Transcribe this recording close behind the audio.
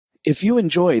If you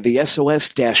enjoy the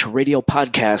SOS-Radio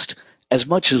podcast as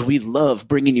much as we love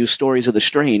bringing you stories of the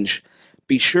strange,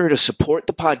 be sure to support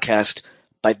the podcast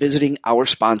by visiting our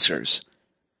sponsors.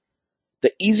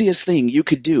 The easiest thing you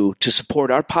could do to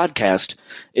support our podcast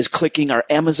is clicking our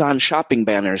Amazon shopping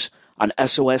banners on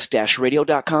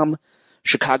sos-radio.com,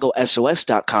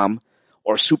 chicagosos.com,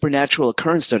 or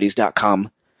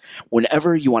supernaturaloccurrencestudies.com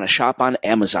whenever you want to shop on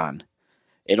Amazon.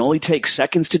 It only takes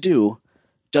seconds to do,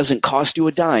 doesn't cost you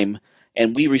a dime,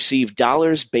 and we receive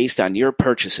dollars based on your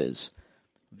purchases.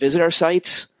 Visit our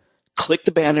sites, click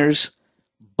the banners,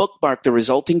 bookmark the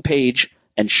resulting page,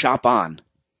 and shop on.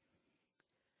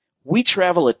 We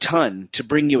travel a ton to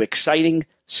bring you exciting,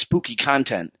 spooky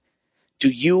content. Do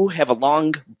you have a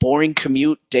long, boring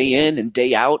commute day in and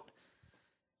day out?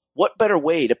 What better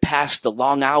way to pass the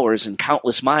long hours and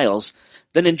countless miles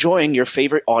than enjoying your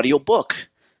favorite audiobook?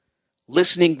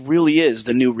 Listening really is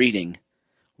the new reading.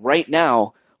 Right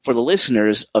now, for the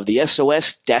listeners of the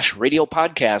SOS-Radio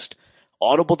podcast,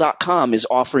 Audible.com is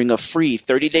offering a free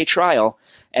 30-day trial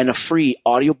and a free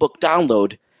audiobook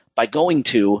download by going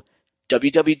to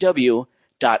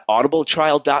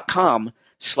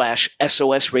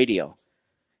www.audibletrial.com/SOSradio.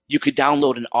 You could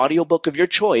download an audiobook of your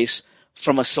choice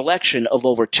from a selection of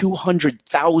over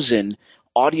 200,000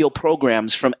 audio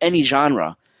programs from any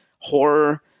genre: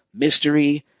 horror,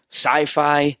 mystery,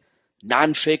 sci-fi,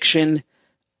 nonfiction,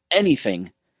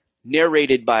 anything,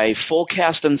 narrated by full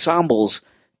cast ensembles,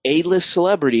 A-list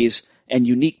celebrities, and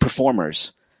unique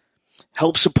performers.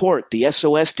 Help support the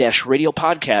SOS-Radio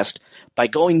podcast by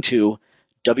going to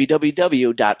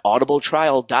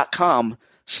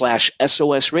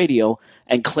www.audibletrial.com/SOSradio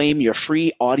and claim your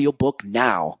free audiobook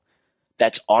now.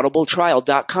 That's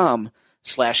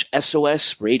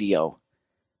audibletrial.com/SOSradio.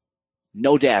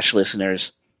 No dash,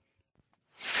 listeners.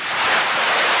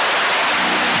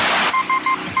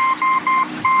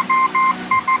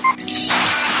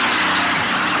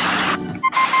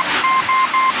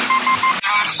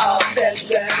 I'll send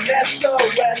them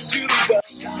SOS to the world.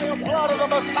 The blood of the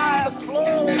Messiah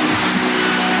flows.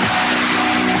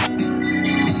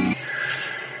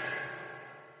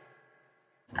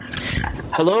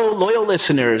 Hello, loyal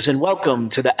listeners, and welcome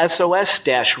to the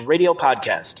SOS-Radio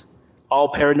podcast.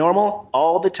 All paranormal,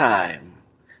 all the time.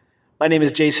 My name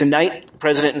is Jason Knight,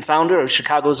 president and founder of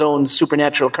Chicago's own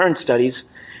Supernatural Occurrence Studies,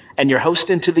 and your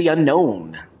host into the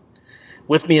unknown.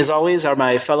 With me, as always, are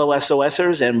my fellow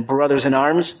SOSers and brothers in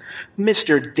arms,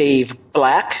 Mr. Dave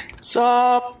Black.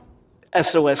 Sup?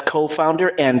 SOS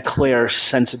co-founder and Claire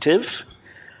Sensitive.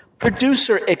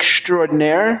 Producer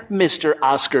extraordinaire, Mr.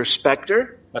 Oscar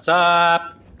Spector. What's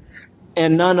up?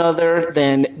 And none other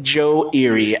than Joe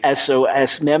Erie,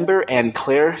 SOS member and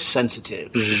Claire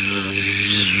Sensitive.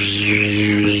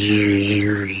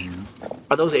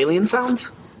 Are those alien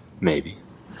sounds? Maybe.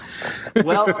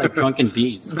 Well, like drunken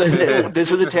bees.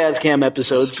 This is a Tazcam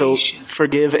episode, so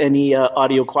forgive any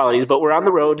audio qualities. But we're on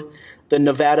the road. The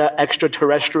Nevada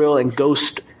Extraterrestrial and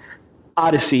Ghost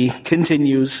Odyssey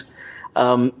continues.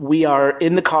 We are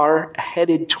in the car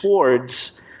headed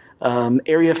towards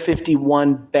Area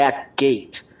 51 back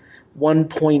gate,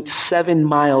 1.7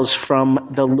 miles from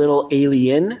the Little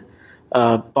Alien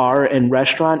bar and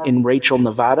restaurant in Rachel,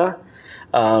 Nevada.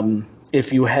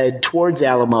 If you head towards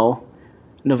Alamo,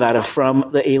 Nevada from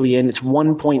the Alien, it's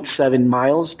 1.7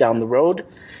 miles down the road.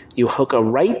 You hook a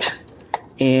right,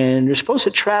 and you're supposed to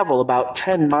travel about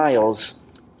 10 miles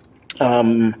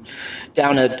down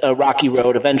a rocky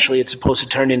road. Eventually, it's supposed to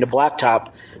turn into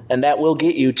blacktop, and that will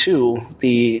get you to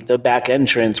the back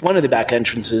entrance, one of the back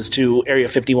entrances to Area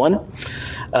 51.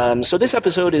 So this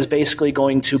episode is basically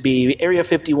going to be Area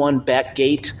 51 back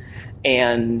gate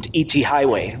and ET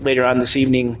Highway. Later on this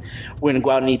evening, we're going to go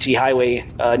out on ET Highway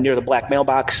near the Black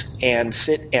Mailbox and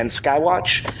sit and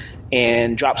skywatch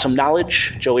and drop some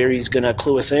knowledge. Joe Erie's going to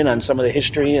clue us in on some of the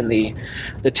history and the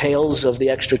tales of the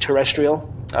extraterrestrial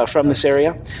from this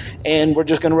area. And we're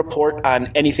just going to report on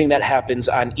anything that happens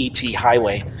on ET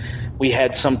Highway. We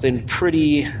had something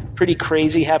pretty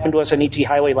crazy happen to us on ET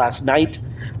Highway last night.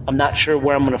 I'm not sure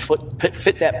where I'm going to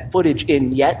fit that footage in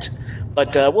yet,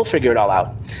 but we'll figure it all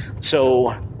out.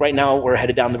 So right now we're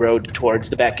headed down the road towards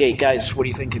the back gate. Guys, what are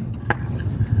you thinking?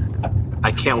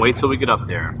 I can't wait till we get up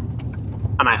there.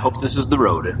 And I hope this is the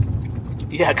road.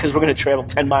 Yeah, because we're going to travel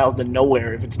 10 miles to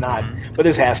nowhere if it's not. But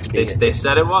this has to be. They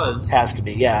said it was. Has to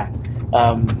be, yeah.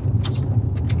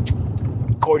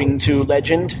 According to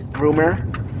legend, rumor,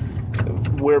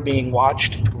 we're being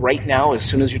watched right now. As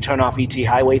soon as you turn off ET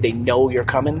Highway, they know you're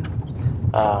coming.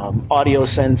 Audio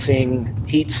sensing,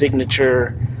 heat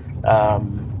signature,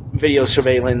 video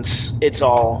surveillance, it's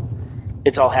all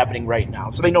happening right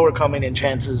now. So they know we're coming, and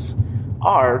chances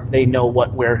are, they know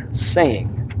what we're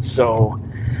saying. So,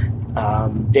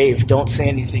 Dave, don't say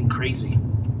anything crazy.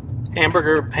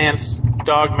 Hamburger Pants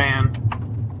Dog Man.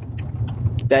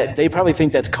 That they probably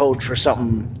think that's code for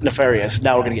something nefarious.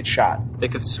 Now we're going to get shot. They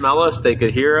could smell us. They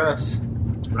could hear us.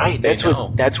 Right. That's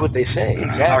what they say.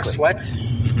 Exactly. Our sweat.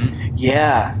 Mm-hmm.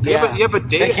 Yeah. But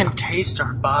Dave, they can taste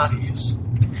our bodies.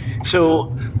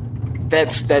 So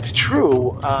that's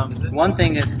true. One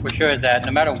thing is for sure is that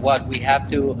no matter what, we have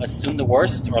to assume the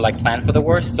worst or like plan for the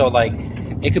worst. So like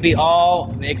it could be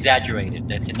all exaggerated.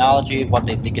 The technology, what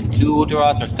they can do to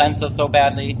us or sense us so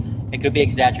badly, it could be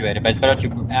exaggerated. But it's better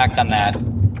to act on that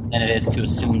than it is to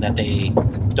assume that they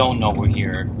don't know we're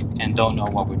here and don't know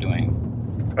what we're doing.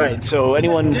 All right. So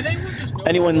anyone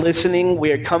listening,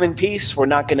 we are come in peace. We're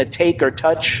not going to take or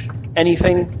touch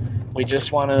anything. We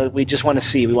just want to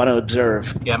see. We want to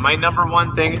observe. Yeah, my number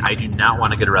one thing, I do not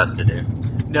want to get arrested,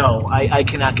 dude. No, I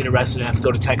cannot get arrested. I have to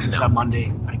go to Texas on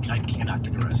Monday. I cannot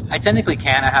get arrested. I technically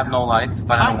can. I have no life,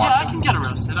 but I don't want to. I can get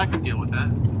arrested. I can deal with that.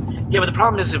 Yeah, but the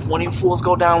problem is if one of you fools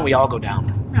go down, we all go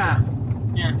down.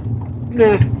 Yeah.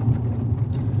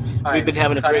 We've been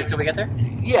having a great... Until we get there?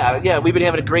 Yeah, we've been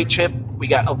having a great trip. We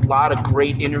got a lot of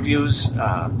great interviews,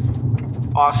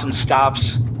 awesome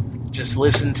stops. Just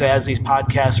listen to as these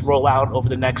podcasts roll out over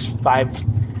the next 10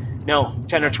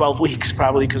 or 12 weeks,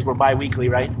 probably, because we're bi-weekly,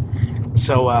 right?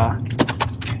 So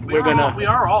we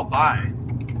are all bi.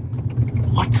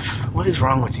 What is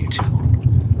wrong with you two? I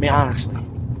mean, honestly.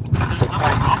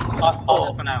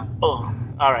 Pause it for now. Oh,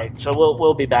 all right. So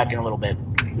we'll be back in a little bit.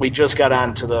 We just got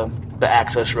onto the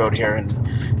access road here,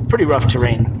 and pretty rough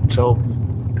terrain. So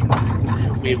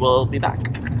we will be back.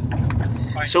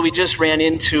 So we just ran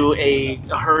into a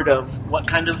herd of what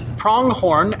kind of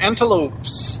pronghorn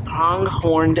antelopes?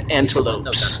 Pronghorned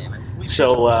antelopes. We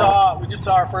just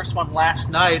saw our first one last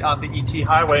night on the ET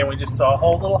Highway, and we just saw a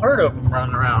whole little herd of them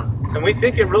running around. And we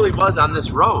think it really was on this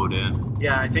road.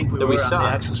 Yeah, I think we were on the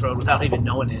access road without even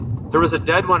knowing it. There was a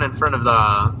dead one in front of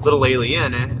the little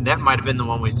alien, and that might have been the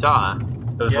one we saw. It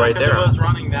was right there. It was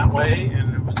running that way,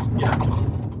 and it was,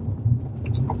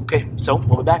 Okay, so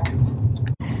we'll be back.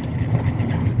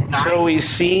 So we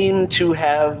seem to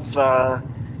have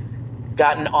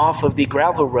gotten off of the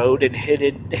gravel road and hit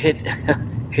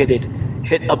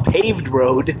a paved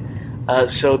road.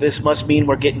 So this must mean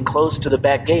we're getting close to the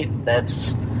back gate.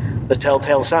 That's the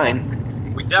telltale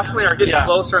sign. We definitely are getting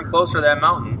closer and closer to that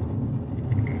mountain.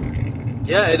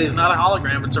 Yeah, it is not a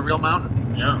hologram. It's a real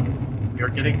mountain. Yeah, you're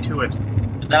getting to it.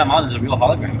 Is that a mountain? It's a real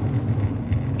hologram.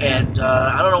 And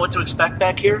I don't know what to expect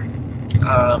back here.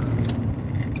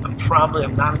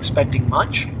 I'm not expecting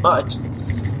much, but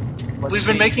we've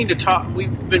been making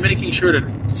sure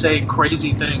to say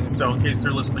crazy things, so in case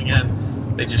they're listening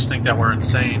in, they just think that we're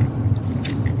insane.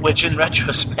 Which, in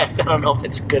retrospect, I don't know if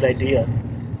it's a good idea.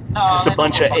 No, just a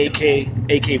bunch of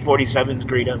AK-47s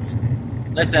greet us.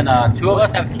 Listen, two of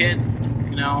us have kids.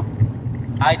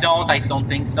 I don't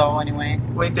think so. Anyway.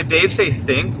 Wait, did Dave say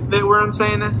think that we're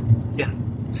insane? Yeah.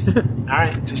 All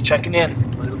right, just checking in.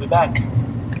 We'll be back.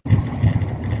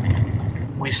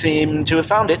 We seem to have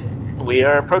found it. We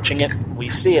are approaching it. We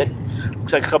see it.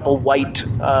 Looks like a couple white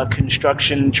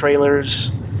construction trailers,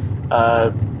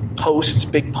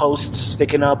 big posts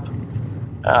sticking up.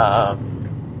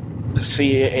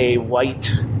 See a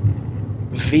white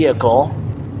vehicle.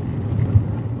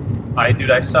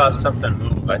 I saw something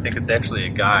move. I think it's actually a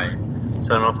guy.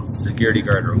 So I don't know if it's a security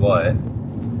guard or what.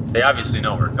 They obviously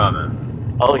know we're coming.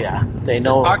 Oh yeah, they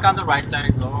know. Just park on the right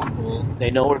side. Cool. They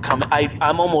know we're coming.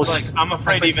 I'm almost. I'm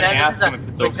afraid to even ask them if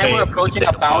it's okay. Pretend we're approaching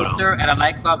a bouncer at a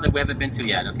nightclub that we haven't been to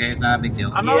yet. Okay, it's not a big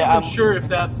deal. I'm not even sure if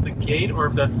that's the gate or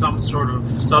if that's some sort of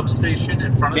substation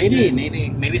in front of the gate.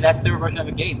 Maybe that's their version of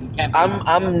a gate. It can't be.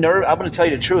 I'm going to tell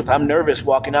you the truth. I'm nervous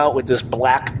walking out with this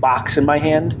black box in my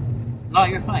hand. No,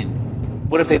 you're fine.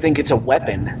 What if they think it's a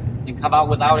weapon? You come out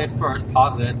without it first,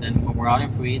 pause it, then when we're out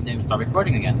and free, then we start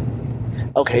recording again.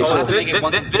 Okay, so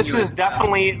this is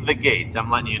definitely the gate. I'm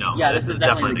letting you know. Yeah, this is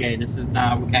definitely the gate. This is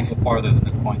not. We can't go farther than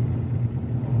this point.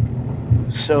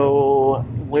 So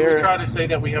Can we try to say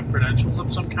that we have credentials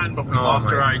of some kind, but we lost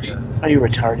our ID? Are you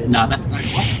retarded? No, that's not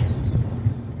what.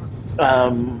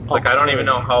 It's like I don't even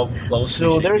know how close.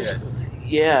 So there's,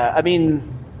 yeah. I mean,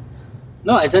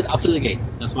 no, it says up to the gate.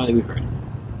 That's why we heard.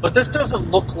 But this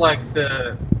doesn't look like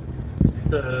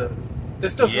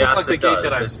This doesn't look like the gate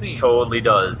that I've seen. It totally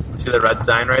does. See the red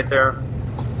sign right there?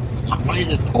 What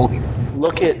is it called here?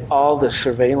 Look at all the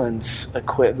surveillance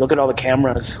equipment. Look at all the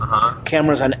cameras.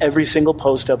 Cameras on every single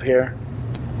post up here.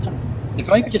 If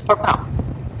only you could just park now.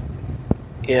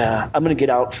 Yeah, I'm going to get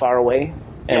out far away,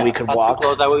 and we could walk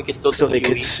close, that way we could still so they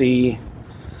could see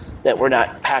that we're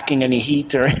not packing any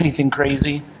heat or anything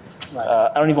crazy. Right.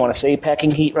 I don't even want to say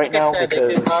packing heat right now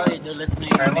because they're listening.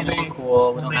 They're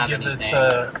cool. We don't have give anything. this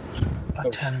a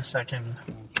 10-second.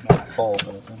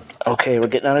 okay, we're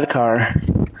getting out of the car.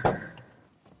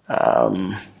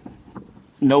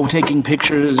 No taking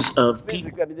pictures of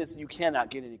people. I mean, you cannot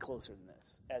get any closer than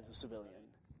this as a civilian.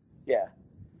 Yeah.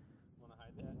 Want to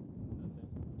hide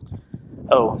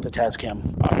that? Oh, the Tascam.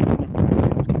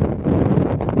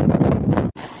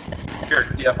 Here,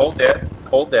 yeah, hold that.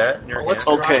 Hold that in your Let's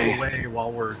hand. Okay. drive away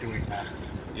while we're doing that.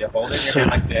 Yeah, hold it in your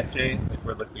hand like that, Jay. Like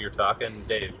we're looking, you're talking.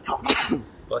 Dave.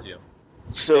 Bless you. Dave,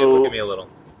 So look at me a little.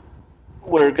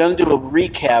 we're going to do a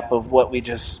recap of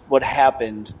what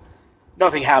happened.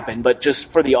 Nothing happened, but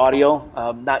just for the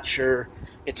audio, not sure.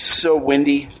 It's so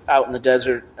windy out in the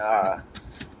desert,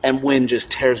 and wind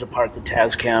just tears apart the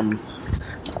Tascam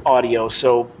audio.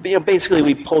 So basically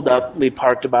we pulled up, we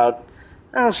parked about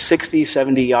 60,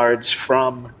 70 yards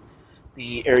from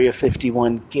the Area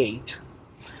 51 gate,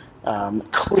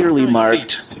 clearly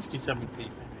marked. 67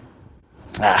 feet,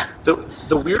 maybe.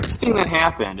 The weirdest thing that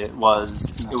happened, it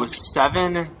was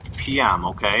 7 p.m.,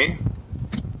 okay?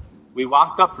 We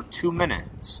walked up for 2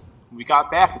 minutes. We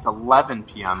got back, it's 11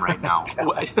 p.m. right now.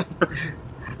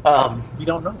 You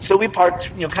don't know. So we parked,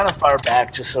 kind of far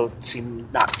back just so it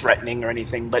seemed not threatening or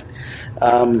anything, but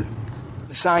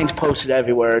signs posted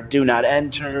everywhere, do not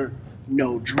enter,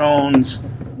 no drones,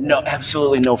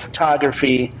 absolutely no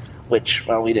photography, which,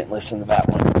 well, we didn't listen to that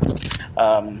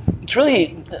one. It's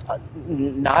really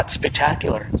not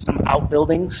spectacular. Some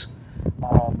outbuildings.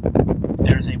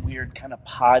 There's a weird kind of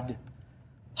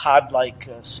pod-like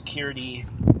security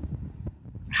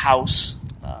house.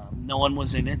 No one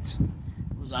was in it.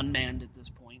 It was unmanned at this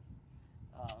point.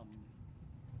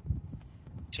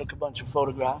 Took a bunch of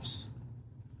photographs.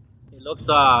 It looks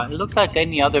like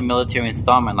any other military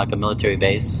installment, like a military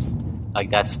base. Like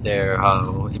that's they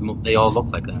all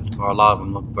look like that, or a lot of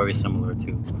them look very similar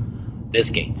to this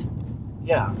gate.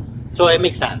 Yeah. So it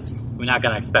makes sense. We're not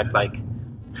gonna expect like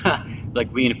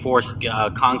reinforced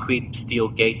concrete steel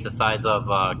gates the size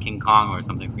of King Kong or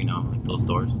something. Like those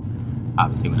doors.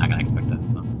 Obviously, we're not gonna expect that.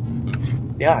 So.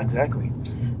 Yeah, exactly.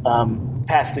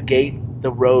 Past the gate,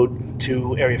 the road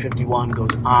to Area 51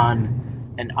 goes on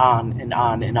and on and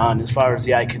on and on as far as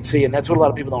the eye can see. And that's what a lot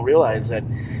of people don't realize, that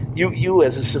you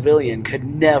as a civilian could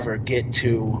never get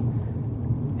to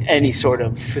any sort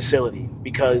of facility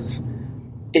because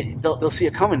they'll see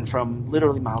it coming from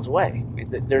literally miles away.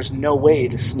 There's no way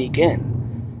to sneak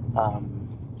in.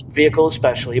 Vehicles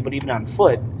especially, but even on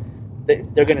foot,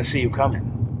 they're going to see you coming.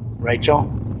 Right, Joe?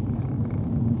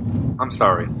 I'm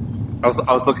sorry. I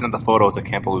was looking at the photos. I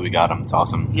can't believe we got them. It's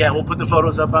awesome. Yeah, we'll put the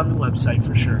photos up on the website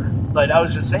for sure. But I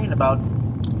was just saying about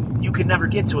you could never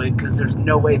get to it because there's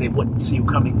no way they wouldn't see you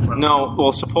coming from. No,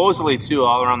 well, supposedly too,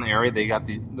 all around the area, they got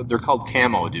they're called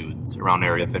camo dudes around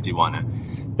Area 51.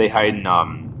 They hide in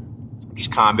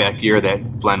just combat gear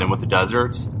that blend in with the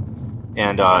desert,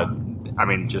 and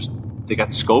they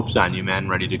got scopes on you, man,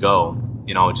 ready to go.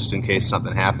 Just in case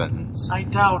something happens. I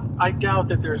doubt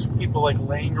that there's people like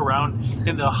laying around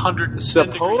in the 110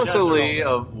 Supposedly,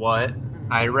 of what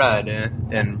I read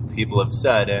and people have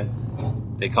said,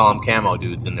 they call them camo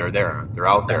dudes, and they're there. They're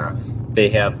out there. They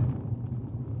have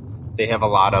a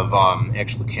lot of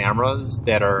actual cameras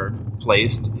that are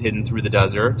placed hidden through the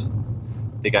desert.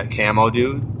 They got camo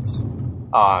dudes,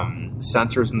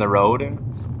 sensors in the road,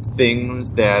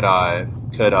 things that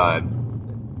could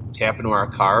tap into our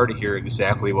car to hear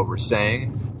exactly what we're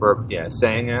saying.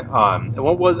 Saying it. And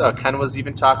what was Ken was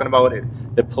even talking about it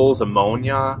that pulls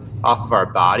ammonia off of our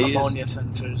bodies. Ammonia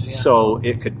sensors, yeah. So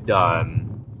it could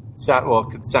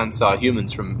sense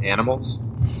humans from animals.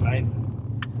 Right.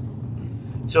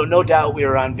 So no doubt we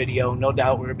were on video. No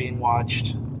doubt we were being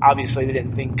watched. Obviously, they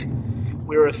didn't think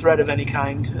we were a threat of any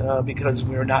kind because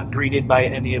we were not greeted by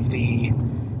any of the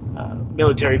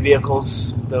military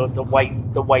vehicles, the white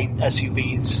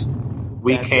SUVs.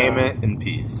 We came in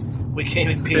peace. We came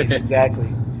in peace, exactly.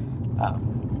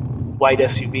 White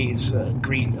SUVs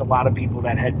greet a lot of people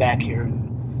that head back here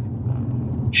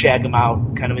and shag them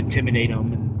out, kind of intimidate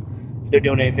them, and if they're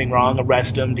doing anything wrong,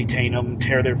 arrest them, detain them,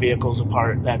 tear their vehicles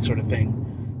apart, that sort of thing.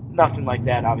 Nothing like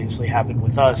that obviously happened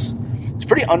with us. It's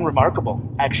pretty unremarkable,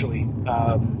 actually.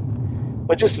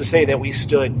 But just to say that we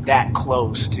stood that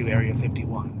close to Area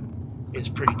 51 is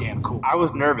pretty damn cool. I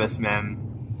was nervous, man.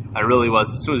 I really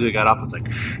was. As soon as we got up, I was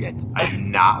like, shit, I do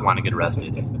not want to get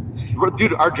arrested.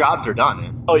 Dude, our jobs are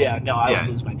done. Oh, yeah, no, I would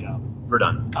lose my job. We're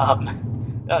done.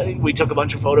 We took a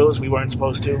bunch of photos we weren't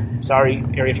supposed to. Sorry,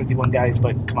 Area 51 guys,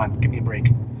 but come on, give me a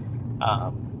break.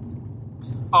 I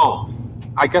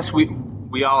guess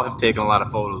We all have taken a lot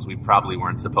of photos we probably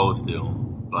weren't supposed to,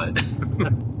 but...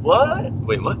 What?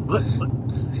 Wait, what?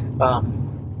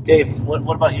 Dave,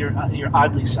 what about your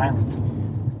oddly silent?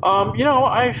 What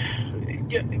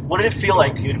did it feel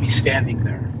like to you to be standing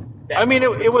there? I mean,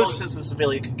 it was closest a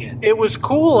civilian could get. It was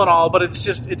cool and all, but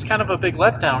it's kind of a big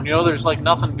letdown. There's like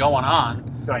nothing going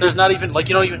on. Right. There's not even like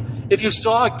even if you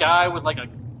saw a guy with like a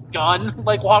gun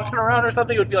like walking around or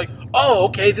something, it would be like, oh,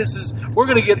 okay, we're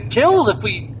gonna get killed if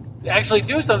we actually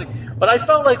do something. But I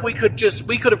felt like we could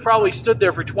have probably stood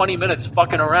there for 20 minutes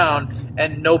fucking around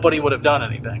and nobody would have done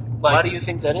anything. Like, why do you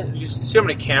think that is? You see how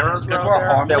many cameras were Because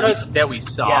out we're there that we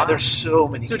saw? Yeah, there's so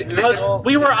many. Dude, cameras. because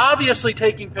we were obviously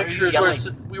taking pictures yelling?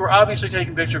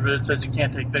 where it says you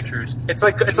can't take pictures. It's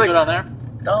like Should we go down there.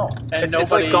 No. And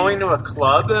it's like going to a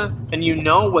club and you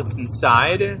know what's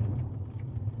inside,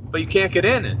 but you can't get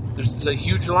in. There's a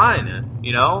huge line,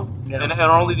 Yeah. and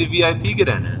only the VIP get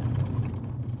in it.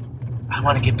 I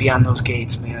want to get beyond those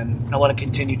gates, man. I want to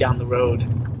continue down the road.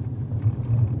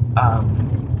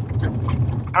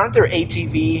 Aren't there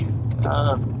ATV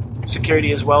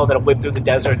security as well that'll whip through the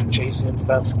desert and chase you and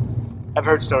stuff? I've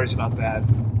heard stories about that.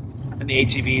 And the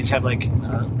ATVs have like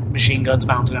machine guns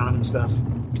mounted on them and stuff.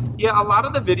 Yeah, a lot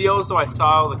of the videos though I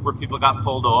saw like where people got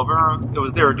pulled over,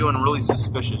 they were doing really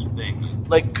suspicious things.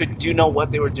 Like, do you know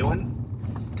what they were doing?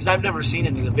 Because I've never seen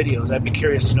any of the videos. I'd be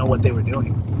curious to know what they were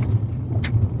doing.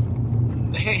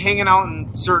 Hanging out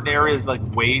in certain areas like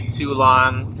way too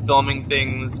long, filming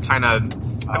things, kind of.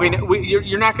 I mean,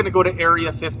 you're not going to go to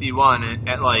Area 51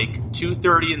 at like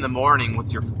 2:30 in the morning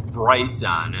with your brights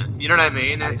on. You know what I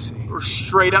mean? I see. We're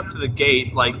straight up to the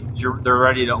gate, like they're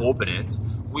ready to open it.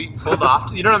 We pulled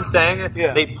off. You know what I'm saying?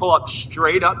 Yeah. They pull up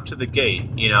straight up to the gate.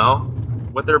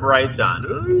 With their brights on.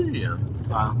 Yeah.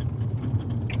 Wow.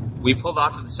 We pulled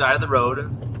off to the side of the road,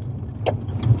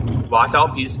 walked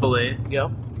out peacefully,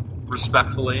 Yep.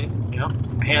 respectfully. Yep.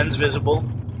 Hands visible.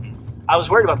 I was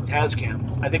worried about the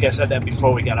Tascam. I think I said that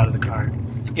before we got out of the car.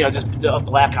 Just a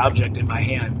black object in my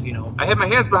hand, I had my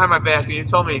hands behind my back, and you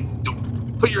told me,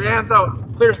 put your hands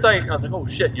out, clear sight. And I was like, oh,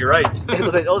 shit, you're right.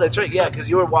 Oh, that's right, yeah, because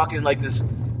you were walking like this...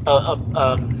 My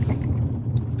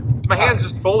hands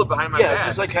just folded behind my back. Yeah,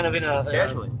 just like kind of in a...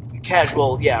 Casually.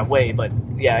 Casual, way, but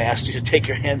yeah, I asked you to take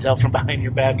your hands out from behind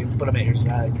your back and put them at your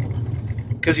side.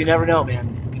 Because you never know,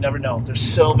 man. You never know. There's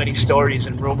so many stories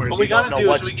and rumors. What we don't gotta know do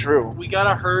what's is true. we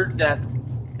gotta herd that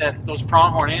those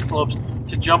pronghorn antelopes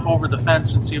to jump over the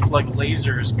fence and see if like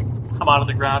lasers come out of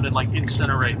the ground and like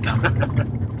incinerate them.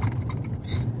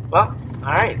 Well,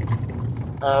 all right.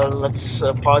 Let's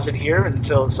pause it here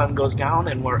until the sun goes down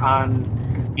and we're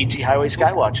on ET Highway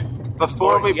Skywatch.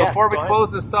 Before we go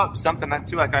close this up, something that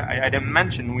too, like I didn't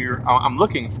mention, I'm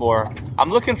looking for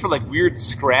like weird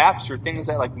scraps or things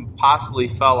that like possibly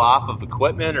fell off of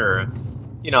equipment or,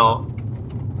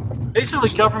 Basically,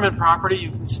 government property you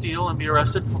can steal and be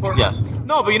arrested for. Yes.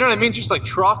 No, but you know what I mean? Just like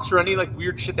trucks or any like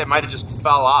weird shit that might have just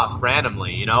fell off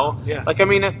randomly, Yeah. Like, I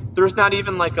mean, there's not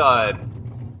even like a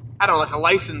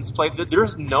license plate.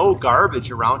 There's no garbage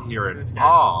around here at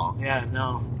all. Yeah,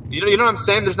 no. You know what I'm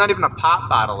saying? There's not even a pop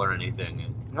bottle or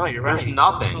anything. No, you're right. There's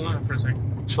nothing. Slow down for a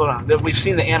second. Slow down. We've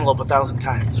seen the antelope 1,000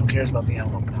 times. Who cares about the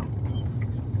antelope now?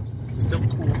 It's still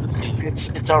cool to see.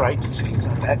 It's all right to see. It's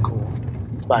not that cool.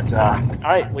 But, all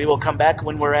right, we will come back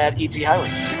when we're at ET Highway.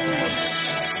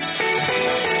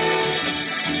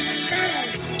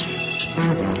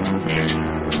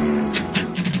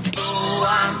 Oh,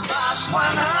 I'm past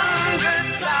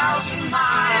 100,000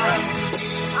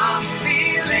 miles. I'm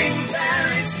feeling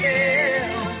very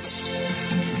scared.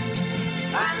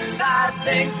 And I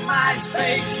think my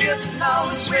spaceship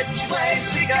knows which way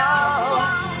to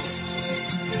go.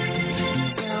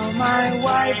 Tell my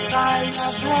wife I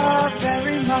love her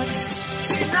very much.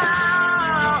 She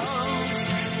knows.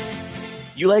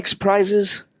 You like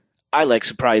surprises? I like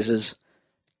surprises.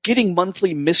 Getting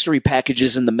monthly mystery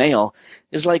packages in the mail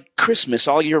is like Christmas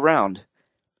all year round.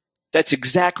 That's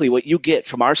exactly what you get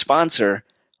from our sponsor,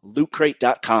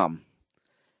 LootCrate.com.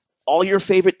 All your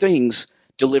favorite things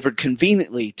delivered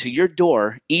conveniently to your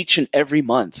door each and every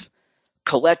month.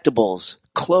 Collectibles,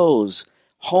 clothes,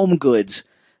 home goods,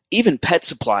 even pet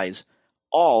supplies,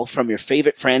 all from your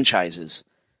favorite franchises.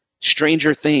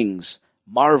 Stranger Things,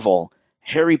 Marvel,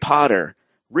 Harry Potter,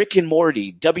 Rick and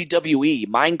Morty, WWE,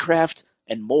 Minecraft,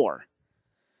 and more.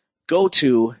 Go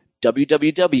to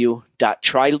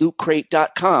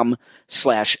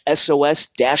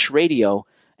www.trylootcrate.com/SOS-radio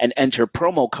and enter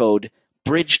promo code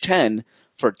BRIDGE10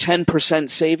 for 10%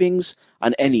 savings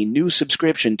on any new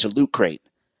subscription to Loot Crate.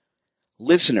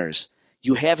 Listeners,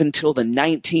 you have until the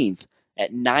 19th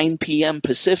at 9 p.m.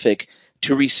 Pacific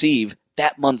to receive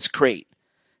that month's crate.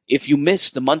 If you miss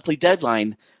the monthly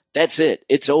deadline, that's it.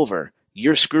 It's over.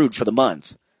 You're screwed for the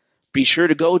month. Be sure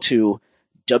to go to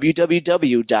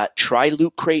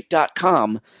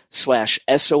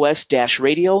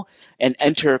www.trylootcrate.com/SOS-radio and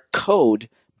enter code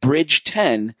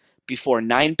BRIDGE10 before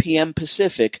 9 p.m.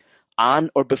 Pacific on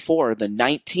or before the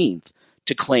 19th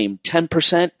to claim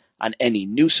 10% on any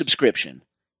new subscription.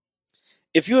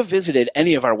 If you have visited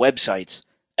any of our websites,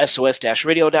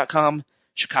 sos-radio.com,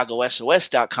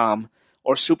 chicagosos.com,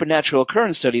 or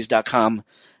supernaturaloccurrencestudies.com,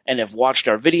 and have watched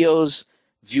our videos,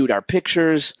 viewed our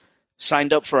pictures,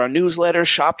 signed up for our newsletter,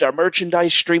 shopped our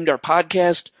merchandise, streamed our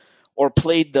podcast, or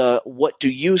played the What Do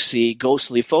You See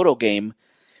ghostly photo game,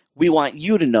 we want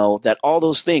you to know that all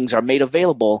those things are made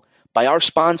available by our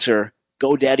sponsor,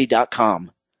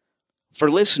 GoDaddy.com. For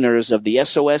listeners of the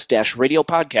SOS-Radio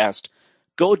podcast,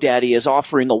 GoDaddy is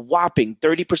offering a whopping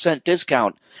 30%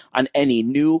 discount on any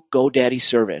new GoDaddy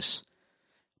service.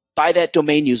 Buy that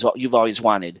domain you've always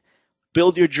wanted.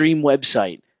 Build your dream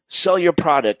website. Sell your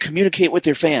product. Communicate with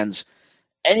your fans.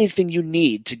 Anything you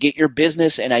need to get your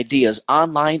business and ideas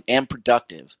online and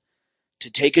productive. To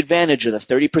take advantage of the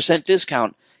 30%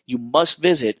 discount, you must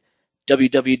visit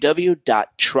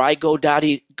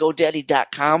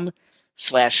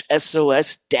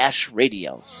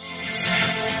www.trygodaddy.com/SOS-radio.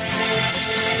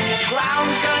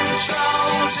 Ground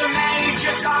control to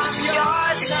Major Tom,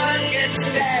 your circuit's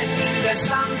dead. There's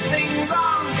something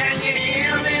wrong, can you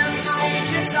hear me,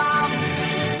 Major Tom?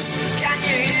 Can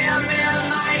you hear me,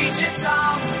 Major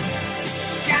Tom?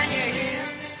 Can you hear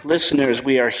me? Listeners,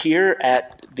 we are here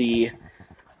at the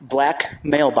Black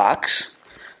Mailbox,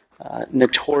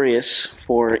 notorious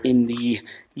for in the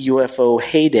UFO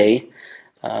heyday,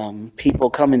 people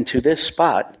coming to this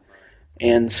spot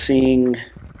and seeing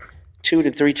 2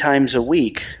 to 3 times a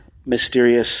week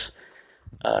mysterious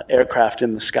aircraft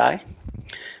in the sky.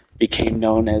 Became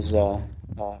known as a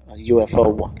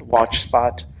UFO watch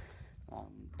spot.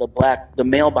 The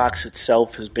mailbox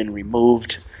itself has been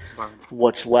removed.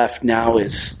 What's left now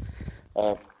is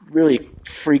a really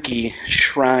freaky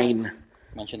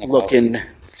shrine-looking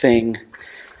thing.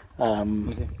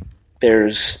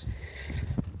 There's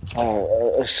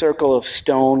a circle of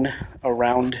stone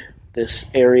around this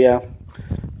area.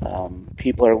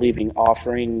 People are leaving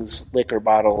offerings, liquor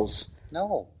bottles,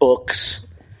 books,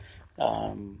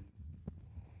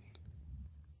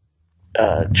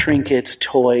 trinkets,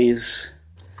 toys.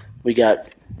 We got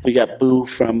Boo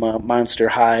from Monster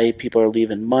High. People are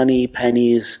leaving money,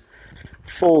 pennies,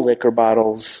 full liquor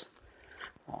bottles.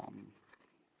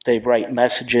 They write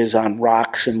messages on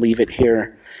rocks and leave it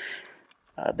here.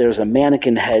 There's a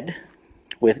mannequin head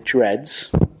with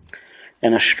dreads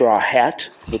and a straw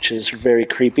hat, which is very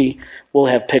creepy. We'll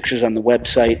have pictures on the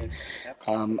website.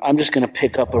 I'm just going to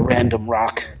pick up a random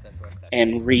rock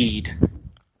and read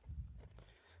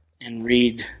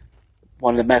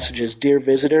one of the messages. Dear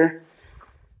visitor,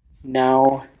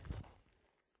 now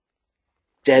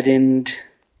deadened,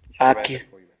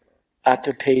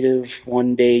 occupative,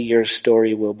 one day your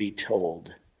story will be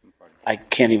told. I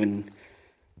can't even...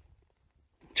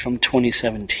 It's from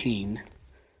 2017.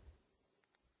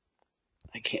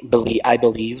 I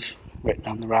believe, written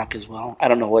on the rock as well. I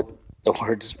don't know what the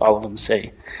words, all of them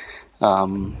say.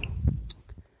 What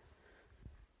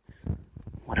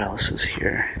else is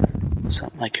here?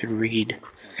 Something I could read.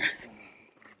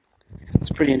 It's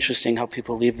pretty interesting how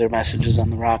people leave their messages on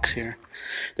the rocks here.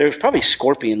 There's probably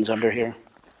scorpions under here.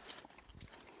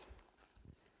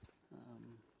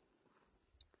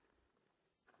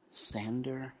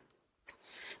 Sander.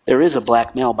 There is a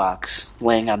black mailbox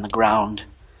laying on the ground.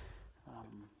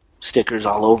 Stickers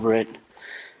all over it.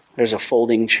 There's a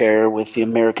folding chair with the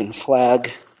American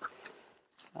flag.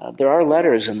 There are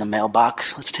letters in the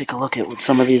mailbox. Let's take a look at what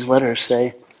some of these letters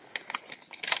say.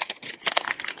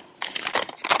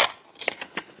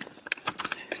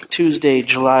 Tuesday,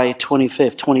 July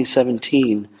 25th,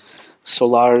 2017.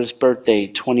 Solar's birthday,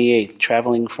 28th.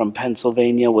 Traveling from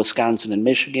Pennsylvania, Wisconsin, and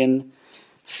Michigan.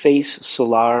 Face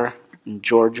Solar in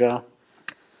Georgia.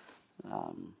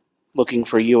 Looking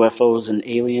for UFOs and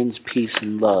aliens, peace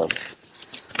and love.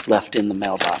 Left in the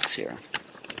mailbox here.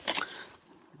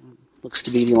 Looks to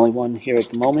be the only one here at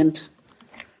the moment.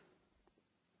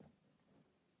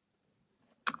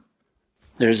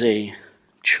 There's a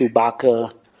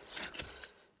Chewbacca,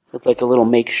 looks like a little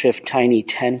makeshift tiny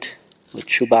tent with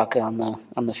Chewbacca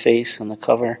on the face, on the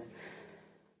cover.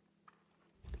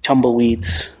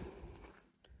 Tumbleweeds.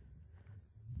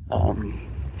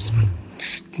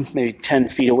 Maybe 10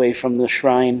 feet away from the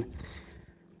shrine,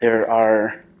 there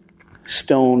are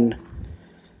stone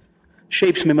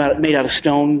shapes made out of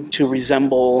stone to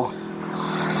resemble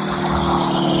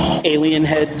alien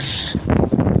heads.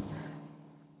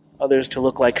 others to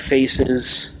look like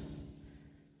faces.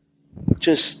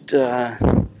 Just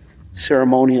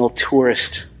ceremonial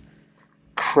tourist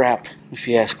crap, if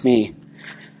you ask me.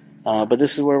 But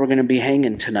this is where we're going to be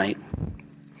hanging tonight.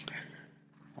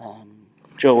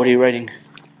 Joe, what are you writing?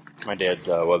 My dad's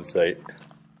website.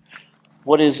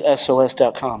 What is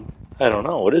sos.com? I don't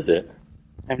know. What is it?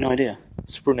 I have no idea.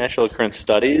 Supernatural Occurrence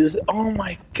Studies? Oh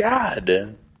my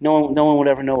god. No one would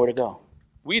ever know where to go.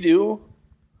 We do.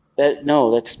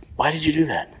 Why did you do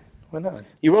that? Why not?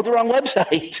 You wrote the wrong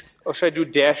website. Oh, should I do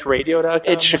 -radio.com?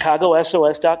 It's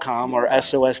chicagosos.com or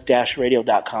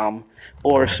sos-radio.com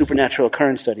or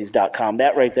supernaturaloccurrencestudies.com.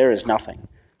 That right there is nothing.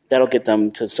 That'll get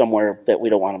them to somewhere that we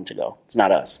don't want them to go. It's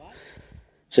not us.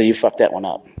 So you fucked that one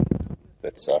up.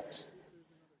 That sucks.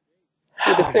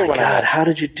 Dude, oh my God, how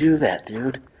did you do that,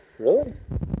 dude? Really?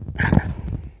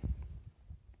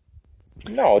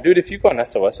 No, dude, if you go on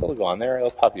SOS, it'll go on there. It'll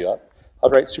pop you up. I'll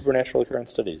write Supernatural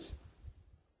Occurrence Studies.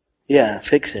 Yeah,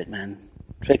 fix it, man.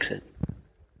 Fix it.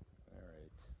 All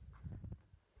right.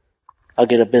 I'll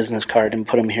get a business card and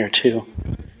put them here, too.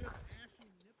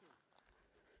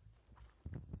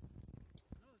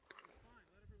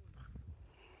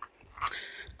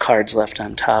 Cards left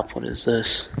on top. What is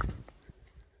this?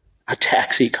 A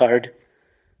taxi card.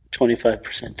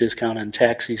 25% discount on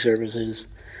taxi services.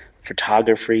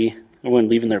 Photography. Everyone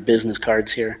leaving their business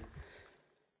cards here.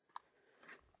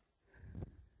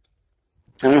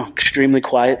 I don't know. Extremely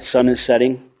quiet. Sun is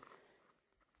setting.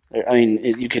 I mean,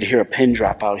 you could hear a pin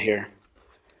drop out here.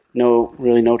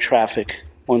 Really no traffic.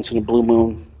 Once in a blue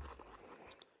moon.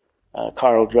 A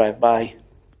car will drive by.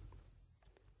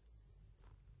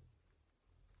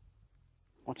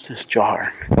 What's this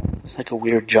jar? It's like a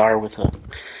weird jar with a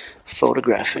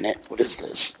photograph in it. What is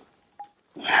this?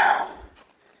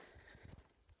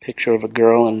 Picture of a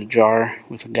girl in a jar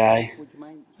with a guy.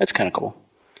 That's kind of cool.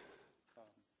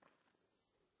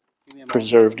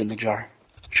 Preserved in the jar.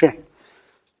 Sure.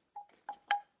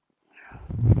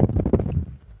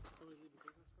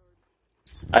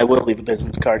 I will leave a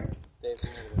business card. Why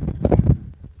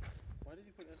did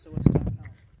you put sos.com?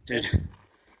 Dude,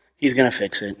 he's going to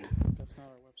fix it. That's not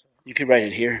our website. You could write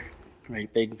it here.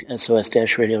 Write big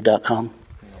sos-radio.com.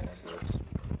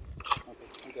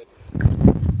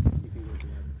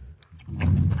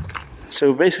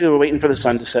 So basically we're waiting for the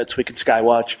sun to set so we could sky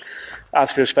watch.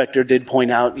 Oscar Spector did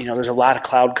point out, there's a lot of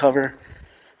cloud cover.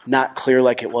 Not clear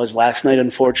like it was last night,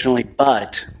 unfortunately,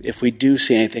 but if we do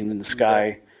see anything in the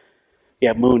sky,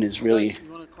 moon is really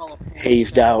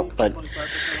hazed out, but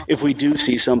if we do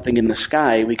see something in the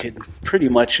sky, we could pretty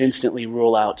much instantly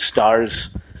rule out stars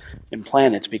and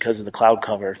planets because of the cloud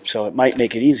cover. So it might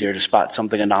make it easier to spot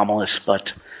something anomalous,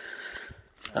 but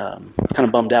kind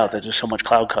of bummed out that there's so much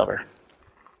cloud cover.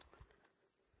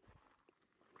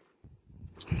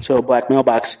 So Black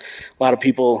Mailbox, a lot of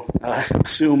people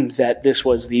assumed that this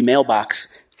was the mailbox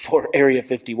for Area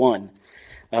 51.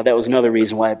 That was another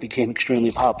reason why it became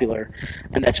extremely popular,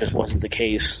 and that just wasn't the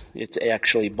case. It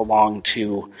actually belonged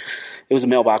to, it was a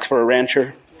mailbox for a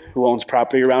rancher who owns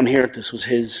property around here. This was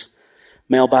his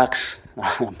mailbox,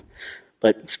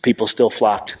 but people still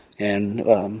flocked and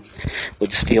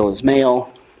would steal his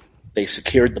mail. They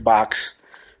secured the box.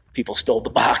 People stole the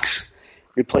box,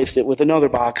 replaced it with another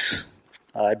box.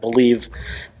 I believe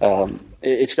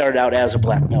it started out as a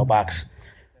black mailbox.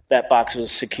 That box was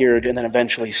secured and then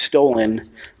eventually stolen.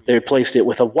 They replaced it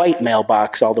with a white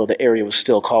mailbox, although the area was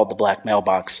still called the Black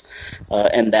Mailbox.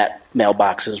 And that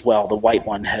mailbox as well, the white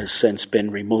one, has since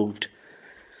been removed.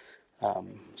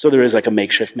 So there is like a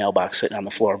makeshift mailbox sitting on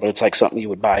the floor, but it's like something you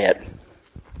would buy at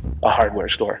a hardware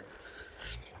store.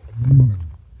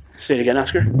 Say it again,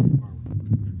 Oscar.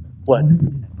 What?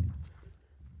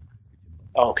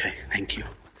 Oh, okay, thank you.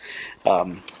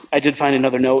 I did find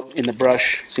another note in the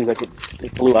brush. Seems like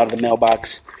it blew out of the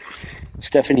mailbox.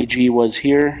 Stephanie G was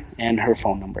here, and her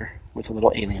phone number with a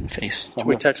little alien face. Should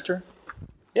we text her?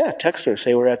 Yeah, text her.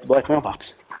 Say we're at the Black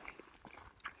Mailbox.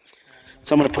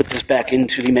 So I'm going to put this back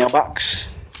into the mailbox.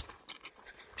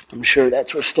 I'm sure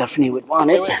that's where Stephanie would want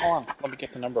it. Wait, hold on. Let me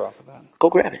get the number off of that. Go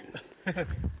grab it.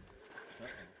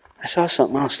 I saw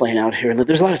something else laying out here.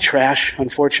 There's a lot of trash,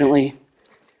 unfortunately.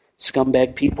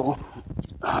 Scumbag people.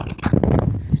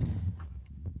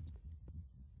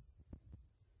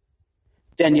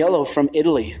 Daniello from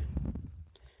Italy.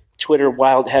 Twitter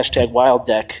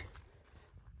 #WildDeck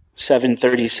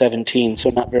 7/30/17, so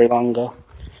not very long ago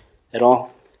at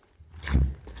all.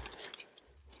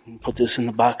 Put this in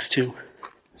the box too.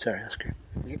 Sorry, Oscar.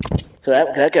 So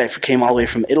that guy came all the way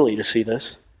from Italy to see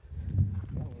this.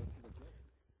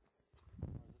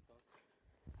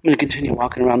 I'm going to continue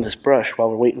walking around this brush while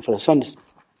we're waiting for the sun to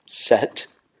set.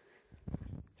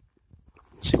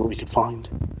 see what we can find.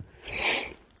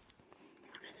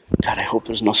 God, I hope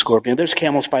there's no scorpion. There's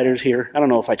camel spiders here. I don't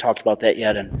know if I talked about that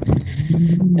yet in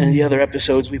any of the other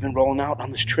episodes we've been rolling out on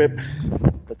this trip.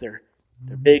 But they're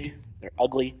big, they're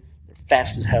ugly, they're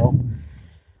fast as hell.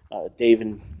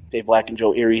 Dave Black and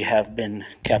Joe Erie have been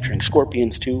capturing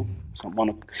scorpions too.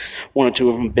 One or two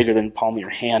of them bigger than the palm of your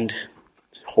hand.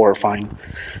 Horrifying.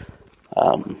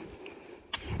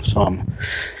 So I'm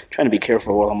trying to be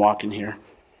careful while I'm walking here.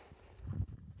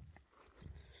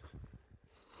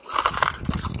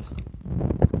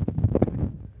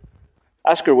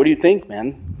 Oscar, what do you think,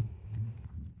 man?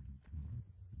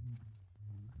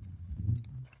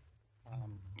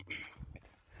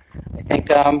 I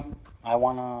think I'm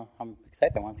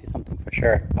excited. I want to see something for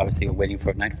sure. Obviously, we're waiting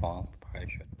for nightfall. Probably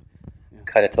should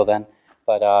cut it till then.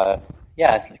 But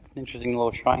yeah, it's like an interesting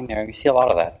little shrine there. You see a lot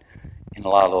of that in a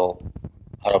lot of little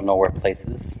out of nowhere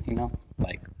places. You know,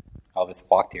 like Elvis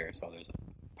walked here, so there's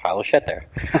a pile of shit there.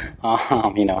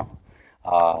 You know,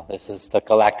 this is the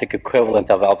galactic equivalent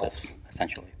of Elvis,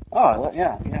 essentially. Oh,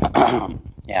 yeah.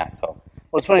 Yeah. So.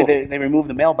 Well, it's funny, they remove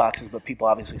the mailboxes, but people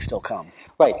obviously still come.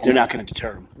 Right. They're not going to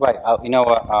deter them. Right. You know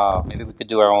what? Maybe we could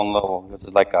do our own little,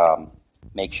 like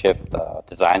makeshift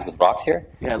designs with rocks here.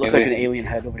 Yeah, it looks like an alien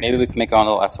head over here. Maybe we can make our own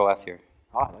little SOS here.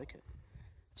 Oh, I like it.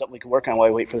 Something we can work on while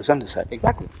we wait for the sun to set.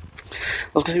 Exactly.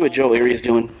 Let's go see what Joe Erie is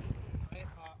doing. I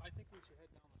think we should head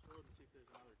down this road and see if there's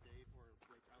another Dave or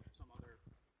some other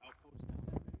outpost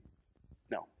down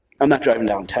there. No, I'm not driving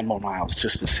down 10 more miles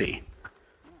just to see.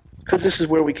 Because this is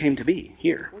where we came to be,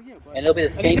 here. And it'll be the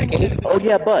same gate. Oh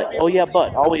yeah, but.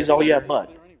 Always, oh yeah,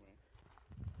 but.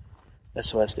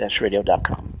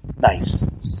 sos-radio.com. Nice.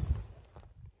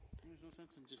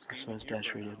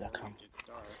 sos-radio.com.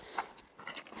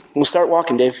 We'll start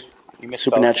walking, Dave. You missed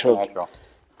Supernatural.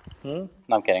 No,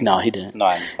 I'm kidding. No, he didn't. No,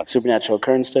 I'm Supernatural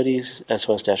Occurrence Studies,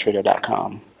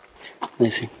 sos-radio.com. Let me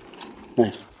see.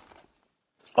 Nice.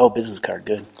 Oh, business card,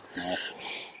 good. Nice.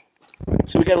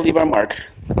 So we got to leave our mark,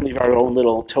 leave our own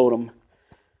little totem,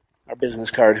 our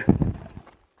business card.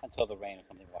 Until the rain or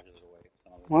something washes it away.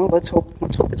 Well, let's hope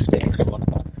it stays.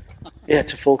 Yeah,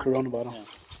 it's a full Corona bottle. Yeah.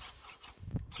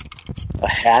 A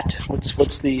hat. What's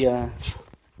the?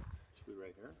 Should be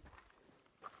right here.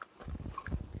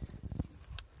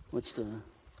 What's the?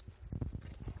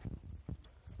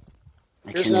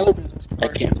 There's another business card. I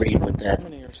can't read what that.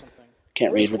 Germany or something.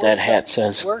 Can't read what that hat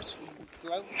says. A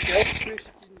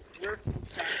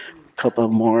couple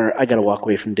more. I gotta walk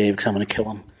away from Dave because I'm gonna kill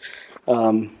him.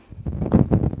 A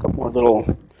couple more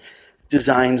little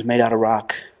designs made out of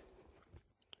rock.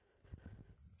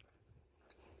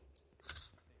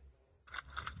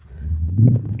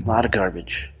 A lot of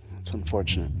garbage. It's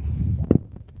unfortunate.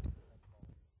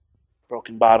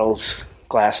 Broken bottles,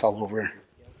 glass all over.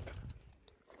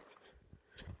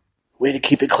 Way to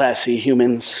keep it classy,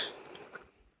 humans.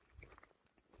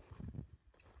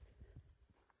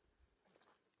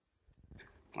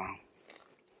 Wow.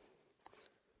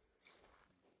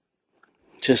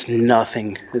 Just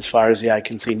nothing as far as the eye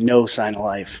can see. No sign of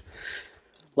life.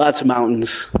 Lots of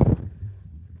mountains.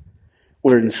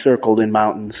 We're encircled in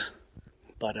mountains.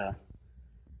 But as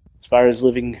far as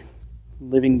living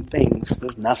things,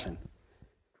 there's nothing.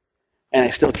 And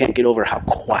I still can't get over how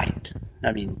quiet.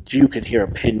 I mean, you could hear a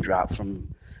pin drop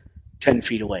from 10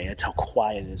 feet away. That's how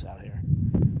quiet it is out here.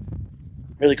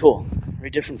 Really cool. Very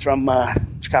different from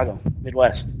Chicago,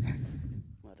 Midwest.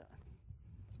 But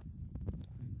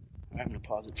I'm going to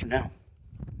pause it for now.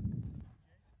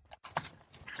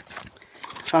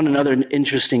 Found another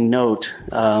interesting note.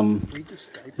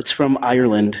 It's from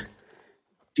Ireland.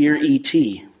 Dear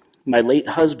E.T., my late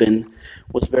husband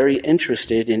was very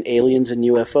interested in aliens and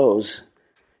UFOs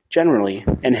generally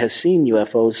and has seen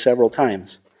UFOs several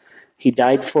times. He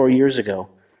died 4 years ago,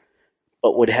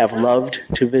 but would have loved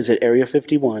to visit Area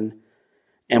 51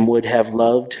 and would have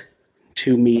loved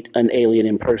to meet an alien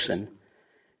in person.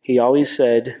 He always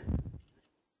said,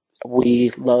 we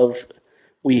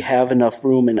have enough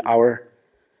room in our...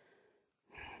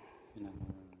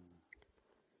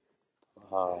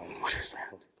 What is that?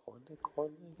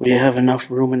 We have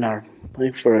enough room in our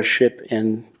for a ship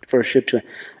to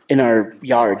in our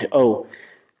yard. Oh,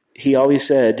 he always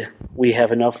said we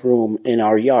have enough room in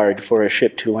our yard for a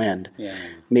ship to land. Yeah.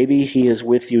 Maybe he is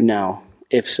with you now.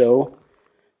 If so,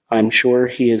 I'm sure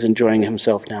he is enjoying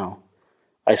himself now.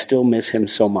 I still miss him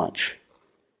so much.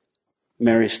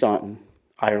 Mary Staunton,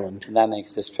 Ireland. And that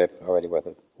makes this trip already worth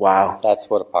it. Wow. That's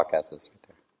what a podcast is right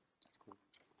there. That's cool.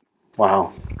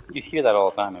 Wow. You hear that all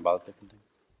the time about different things.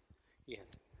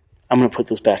 Yes. I'm going to put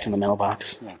this back in the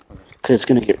mailbox. Yeah. Because it's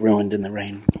going to get ruined in the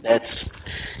rain. I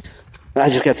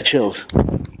just got the chills.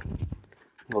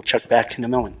 we'll check back in a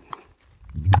moment.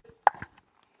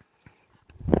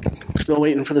 Still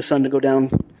waiting for the sun to go down,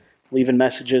 leaving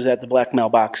messages at the Black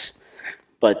Mailbox.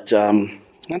 But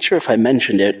not sure if I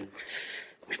mentioned it.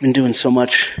 We've been doing so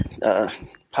much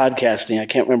podcasting, I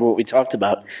can't remember what we talked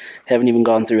about. Haven't even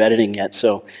gone through editing yet.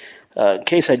 So in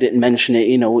case I didn't mention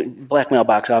it, Black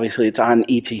Mailbox, obviously, it's on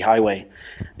ET Highway.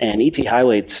 And ET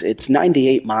Highway, it's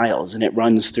 98 miles, and it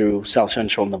runs through south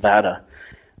central Nevada,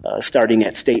 starting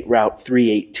at State Route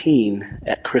 318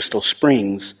 at Crystal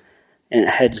Springs, and it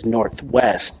heads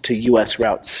northwest to U.S.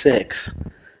 Route 6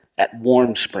 at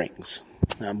Warm Springs.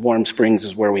 Warm Springs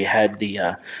is where we had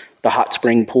the hot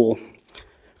spring pool.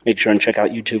 Make sure and check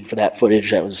out YouTube for that footage.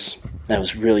 That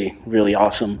was really, really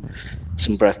awesome.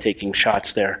 Some breathtaking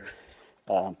shots there.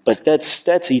 But that's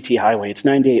ET Highway. It's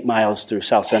 98 miles through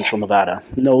south central Nevada.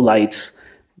 No lights,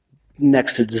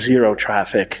 next to zero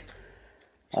traffic.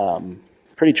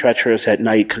 Pretty treacherous at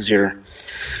night because you're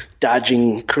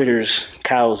dodging critters,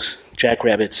 cows,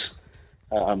 jackrabbits,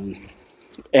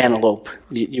 antelope,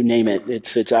 you name it.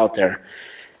 It's out there.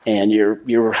 And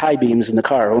your high beams in the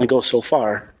car only go so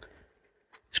far.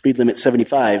 Speed limit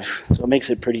 75, so it makes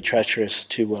it pretty treacherous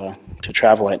to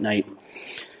travel at night.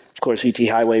 Of course, ET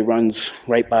Highway runs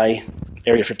right by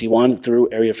Area 51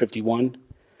 through Area 51.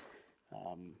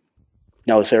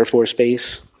 Nellis Air Force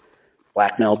Base,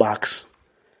 Black Mailbox.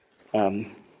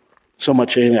 So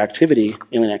much alien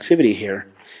activity here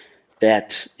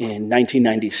that in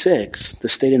 1996, the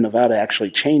state of Nevada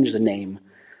actually changed the name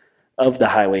of the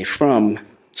highway from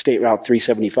State Route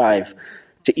 375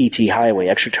 to ET Highway,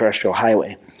 Extraterrestrial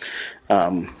Highway.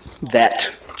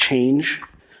 That change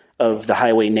of the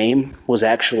highway name was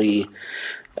actually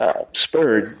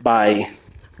spurred by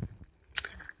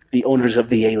the owners of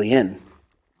the Alien,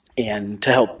 and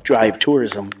to help drive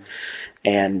tourism.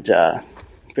 And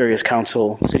various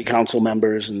city council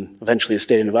members and eventually the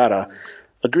state of Nevada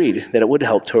agreed that it would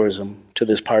help tourism to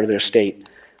this part of their state.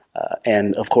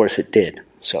 And of course it did.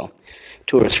 So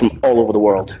tourists from all over the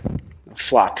world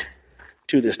flock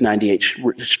to this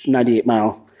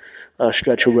 98-mile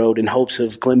stretch of road in hopes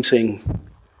of glimpsing,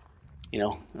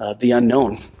 the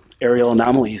unknown, aerial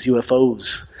anomalies,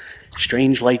 UFOs,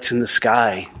 strange lights in the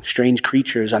sky, strange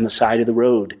creatures on the side of the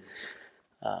road.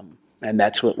 And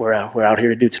that's what we're out here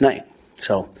to do tonight.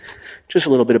 So just a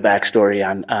little bit of backstory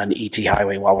on ET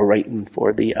Highway while we're waiting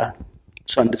for the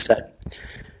sun to set.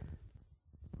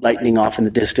 Lightning off in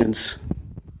the distance.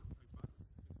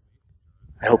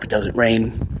 I hope it doesn't rain.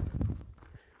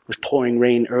 It was pouring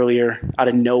rain earlier, out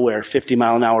of nowhere,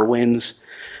 50-mile-an-hour winds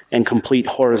and complete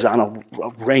horizontal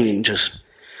rain just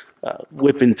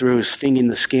whipping through, stinging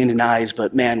the skin and eyes.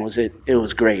 But man, it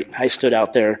was great. I stood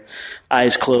out there,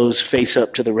 eyes closed, face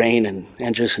up to the rain,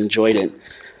 and just enjoyed it.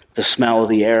 The smell of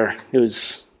the air, it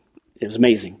was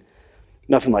amazing.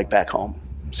 Nothing like back home.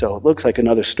 So it looks like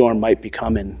another storm might be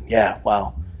coming. Yeah,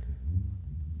 wow.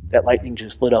 That lightning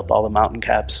just lit up all the mountain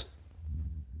caps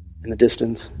in the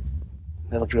distance.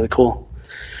 That looked really cool.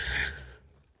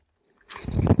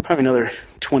 Probably another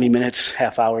 20 minutes,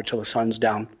 half hour till the sun's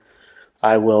down.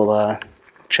 I will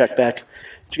check back.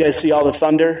 Did you guys see all the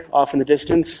thunder off in the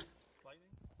distance?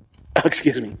 Oh,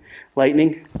 excuse me.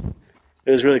 Lightning? It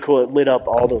was really cool. It lit up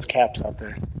all those caps out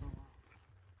there.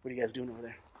 What are you guys doing over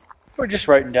there? We're just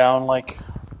writing down,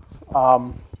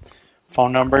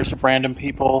 phone numbers of random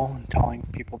people and telling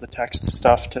people to text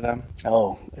stuff to them.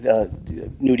 Oh,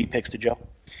 nudie pics to Joe?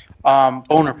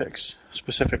 Boner pics,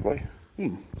 specifically.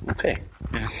 Okay.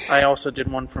 Yeah. I also did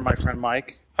one for my friend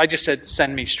Mike. I just said,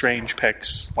 send me strange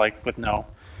pics, with no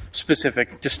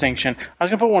specific distinction. I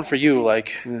was going to put one for you,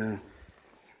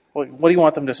 what do you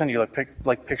want them to send you?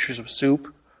 Like pictures of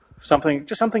soup?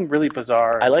 Just something really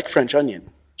bizarre. I like French onion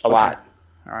a lot.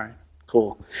 All right.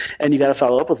 Cool. And you got to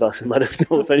follow up with us and let us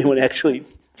know if anyone actually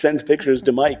sends pictures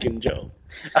to Mike and Joe.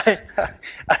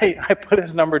 I put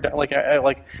his number down.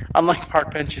 I'm like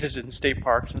park benches in state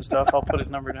parks and stuff. I'll put his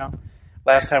number down.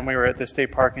 Last time we were at the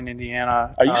state park in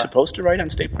Indiana. Are you supposed to write on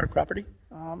state park property?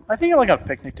 I think on a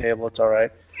picnic table, it's all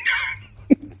right.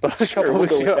 But a couple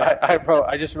weeks ago,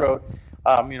 I just wrote,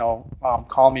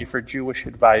 call me for Jewish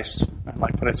advice, and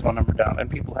put his phone number down. And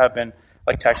people have been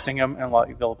texting him, and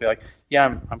they'll be like,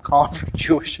 "Yeah, I'm calling for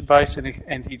Jewish advice,"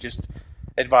 and he just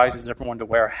advises everyone to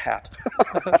wear a hat.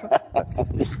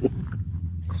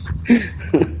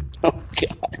 Oh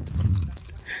God!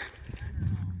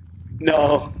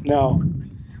 No,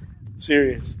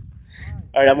 serious.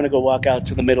 All right, I'm gonna go walk out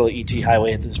to the middle of ET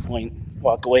Highway at this point.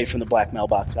 Walk away from the Black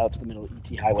Mailbox out to the middle of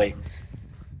ET Highway.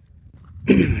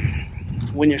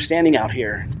 When you're standing out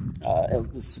here,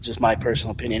 this is just my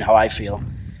personal opinion, how I feel,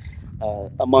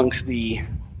 amongst the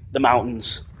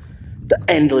mountains, the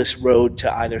endless road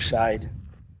to either side,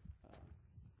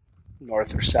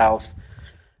 north or south.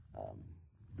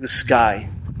 The sky,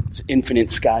 this infinite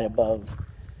sky above.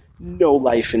 No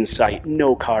life in sight,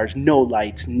 no cars, no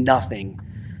lights, nothing.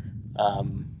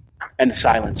 And the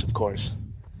silence, of course.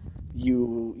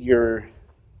 Your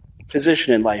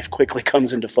position in life quickly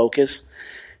comes into focus,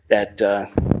 that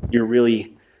you're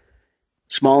really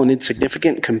small and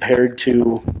insignificant compared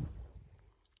to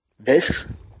this.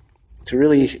 It's a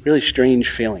really, really strange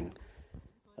feeling.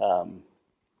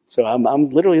 So I'm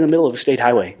literally in the middle of a state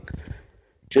highway,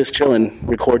 just chilling,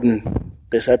 recording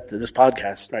this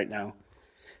podcast right now,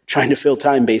 trying to fill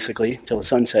time basically till the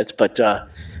sun sets. But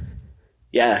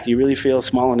yeah, you really feel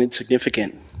small and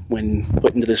insignificant when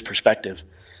put into this perspective.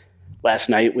 Last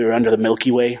night we were under the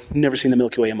Milky Way. Never seen the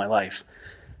Milky Way in my life,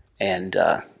 and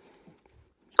of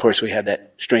course we had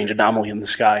that strange anomaly in the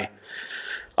sky.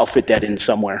 I'll fit that in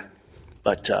somewhere,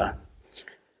 but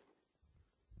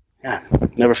yeah,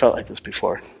 never felt like this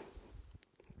before.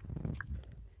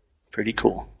 Pretty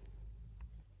cool.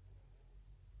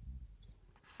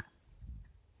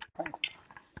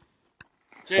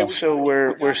 So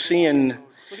we're seeing.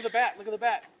 Look at the bat. Look at the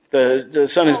bat. The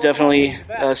sun is definitely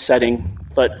setting,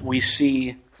 but we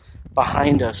see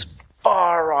behind us,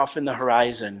 far off in the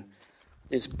horizon,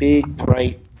 this big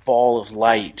bright ball of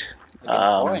light.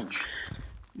 Orange.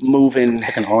 Moving. It's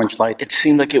like an orange light. It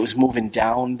seemed like it was moving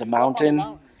down the mountain.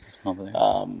 Over there.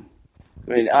 I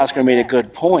mean, Oscar made a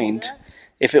good point.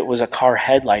 If it was a car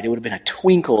headlight, it would have been a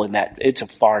twinkle in that. It's a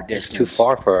far distance. It's too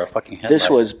far for a fucking headlight. This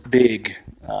was big.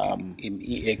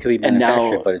 It could be and now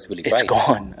manufactured, but it's really bright. It's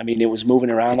gone. I mean, it was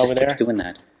moving around over there. It just keeps doing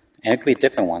that. And it could be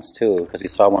different ones, too, because we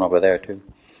saw one over there, too,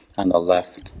 on the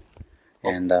left.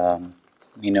 And,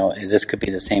 this could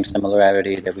be the same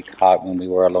similarity that we caught when we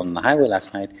were alone on the highway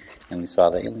last night, and we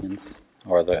saw the aliens,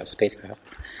 or the spacecraft,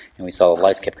 and we saw the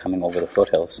lights kept coming over the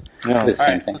foothills. Yeah. It could be the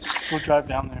same thing. We'll drive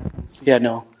down there. Yeah,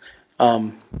 no.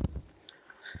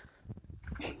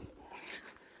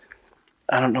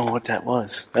 I don't know what that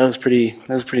was. That was pretty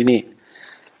neat.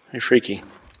 Very freaky.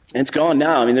 And it's gone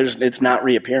now. I mean, it's not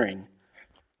reappearing.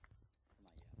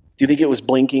 Do you think it was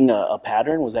blinking a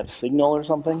pattern? Was that a signal or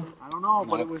something? I don't know,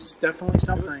 but it was definitely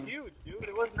something. It was huge, dude.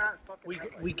 It was not fucking.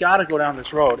 We got to go down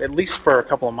this road at least for a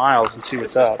couple of miles and see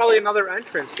what's up. This is probably another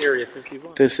entrance to Area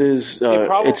 51. This is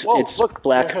it's look,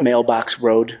 Black Mailbox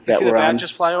Road that see we're the bat on.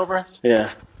 just fly over us? Yeah.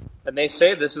 And they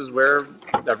say this is where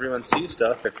everyone sees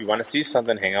stuff. If you want to see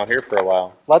something, hang out here for a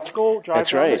while. Let's go drive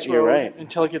That's down right, this road you're right.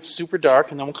 until it gets super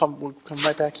dark, and then we'll come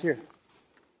right back here.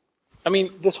 I mean,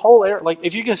 this whole area, like,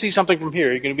 if you can see something from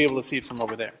here, you're going to be able to see it from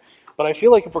over there. But I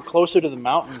feel like if we're closer to the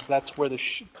mountains, that's where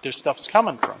their stuff's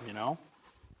coming from, you know?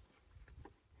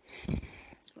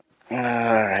 All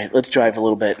right, let's drive a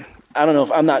little bit. I don't know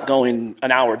if I'm not going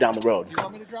an hour down the road. You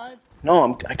want me to drive?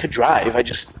 No, I could drive. I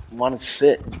just want to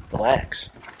sit, relax,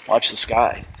 watch the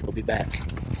sky. We'll be back.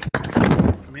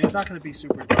 I mean, it's not going to be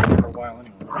super dark for a while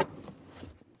anyway.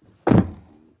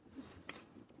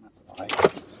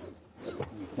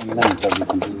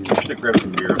 You should grab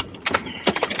some beer.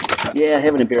 Yeah,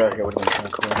 having a beer out here would have been kind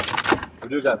of cool. We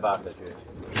do got vodka here.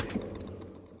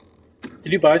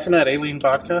 Did you buy some of that alien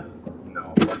vodka?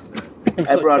 No.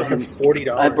 I brought him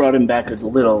 $40. I brought him back a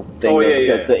little thing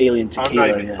of the alien I'm tequila.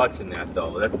 not even touching that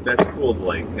though. That's cool to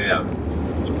like have.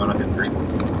 I'm not gonna drink.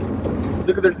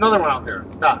 Look, there's another one out there.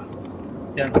 Stop.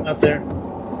 Yeah, out there.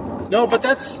 No, but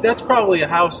that's probably a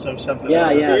house or something. Yeah,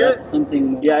 See it? that's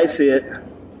something more. Yeah, I see it.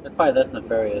 That's probably less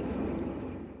nefarious.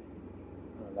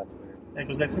 That's weird. Yeah,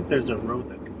 because I think there's a road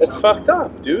that goes It's out. fucked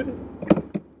up, dude.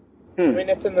 I mean,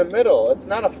 it's in the middle. It's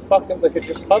not a fucking like it's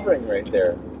just hovering right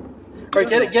there. All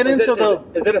right, get in so the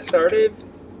Is it a Stardave?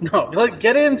 no, like,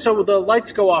 get in so the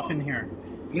lights go off in here.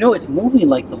 You know, it's moving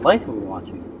like the light we were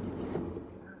watching.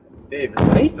 Dave,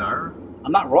 Right? is it a star?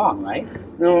 I'm not wrong, right?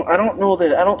 No, I don't know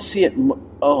that. I don't see it.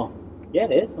 Oh, Yeah,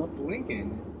 it is.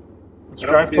 Blinking. Let's I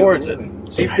don't drive see it towards it. moving.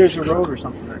 See if there's a road or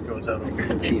something that goes out over I here.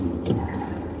 can see it.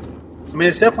 I mean,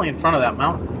 it's definitely in front of that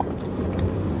mountain.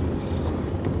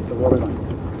 So where are we going?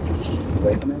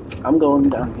 Away from it? I'm going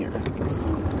down here.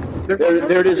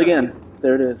 There it is again.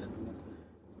 There it is.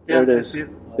 There it I is. see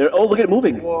it. There. Oh, look at it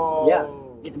moving. Whoa. Yeah,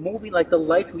 it's moving like the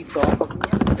light we saw from the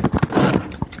end.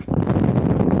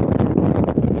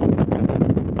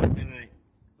 Anyway,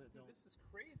 This is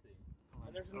crazy.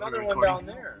 And there's another one down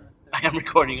there. I am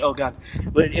recording. Oh god!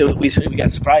 But we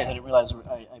got surprised. I didn't realize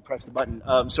I pressed the button.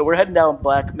 So we're heading down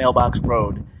Black Mailbox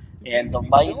Road, and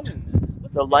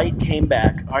the light came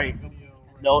back. All right.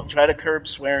 No, try to curb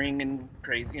swearing and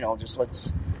crazy. Just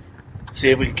let's see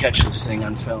if we can catch this thing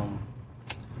on film.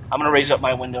 I'm gonna raise up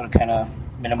my window to kind of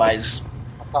minimize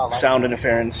saw a light. sound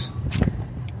interference.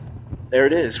 There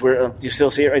it is. Where do you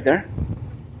still see it right there?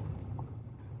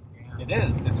 It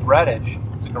is. It's reddish.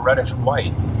 It's like a reddish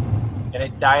white. And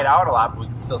it died out a lot, but we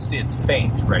can still see it's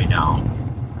faint right now.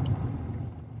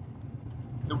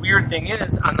 The weird thing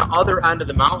is, on the other end of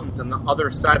the mountains, on the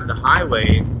other side of the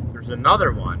highway, there's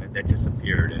another one that just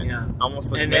appeared. And Yeah.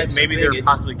 almost like And that's maybe the they're thing, it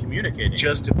possibly communicating.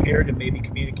 Just appeared and maybe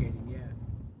communicating,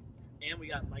 yeah. And we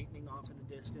got lightning off in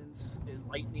the distance. Is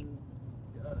lightning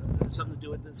something to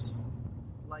do with this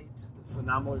light? This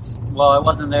anomalous... Well, it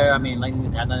wasn't there. I mean,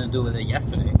 lightning had nothing to do with it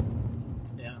yesterday.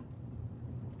 Yeah.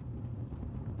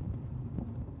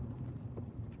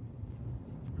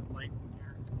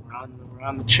 We're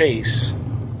on the chase.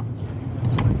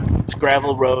 It's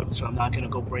gravel road, so I'm not going to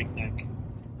go breakneck.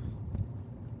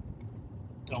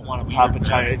 Don't want to pop a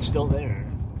tire. It's still there.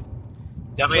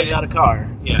 Definitely not a car.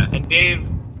 Yeah, and Dave,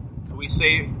 can we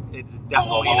say it's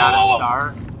definitely not a star?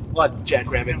 What?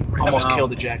 Jackrabbit. Almost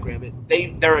killed a jackrabbit.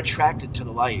 They're attracted to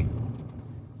the light.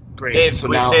 Great. Dave, so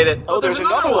can we now, say that... Oh, there's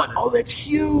another one. Oh, Oh, that's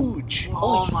huge.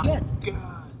 Holy my shit.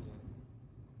 God.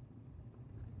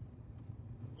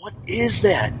 What is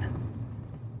that?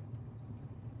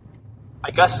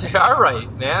 I guess they are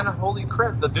right, man. Holy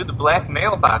crap. They'll do the Black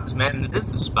Mailbox, man. It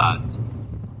is the spot.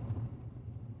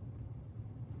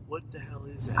 What the hell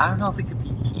is I that? don't know if it could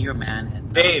be here, man.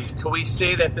 And Dave, can we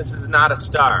say that this is not a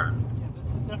star? Yeah,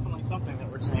 this is definitely something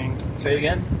that we're seeing. Say it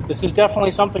again. This is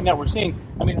definitely something that we're seeing.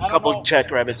 I mean, I A don't couple know,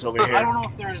 jackrabbits over here. I don't know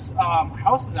if there's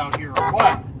houses out here or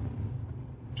what.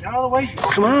 Get out of the way, you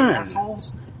Come on.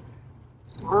 assholes.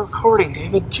 We're recording,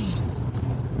 David. Jesus.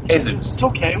 Jesus. It's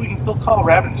okay. We can still call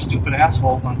rabbits stupid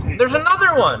assholes on tape. There's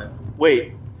another one.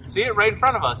 Wait, See it right in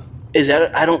front of us. is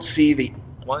that? I don't see the.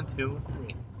 1, 2,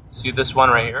 3. See this one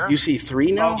right here? You see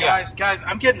three now? Oh, guys,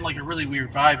 I'm getting like a really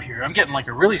weird vibe here. I'm getting like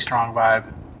a really strong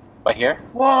vibe. right here?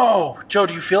 Whoa, Joe,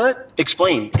 do you feel it?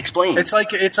 Explain. It's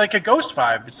like a ghost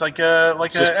vibe. It's like a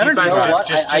Just an keep energy on- vibe.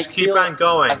 just keep on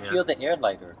going. I feel the air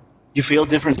lighter. You feel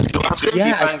different?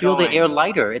 Yeah, I on feel the going. air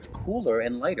lighter. It's cooler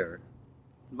and lighter.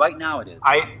 Right now it is.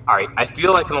 I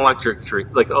feel like an electric tree.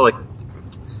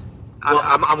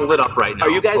 I'm lit up right now. Are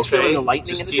you guys okay? feeling the lightning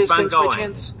Just in the keep on distance by going.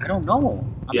 chance? I don't know.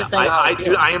 I'm Yeah, just saying how I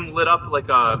feel. I am lit up like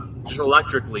just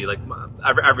electrically, like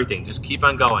everything. Just keep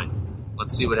on going.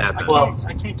 Let's see what happens.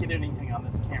 I can't get anything on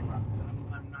this camera.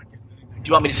 I'm not getting anything. Do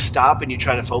you want me to stop and you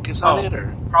try to focus on it,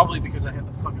 or? Probably because I have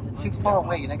the fucking lens It's cap far on.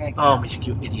 away. You're not gonna get Oh,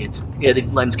 you idiot! Yeah, the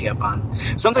lens cap on.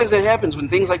 Sometimes that happens when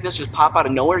things like this just pop out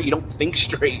of nowhere. You don't think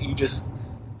straight. You just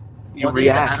Well,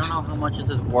 react. I don't know how much this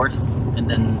is worse, and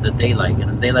then the daylight.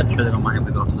 And the daylight, I'm sure they don't mind if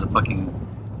we go up to the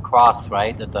fucking cross,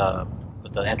 right, at the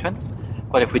entrance.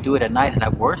 But if we do it at night, is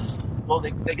that worse? Well,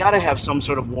 they got to have some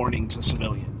sort of warning to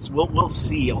civilians. We'll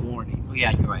see a warning. Oh,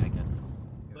 yeah, you're right, I guess.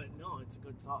 But no, it's a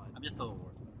good thought. I'm just a little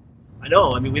worried. I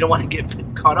know. I mean, we don't want to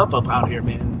get caught up out here,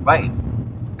 man. Right.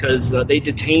 Because they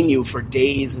detain you for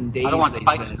days and days. I don't want they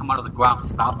spikes said. to come out of the ground to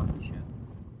stop us and shit.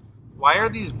 Why are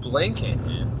these blinking,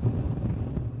 man?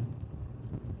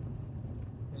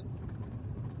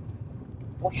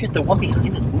 Oh shit, the one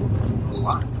behind us moved a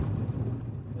lot.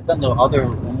 It's on the other,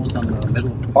 almost on the middle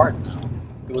part now.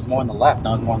 It was more on the left,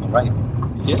 now it's more on the right.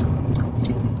 You see it?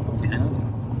 Behind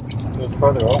us? It was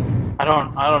further up. I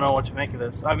don't know what to make of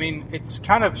this. I mean, it's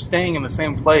kind of staying in the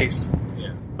same place,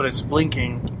 Yeah. but it's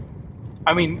blinking.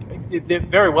 I mean, it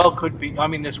very well could be. I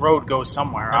mean, this road goes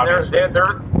somewhere. And Obviously.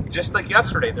 they're just like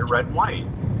yesterday. They're red and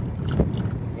white.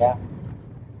 Yeah.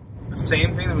 It's the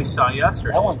same thing that we saw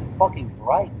yesterday. That one's fucking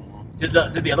bright, man. Did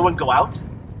the other one go out?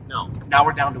 No. Now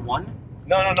we're down to one.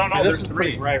 No. Yeah, this There's is three.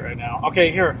 pretty bright right now.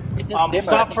 Okay, here. It's just dimmer.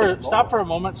 Stop stop for a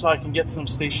moment so I can get some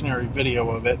stationary video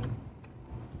of it.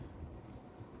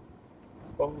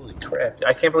 Holy crap!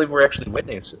 I can't believe we're actually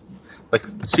witnessing,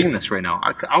 seeing this right now.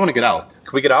 I want to get out.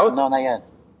 Can we get out? No, not yet.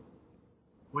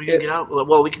 We're gonna get out.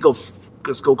 Well, we could go.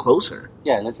 Let's go closer.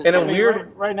 Yeah, let's just... In a I mean,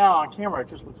 weird. right now on camera, it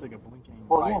just looks like a blinking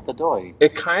Well, light. yeah, the door.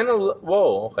 It kind of.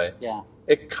 Whoa. Okay. Yeah.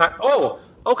 Oh.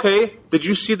 Okay. Did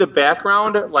you see the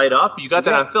background light up? You got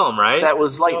that on film, right? That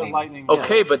was lightning. Lightning.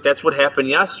 Okay, but that's what happened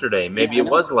yesterday. Maybe Yeah, I it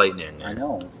know. was lightning. I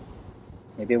know.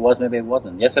 Maybe it was, maybe it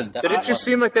wasn't. Yesterday, Did it just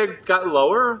seem like that got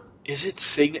lower? Is it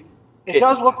sign? It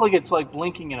does look like it's like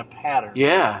blinking in a pattern.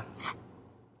 Yeah.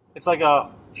 It's like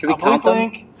a Should we a count blink, them?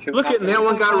 blink, Should we Look count at them? that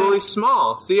one got really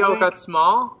small. See how it got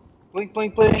small? blink,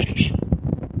 blink, blink.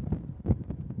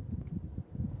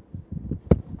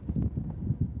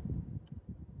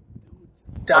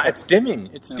 It's dimming.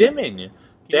 It's dimming. Can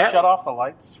you shut off the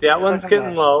lights? That for a one's second?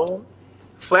 getting low.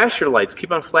 Flash your lights.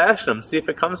 Keep on flashing them. See if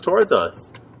it comes towards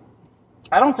us.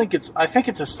 I don't think it's. I think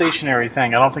it's a stationary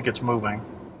thing. I don't think it's moving.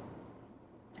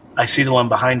 I see the one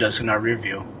behind us in our rear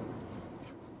view.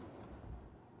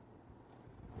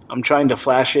 I'm trying to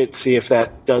flash it, see if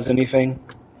that does anything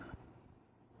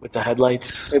with the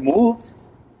headlights. It moved.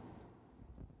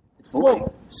 It's moving.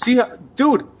 Whoa. See,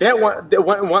 dude, that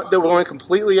went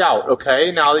completely out,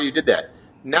 okay? Now that you did that.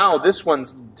 Now this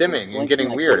one's dimming and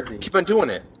getting weird. Crazy. Keep on doing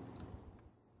it.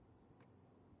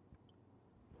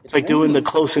 It's like doing the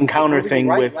close encounter It's thing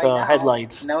moving with now.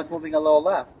 headlights. Now it's moving a little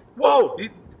left. Whoa,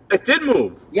 it did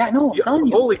move. Yeah, no, I'm telling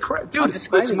you. Holy crap. Dude, I'm it's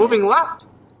describing moving left.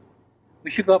 We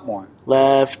should go up more.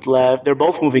 Left. They're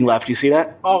both moving left. You see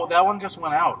that? Oh, that one just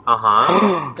went out.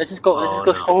 Uh-huh. Let's just go.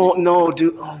 Oh, no,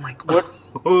 dude. Oh, my God.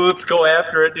 Let's go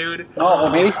after it, dude. No, or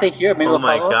maybe stay here. Maybe Oh we'll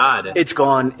my follow. god. It's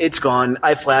gone. It's gone.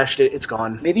 I flashed it. It's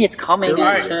gone. Maybe it's coming and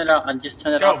Alright. just turn it out and just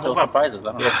turn it Go, off so move it up. surprises.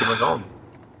 I don't know. Yeah, keep on going.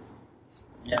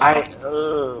 Yeah.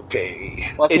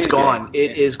 Okay. What It's can you gone. do?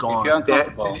 It is If you're gone.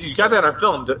 uncomfortable. You got that on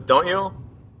film, don't you?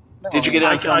 No. Did you get it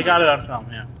on film? I got it on film,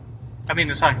 yeah. I mean,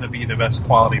 it's not going to be the best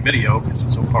quality video because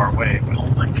it's so far away. But Oh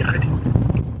my god,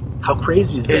 dude. How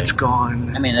crazy is that? It's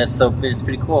gone. I mean, it's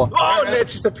pretty cool. Oh, and it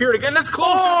just appeared again. It's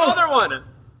close to another one.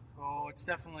 oh, it's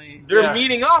definitely They're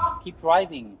meeting up. Keep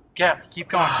driving. Yeah, keep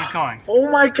going, keep going.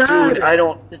 Oh my god. Dude, I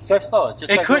don't... Just drive slow.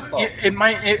 Just It drive could, slow.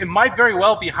 it might very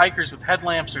well be hikers with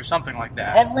headlamps or something like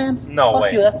that. Headlamps? No fuck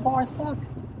way. you. That's far as fuck.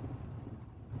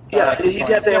 Yeah, you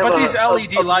have to Yeah, have but a, these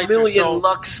LED a lights million are so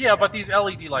lux. Yeah, but these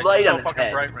LED lights light are on so its fucking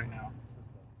head. bright right now.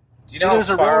 Do you See, know there's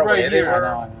how a far road right away they here. I were?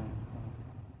 know, I know.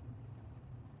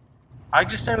 I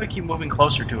just say we keep moving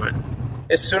closer to it.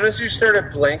 As soon as you started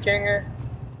blinking,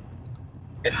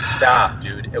 it stopped,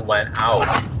 dude. It went out.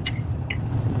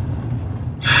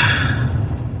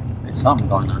 There's something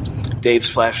going on. Dave's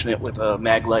flashing it with a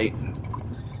mag light.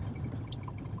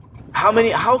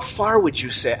 How far would you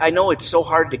say? I know it's so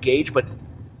hard to gauge, but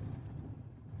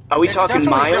are we It's talking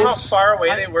definitely- You know how miles? far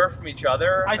away they were from each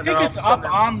other? I And think then all it's of a up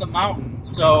sudden- on the mountain,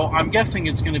 so I'm guessing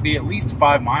it's going to be at least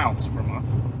 5 miles from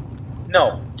us.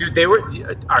 No, dude, they were all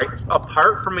right,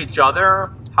 apart from each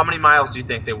other. How many miles do you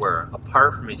think they were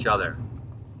apart from each other?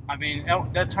 I mean,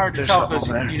 that's hard to There's tell something because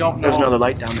over there. you don't know. There's another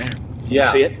light down there. Yeah.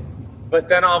 You see it? But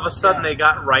then all of a sudden they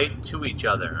got right to each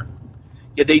other.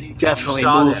 Yeah, they You definitely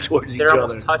saw moved that. towards each They're other.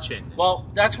 almost touching. Well,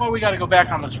 that's why we got to go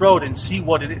back on this road and see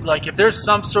what it is. Like, if there's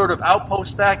some sort of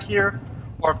outpost back here,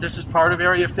 or if this is part of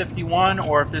Area 51,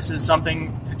 or if this is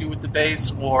something to do with the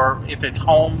base, or if it's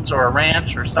homes or a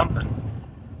ranch or something.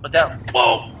 But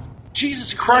whoa,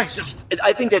 Jesus Christ!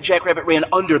 I think that jackrabbit ran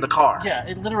under the car. Yeah,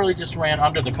 it literally just ran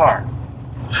under the car.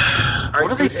 What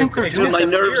do they think they're doing? My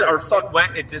nerves are fucked.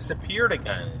 It disappeared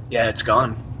again. Yeah, it's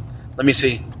gone. Let me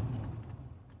see.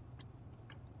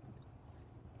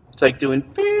 It's like doing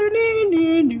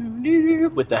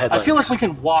with the I headlights. feel like we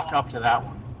can walk up to that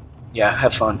one. Yeah,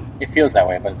 have fun. It feels that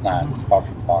way, but it's not. It's far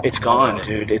too far. It's gone,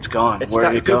 dude. It's gone. It's Where not,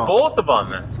 did it dude, go? both of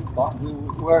them. Too far.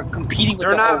 We're competing with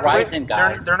They're the not horizon,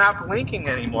 guys. They're not blinking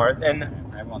anymore, and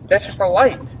Everyone's- that's just a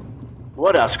light.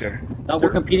 What, Oscar? No, we're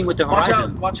competing with the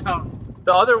horizon. Watch out.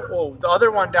 The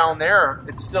other one down there,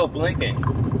 it's still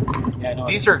blinking. Yeah, no,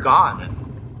 These are gone.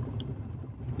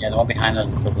 yeah, the one behind us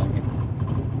is still blinking.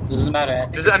 Doesn't matter.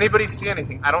 Does anybody see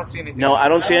anything? I don't see anything. No, I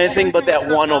don't see anything but that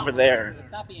except one now. over there.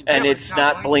 It's not being And but it's it's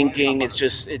not not blinking. It's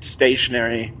just, it's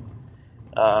stationary.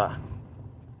 Yeah,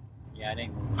 I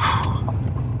didn't move.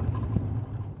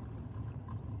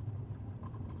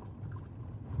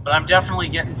 But I'm definitely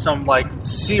getting some like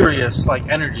serious like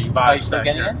energy vibes Are you still back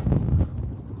getting here.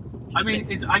 it? I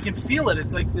mean, I can feel it.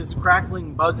 It's like this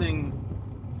crackling, buzzing,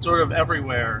 sort of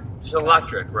everywhere. It's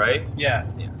electric, right? Yeah.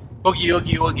 Oogie,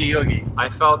 oogie, oogie, oogie. I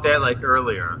felt that like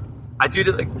earlier. I do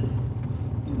like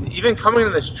even coming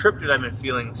on this trip, dude. I've been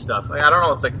feeling stuff. Like I don't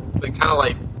know. It's like kind of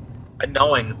like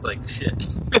annoying. It's like shit.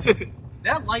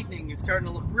 That lightning is starting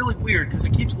to look really weird because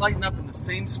it keeps lighting up in the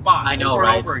same spot I know, over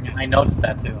right? and over again. I noticed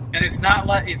that too. And it's not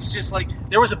like it's just like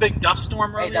there was a big dust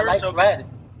storm Hey, earlier, that light's so red.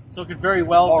 so it could very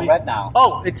well More be red now.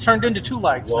 Oh, it's turned into 2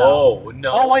 lights now. Whoa,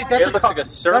 no. Oh wait, that's it a looks car. like a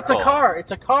circle. That's a car.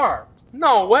 It's a car.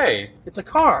 No way. It's a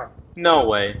car. No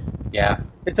way. Yeah.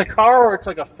 It's a car or it's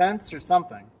like a fence or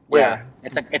something. Yeah.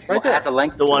 It's right Right it there. has a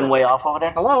length. The to one it. way off over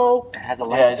there? Hello. It has a Yeah,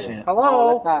 length. I to see it. it. Hello.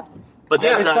 Oh, that's not. But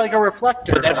that's it's not, like a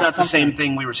reflector. but that's or not the something. same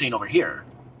thing we were seeing over here.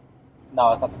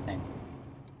 No, it's not the same.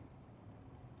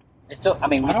 It's still. I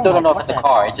mean, we I don't still don't know know if it's a what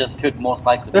car. It just could most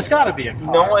likely. That's be a got car. to be a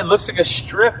car. No, it looks like a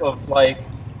strip of like.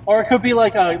 Or it could be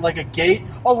like a gate.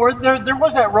 Oh, there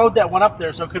was that road that went up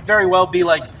there, so it could very well be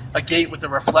like a gate with a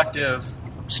reflective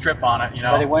strip on it. You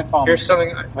know. But it went from. Here's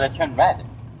something. But it turned red.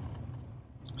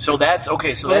 So that's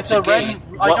okay. So But that's it's a red.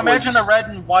 gate. Like What imagine was- a red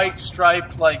and white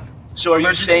striped like. So are you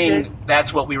emergency saying gate?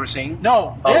 that's what we were seeing?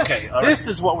 No, Okay, this all right. this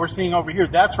is what we're seeing over here.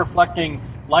 That's reflecting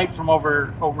light from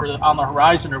over on the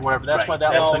horizon or whatever. That's Right. why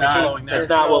that That's was not- glowing there. that's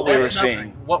not what we were That's nothing.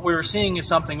 seeing. What we were seeing is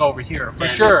something over here for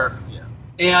And sure.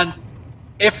 And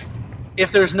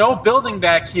if there's no building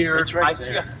back here, It's right I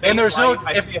see a there. faint And there's no- light.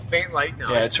 I if- see a faint light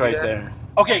now. Yeah, it's right there.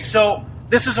 okay, so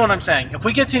this is what I'm saying. If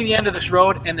we get to the end of this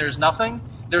road and there's nothing,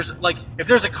 there's like if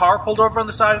there's a car pulled over on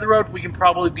the side of the road, we can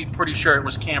probably be pretty sure it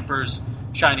was campers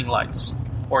shining lights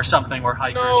or something, or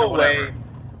hikers No or whatever. way.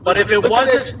 But if it Look at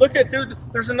wasn't, it. Look at, dude,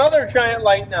 there's another giant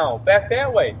light now. Back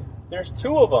that way. There's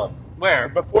two of them. where?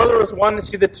 Before there was one.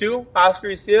 See the two? Oscar,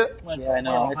 you see it? Yeah, I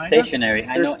know. It's Behind us? stationary.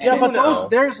 I There's know. Yeah, but now.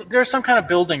 there's some kind of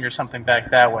building or something back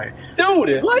that way.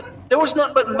 Dude! What? There was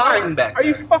nothing but mountain back Are there.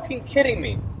 you fucking kidding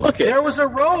me? Look at There was a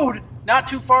road not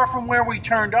too far from where we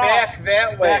turned off. back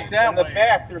that way. Back that In the way.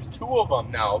 back, there's two of them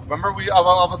now. Remember, we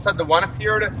all of a sudden the one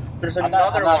appeared. There's I'm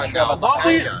not another one sure now. about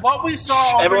behind us. What we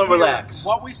saw over Everyone here, relax.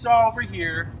 What we saw over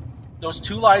here, those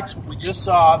two lights we just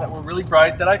saw that were really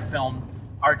bright that I filmed,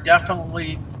 are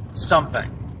definitely something.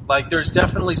 Like there's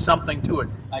definitely something to it.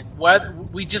 Whether,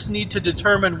 we just need to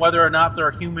determine whether or not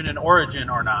they're human in origin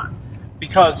or not,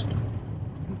 because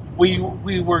we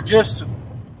were just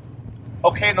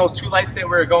Okay, and those two lights that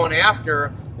we were going after.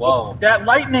 Whoa. that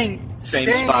lightning Same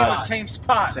staying spot. in the same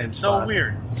spot. Same It's so spot.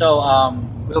 weird. So,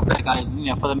 real quick,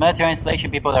 for the military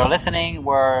installation people that are listening,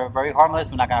 we're very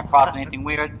harmless. We're not going to cross anything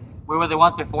weird. We were the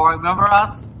ones before. Remember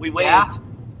us? We waved. Yeah?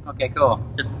 Okay, cool.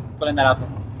 Just putting that out there.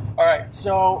 All right.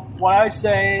 So what I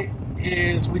say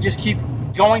is we just keep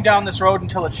going down this road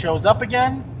until it shows up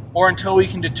again, or until we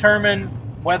can determine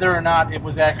whether or not it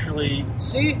was actually.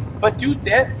 See, but dude,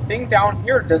 that thing down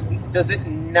here does it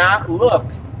not look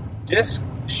disc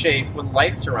shaped with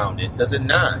lights around it? Does it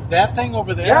not? That thing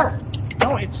over there? Yes.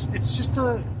 No, it's just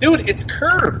a. Dude, it's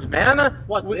curved, man.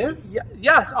 What, this?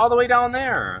 Yes, all the way down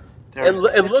there. There-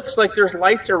 It looks like there's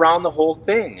lights around the whole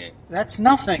thing. That's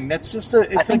nothing. That's just a. I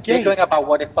It's a think gate. giggling about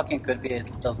what it fucking could be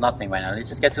does nothing right now. Let's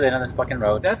just get to the end of this fucking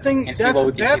road. That thing. And see what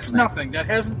we can see That's from there. nothing. That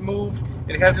hasn't moved.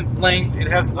 It hasn't blinked.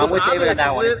 It hasn't. I'm with It's David on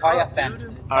that one. lit It's probably a up, fence.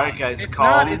 dude. It's All right, fine. guys, It's calm.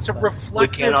 not. It's a We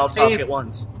reflective can't all tape. talk at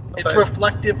once. It's Okay.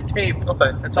 reflective tape.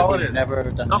 Okay. That's all it We've is. never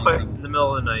done Okay. anything. In the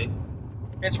middle of the night.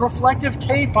 It's reflective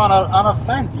tape on a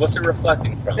fence. What's it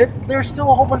reflecting from? There's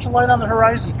still a whole bunch of light on the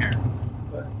horizon here.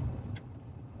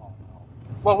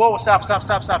 Whoa, stop.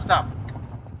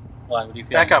 What do you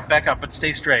feel? Back up, but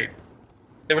stay straight.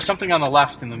 There was something on the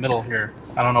left in the middle here.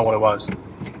 I don't know what it was.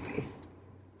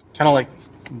 Kind of like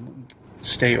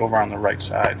stay over on the right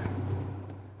side.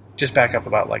 Just back up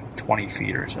about like 20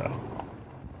 feet or so.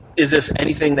 Is this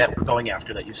anything that we're going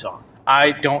after that you saw?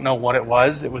 I don't know what it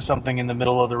was. It was something in the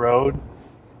middle of the road.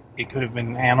 It could have been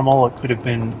an animal. It could have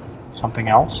been something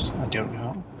else. I don't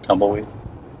know. Tumbleweed.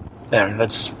 There,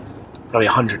 that's probably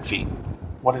 100 feet.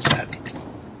 What is that?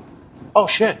 Oh,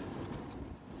 shit.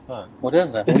 What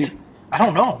is that? I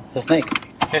don't know. It's a snake.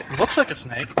 It looks like a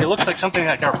snake. It looks like something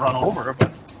that got run over, but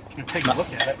I'm going to take a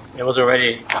look at it. It was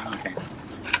already okay.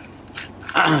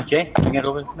 Jay, can you get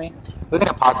over to me? We're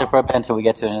gonna pause it for a bit until we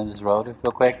get to the end of this road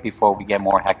real quick before we get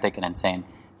more hectic and insane.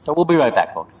 So we'll be right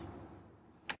back, folks.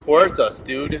 Towards us,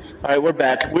 dude. All right, we're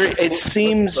back. It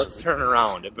seems Let's turn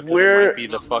around. Because We're- it might be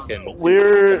the fucking.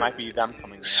 we're It might be them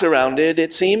coming. Around. surrounded,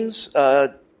 it seems.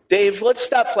 Dave, let's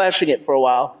stop flashing it for a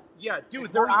while. Yeah,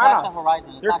 dude, they're Past the on us. horizon.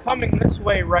 It's They're not coming this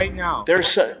way right now. There's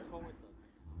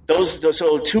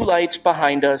so two lights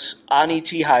behind us on ET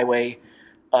Highway.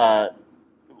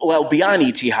 Well, beyond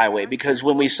ET Highway, because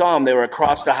when we saw them, they were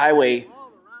across the highway.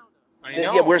 I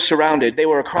know. Yeah, we're surrounded. They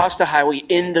were across the highway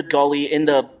in the gully, in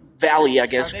the valley, I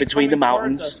guess, between the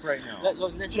mountains. Right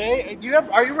now. Jay,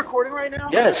 are you recording right now?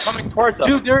 Yes. Coming towards us.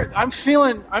 Dude, I'm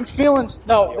feeling.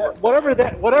 Whatever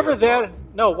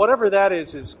that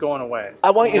is going away. I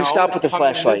want you to No, stop with the it's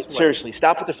coming this flashlight. way. Seriously,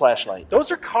 stop with the flashlight.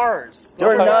 Those are cars. They're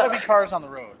Those are not. gotta be cars on the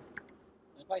road.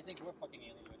 They probably think we're fucking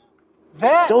aliens right now.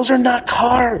 That. Those are not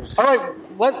cars. All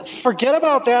right, forget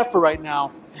about that for right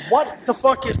now. What the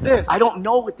fuck is this? I don't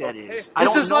know what that is. I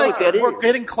This don't is know like what that is. we're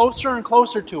getting closer and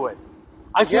closer to it.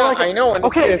 I feel Yeah, like I know, and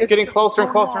it's getting closer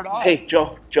and closer to us. Hey,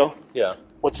 Joe, Yeah.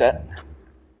 what's that?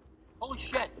 Holy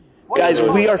shit! Guys,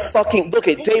 we are fucking... Look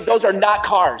at Dave, those are not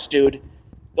cars, dude.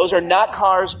 Those are not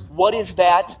cars. What is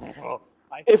that?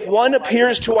 If one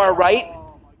appears to our right,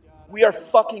 we are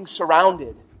fucking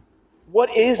surrounded.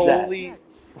 What is that? Holy It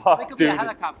fuck, could be a dude.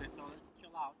 helicopter, so let's chill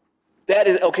out. That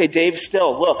is... Okay, Dave,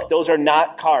 still, look, those are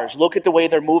not cars. Look at the way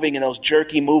they're moving in those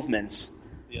jerky movements.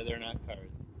 Yeah, they're not cars.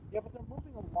 Yeah, but they're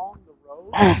moving along the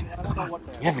road. I don't know what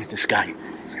they're. Yeah, look at this guy.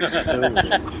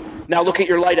 Now look at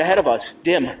your light ahead of us.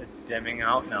 Dim. It's dimming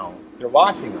out now. They're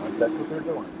watching us. That's what they're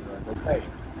doing. Okay.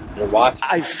 They're watching.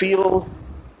 I feel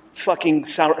fucking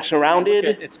surrounded.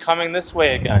 It's coming this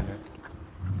way again.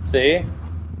 See?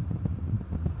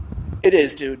 It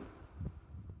is, dude.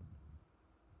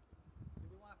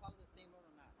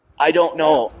 I don't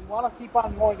know. Yes, we want to keep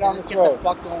on going down this road.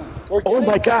 Oh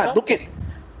my god, look at...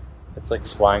 It's like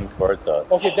flying towards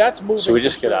us. Okay, that's moving. Should we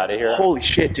just get out of here? Holy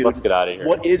shit, dude. Let's get out of here.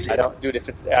 What is it? Dude, if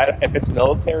it's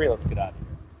military, let's get out of here.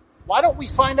 Why don't we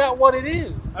find out what it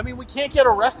is? I mean, we can't get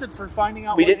arrested for finding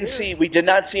out We what it didn't is. see... We did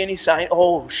not see any sign...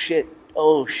 Oh, shit.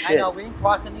 Oh, shit. I know, we didn't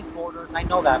cross any borders. I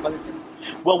know that, but it's just...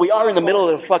 Well, we are in the middle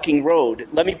of the fucking road.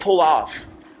 Let me pull off.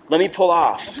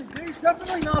 There's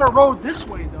definitely not a road this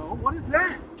way, though. What is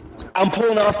that? I'm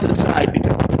pulling off to the side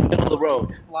because I'm in the middle of the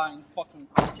road. Flying fucking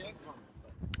object.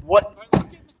 What? All right, let's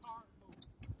get in the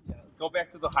car. Go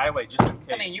back to the highway just in case.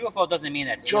 I mean, UFO doesn't mean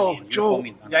that's Joe, alien. Joe. UFO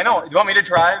means Yeah, I know. Do you want me to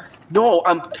drive? No,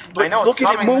 but I know. look it's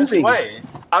at it coming moving. This way.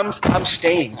 I'm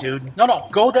staying, dude. No,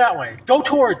 go that way. Go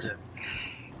towards it.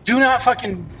 Do not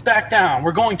fucking back down.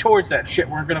 We're going towards that shit.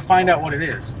 We're going to find out what it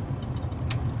is.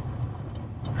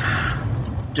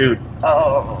 Dude.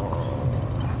 Oh.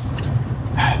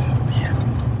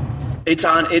 Man. It's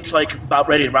like about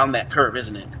ready to round that curve,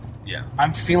 isn't it? Yeah.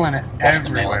 I'm feeling it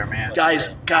everywhere, man. Guys.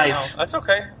 That's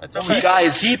okay. That's okay.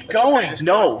 Guys. Keep going. Just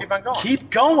No. keep on going. Keep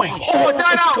going. Oh, it's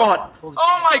It's gone.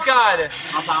 Oh my god.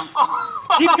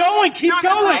 Keep going. Keep Dude,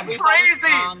 going. this is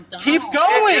crazy. Keep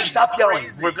going. Stop yelling.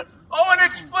 Crazy. We're Oh, and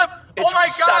it's flipped. Oh my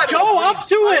stop. god. Go up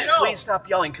to I it. know. Please stop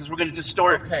yelling because we're going to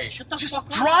distort. Okay. Just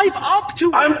drive up to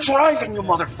it. I'm driving, you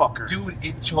motherfucker. Dude,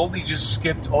 it totally just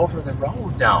skipped over the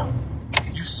road now.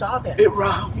 You saw that.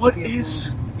 What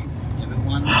is...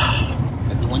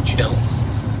 Everyone chill.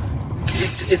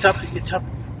 It's up.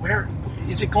 Where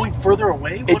is it going? Further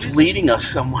away? What It's is leading us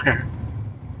somewhere.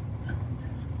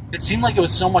 It seemed like it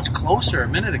was so much closer a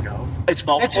minute ago. It's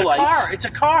multiple It's a lights. car. It's a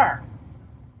car.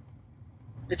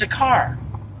 It's a car.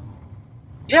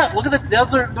 Yes, look at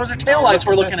those are taillights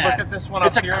we're looking at. Look at this one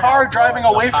It's up a here car now. driving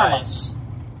Look, away from hi. us.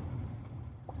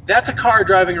 That's a car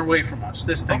driving away from us.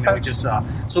 This thing that we just saw.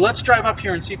 So let's drive up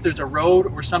here and see if there's a road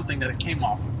or something that it came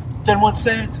off of. Then what's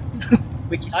that?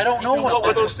 I don't know what were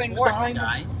that those is. things Forks, behind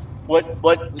us? guys. What,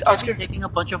 We can't Oscar? be taking a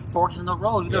bunch of forks in the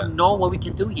road. We don't know what we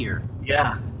can do here.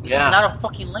 Yeah. This is not a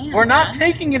fucking land. We're not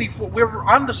man. taking any. We're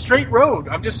on the straight road.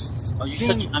 I'm just. Oh,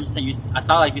 seeing, I'm saying I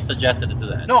sound like you suggested to do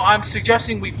that. no, I'm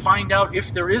suggesting we find out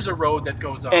if there is a road that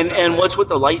goes up. And what's with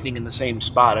the lightning in the same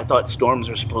spot? I thought storms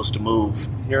are supposed to move.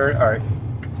 Here, all right.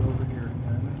 It's over here.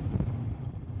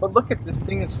 But look at this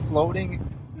thing is floating.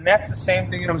 And that's the same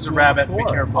thing. Comes a rabbit. Be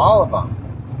careful. All of them.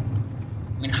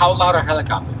 I mean, how loud are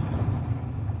helicopters?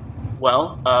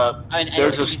 Well, I mean,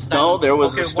 there's there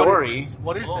was a story.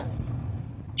 What is this?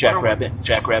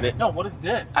 Jackrabbit. No, what is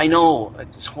this? I know.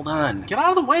 Just hold on. Get out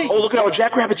of the way. Oh, look at all the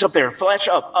jackrabbits up there. Flash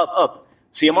up.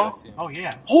 See them all? Oh,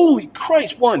 yeah. Holy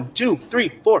Christ! 1, 2, 3,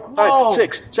 4, Whoa. 5,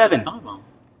 6, 7.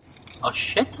 A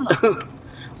shit ton of them.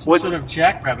 Some sort of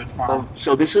jackrabbit farm.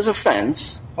 So this is a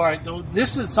fence. All right,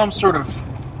 this is some sort of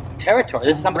Territory.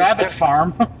 This is somebody's rabbit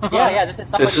farm. Yeah, this is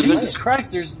somebody's This is Jesus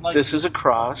Christ, there's like This is a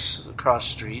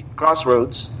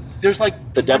crossroads. there's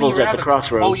like The devil's 20 at the rabbits.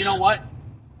 crossroads. Oh, you know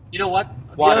what?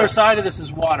 Water. The other side of this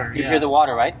is water. You yeah. hear the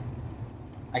water, right?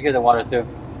 I hear the water too.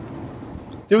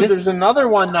 Dude, This- there's another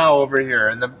one now over here.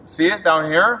 And see it down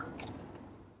here?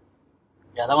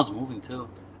 Yeah, that one's moving too.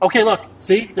 Okay, look.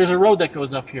 See, there's a road that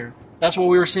goes up here. That's what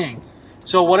we were seeing.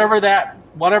 So whatever that.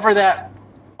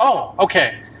 Oh,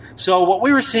 okay. So what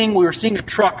we were seeing a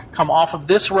truck come off of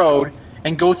this road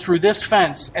and go through this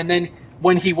fence, and then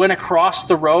when he went across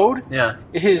the road, Yeah.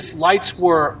 his lights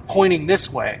were pointing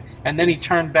this way, and then he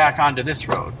turned back onto this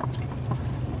road.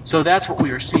 So that's what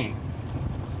we were seeing.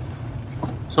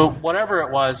 So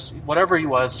whatever he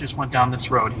was, just went down this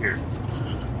road here.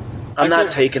 I'm I not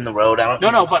said- taking the road. I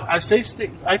don't. No, but I say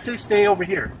stay over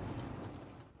here.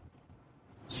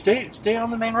 Stay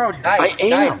on the main road here. Guys, I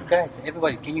am. guys,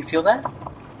 everybody, can you feel that?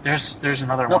 There's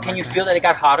another one. No, can right you there. feel that it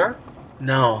got hotter?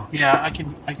 No. Yeah, I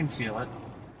can feel it.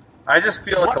 I just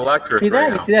feel like electric. See that? right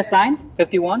You now. see that sign?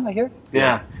 51 right here?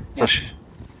 Yeah.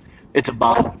 It's a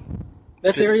bomb.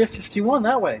 That's Area 51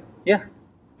 that way. Yeah.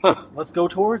 Let's go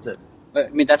towards it. I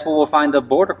mean, that's where we'll find the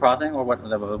border crossing or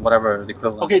whatever the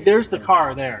equivalent. Okay, there's the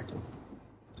car there.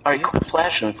 All right, quit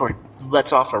flashing before it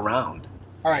lets off a round.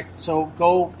 All right, so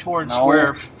go towards No, where we're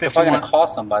probably 51. going to call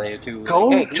somebody to...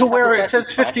 Go hey, can to you stop where this it guy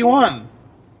says from 51.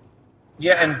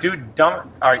 Yeah, and dude, all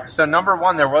right, so number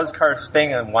one, there was cars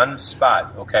staying in one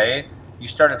spot, okay? You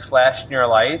started flashing your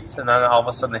lights, and then all of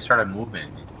a sudden they started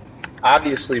moving.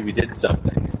 Obviously, we did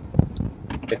something.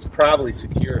 It's probably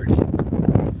security.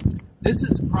 This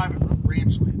is private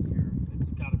ranch land here. It's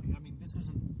got to be. I mean, this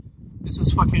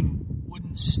is fucking wooden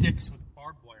sticks with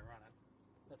barbed wire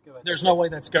on it. There's no way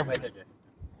that's government.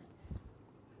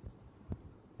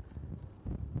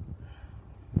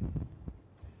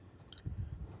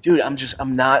 Dude,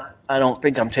 I don't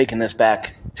think I'm taking this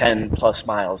back 10 plus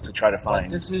miles to try to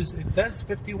find. It says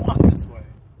 51 this way.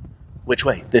 Which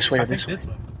way? This way or I think this way? this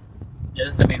way. Yeah,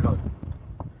 this is the main road.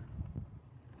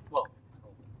 Well,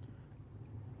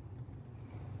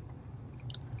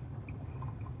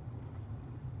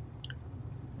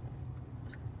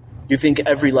 You think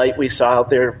every light we saw out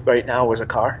there right now was a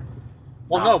car?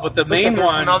 Well, no, but the main There's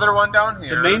one. another one down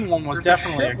here. The main one was There's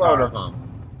definitely a shitload car. of them.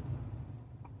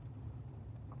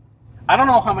 I don't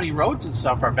know how many roads and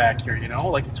stuff are back here, you know?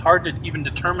 Like, it's hard to even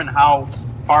determine how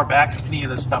far back any of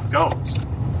this stuff goes.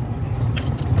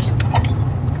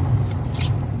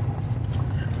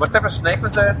 What type of snake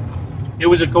was that? It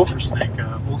was a gopher snake,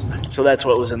 a bull snake. So that's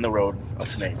what was in the road, a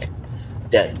snake.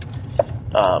 Dead.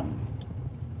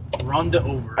 Run to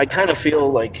over. I kind of feel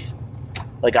like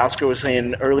Oscar was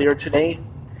saying earlier today,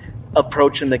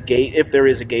 approaching the gate, if there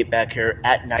is a gate back here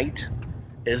at night,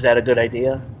 is that a good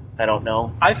idea? I don't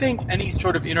know. I think any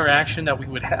sort of interaction that we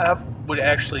would have would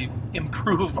actually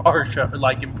improve our show,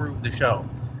 like improve the show.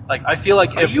 Like, I feel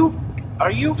like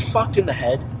Are you fucked in the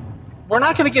head? we're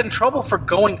not going to get in trouble for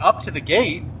going up to the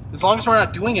gate, as long as we're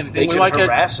not doing anything. They we could might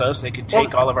harass us. They could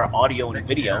take all of our audio and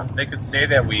video. They could say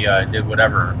that we did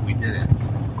whatever. We didn't.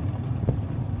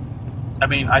 I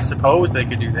mean, I suppose they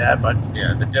could do that, but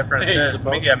Yeah, the difference Hey, is,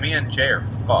 suppose. me and Jay are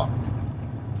fucked.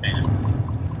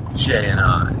 And Jay and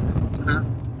I.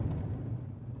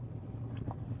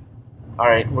 All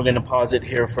right, we're going to pause it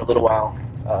here for a little while.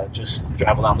 Just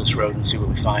travel down this road and see what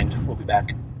we find. We'll be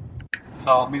back.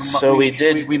 so we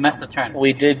did- We missed the turn.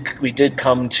 We did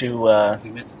come to We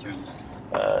missed the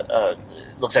turn.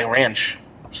 looks like a ranch.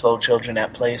 Slow children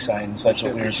at play signs. That's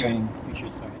what we were saying. We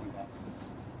should start heading back.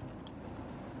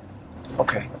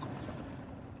 Okay.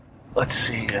 Let's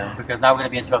see. Because now we're going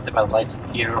to be interrupted by the lights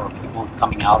here or people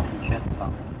coming out and shit.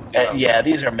 So. Yeah,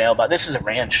 these are mailbox. This is a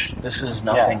ranch. This is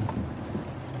nothing.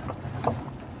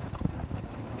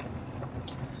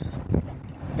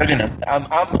 They're gonna.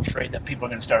 I'm afraid that people are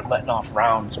gonna start letting off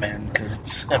rounds, man,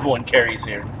 because everyone carries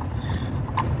here.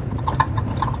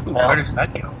 Well, where does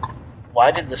that go? why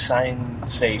did the sign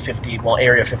say 50? Well,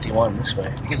 area 51 this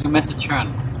way. Because we missed the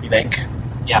turn. You think?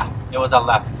 Yeah, it was our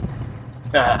left.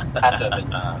 Had to have been.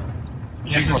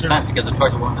 Makes more sense because the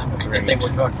trucks were on that. If they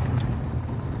were trucks.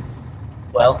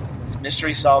 Well, it's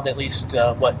mystery solved. At least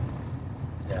what?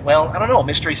 Well, I don't know.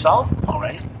 Mystery solved. All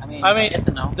right. I mean, yes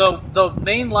and no. the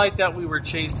main light that we were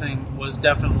chasing was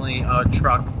definitely a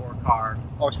truck or car.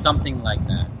 Or something like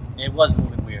that. It was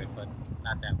moving weird, but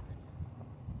not that weird.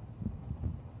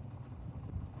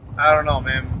 I don't know,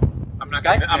 man. I'm not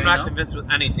clear, convinced with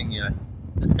anything yet.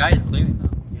 The sky is clearing though.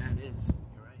 Yeah, it is.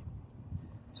 You're right.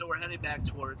 So we're headed back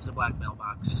towards the Black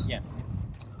Mailbox. Yes.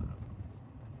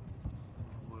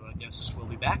 I guess we'll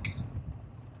be back.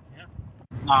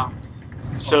 Yeah.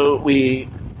 So we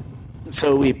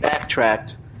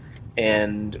backtracked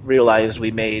and realized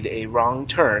we made a wrong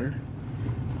turn,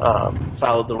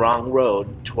 followed the wrong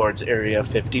road towards Area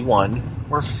 51.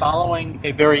 We're following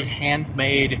a very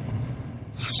handmade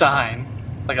sign,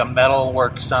 like a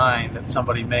metalwork sign that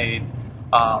somebody made,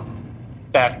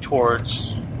 back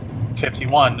towards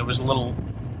 51. There was a little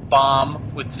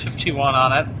bomb with 51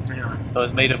 on it. That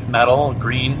was made of metal,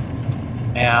 green,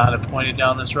 and it pointed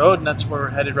down this road, and that's where we're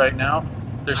headed right now.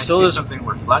 There's still something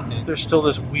reflecting. There's still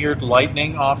this weird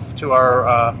lightning off to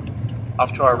our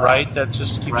right that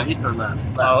just keeps, Right or left?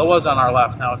 it was on our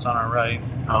left. Now it's on our right,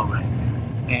 Oh, right.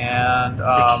 and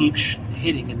It keeps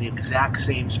hitting in the exact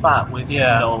same spot with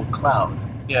no cloud.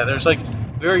 yeah, there's like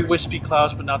very wispy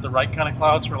clouds, but not the right kind of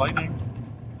clouds for lightning.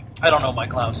 I don't know my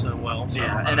clouds so well. So,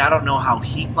 Yeah, and I don't know how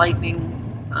heat lightning.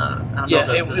 I don't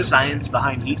know the science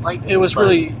behind heat lightning. It was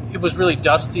really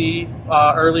dusty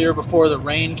earlier before the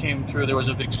rain came through. There was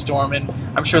a big storm, and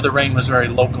I'm sure the rain was very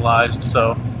localized.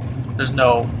 So there's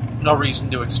no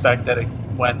reason to expect that it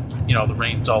went, the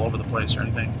rain's all over the place or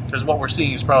anything. Because what we're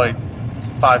seeing is probably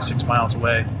 5-6 miles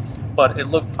away. But it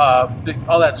looked all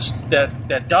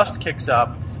that dust kicks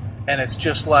up, and it's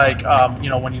just like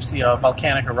when you see a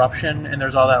volcanic eruption, and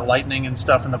there's all that lightning and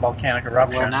stuff in the volcanic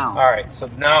eruption. Well, now. All right, so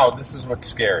now this is what's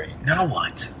scary. Now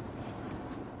what?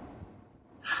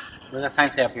 What does the sign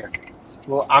say up here?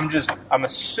 Well, I'm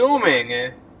assuming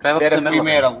Drive up that to if the we middle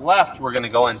made of a left, we're going to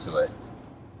go into it.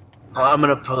 I'm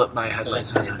gonna pull up my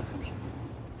headlights.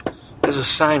 There's a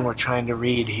sign we're trying to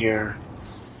read here.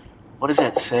 What does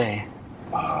that say?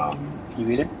 Can you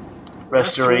read it?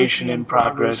 Restoration in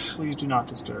progress. Please do not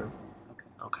disturb.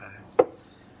 Okay.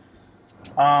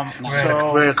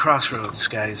 We're at a crossroads,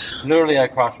 guys. Literally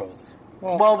at crossroads.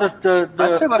 Well,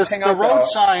 the road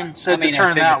sign said to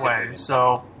turn that way,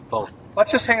 so Both.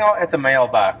 Let's just hang out at the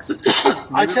mailbox.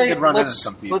 I'd say we could run into let's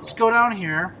some people. go down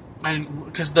here, and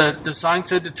because the sign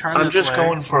said to turn. I'm this just way,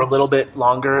 going so for a let's- little bit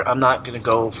longer. I'm not going to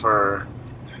go for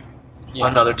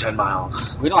another 10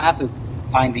 miles. We don't have to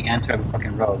find the end to every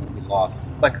fucking road and be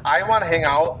lost. Like, I want to hang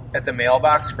out at the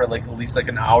mailbox for like at least like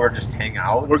an hour. Just hang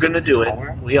out. We're going to do it.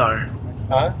 Hour? We are.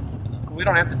 Huh? We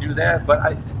don't have to do that, but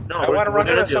I want to we're run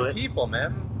gonna into do some it. people,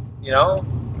 man. You know?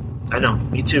 I know.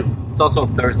 Me too. It's also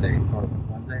Thursday or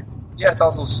Wednesday. Yeah, it's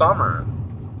also summer.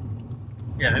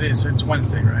 Yeah, it is. It's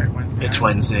Wednesday, right? Wednesday. It's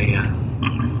Wednesday, yeah.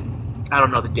 I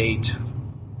don't know the date.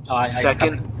 I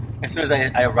Second? stopped- as soon as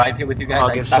I arrived here with you guys,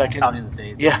 I August stopped 2nd. counting the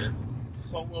days. Yeah.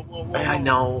 Whoa. I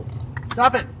know.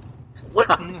 Stop it. What?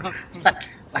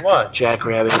 What?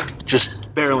 Jackrabbit.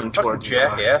 Just barreling Fucking towards your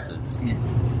car. jackasses.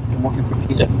 Yes. I'm working for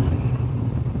Peter.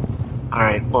 All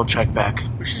right, we'll check back.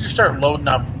 We should just start loading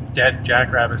up dead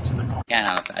jackrabbits in the car. Yeah,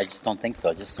 honestly, I just don't think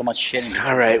so. Just so much shit in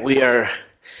All right, we are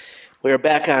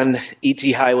back on ET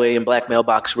Highway and Black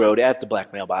Mailbox Road at the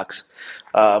Black Mailbox.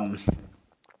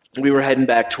 We were heading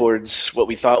back towards what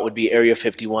we thought would be Area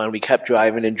 51. We kept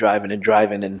driving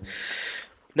and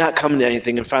not coming to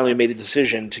anything, and finally made a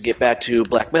decision to get back to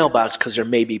Black Mailbox because there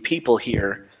may be people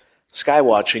here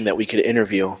skywatching that we could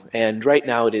interview. And right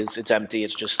now it's empty.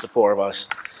 It's just the four of us.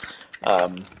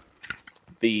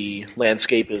 The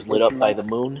landscape is lit up by the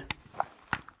moon.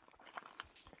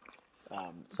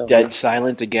 Dead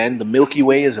silent again. The Milky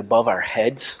Way is above our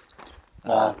heads,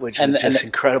 which is just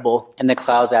incredible. And the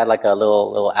clouds add like a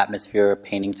little atmosphere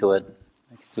painting to it.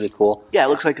 It's really cool. Yeah, it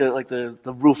looks like the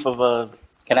roof of a.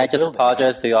 Can I just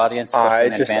apologize to the audience in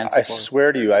advance? I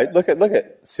swear to you, look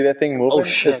at, see that thing moving? Oh,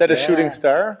 shit, Is that a yeah. shooting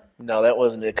star? No, that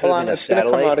wasn't. It could have been a It's gonna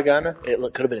satellite. come out again. It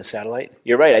could have been a satellite.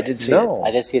 You're right. I did see it.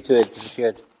 I did see it too. It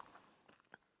disappeared.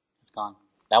 It's gone.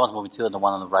 That one's moving too, and the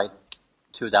one on the right,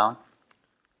 two down.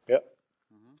 Yep.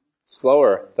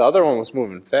 Slower. The other one was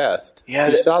moving fast. Yeah,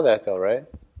 You saw that though, right?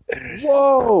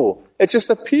 Whoa! It just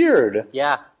appeared.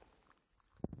 Yeah.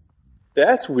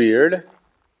 That's weird.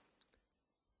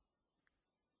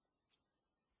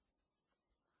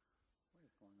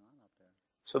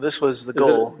 So this was the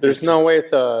goal. There's no way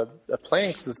it's a plane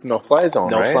because it's no fly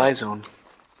zone, No right? fly zone.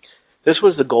 This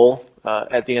was the goal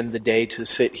at the end of the day, to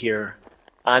sit here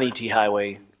on ET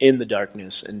Highway in the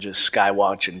darkness and just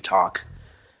skywatch and talk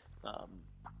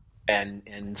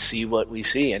and see what we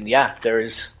see. And yeah, there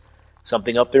is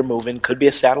something up there moving. Could be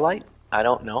a satellite. I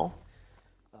don't know.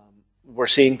 We're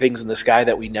seeing things in the sky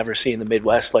that we never see in the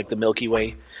Midwest, like the Milky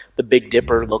Way. The Big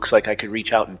Dipper looks like I could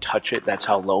reach out and touch it. That's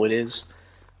how low it is.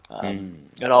 And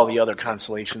all the other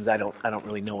constellations, I don't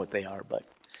really know what they are, but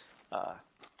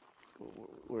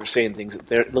we're seeing things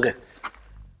there. Look at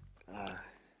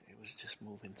it was just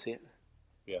moving. See it?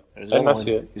 Yeah. There's I another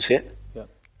see one. it. You see it? Yeah.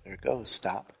 There it goes.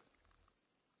 Stop.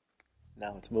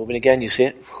 Now it's moving again. You see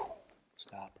it?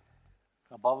 Stop.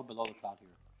 Above or below the cloud here?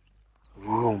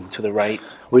 Room to the right.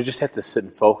 We just have to sit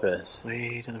and focus.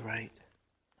 Way to the right.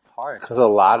 It's hard. Because a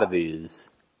lot of these.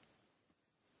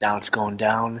 Now it's going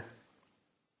down.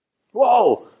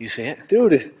 Whoa! You see it?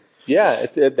 Dude, yeah,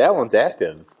 that one's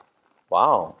active.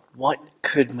 Wow. What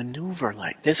could maneuver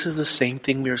like? This is the same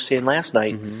thing we were seeing last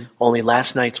night, only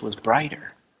last night's was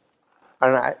brighter.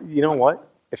 And you know what?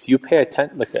 If you pay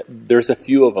attention, there's a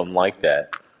few of them like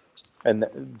that.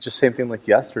 And just same thing like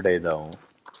yesterday, though.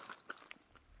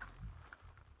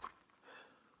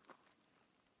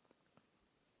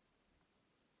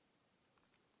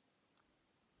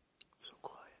 So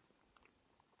quiet.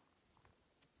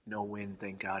 No wind,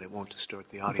 thank God. It won't distort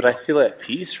the audio. But I feel at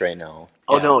peace right now.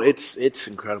 Oh no, it's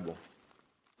incredible.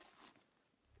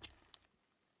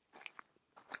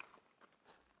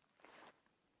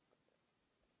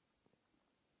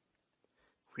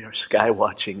 We are sky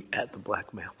watching at the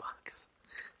Black Mailbox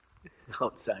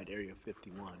outside Area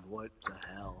 51. What the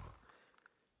hell?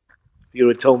 If you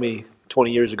would have told me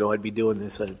 20 years ago I'd be doing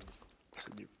this, I'd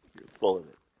said you're full of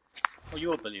it. Oh, you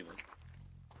won't believe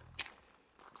it.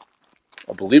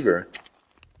 A believer.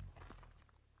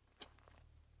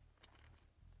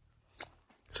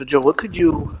 So Joe, what could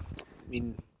you? I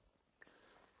mean,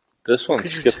 This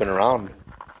one's skipping around.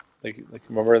 Like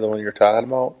remember the one you're talking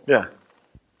about? yeah.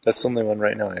 That's the only one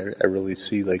right now I really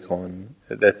see going.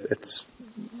 That it's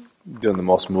doing the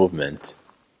most movement.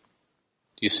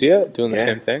 Do you see it doing the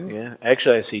same thing? Yeah.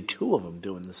 Actually, I see two of them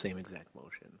doing the same exact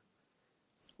motion.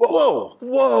 Whoa!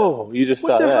 Whoa! You just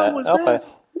What saw the that. hell was Okay. that?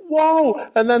 Whoa!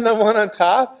 And then the one on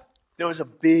top. There was a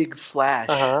big flash,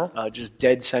 Uh-huh. just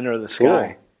dead center of the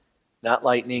sky. Cool. Not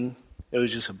lightning, It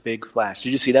was just a big flash.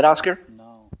 Did you see that, Oscar?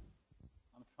 No.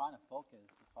 I'm trying to focus.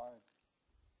 It's hard.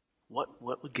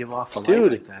 What would give off a light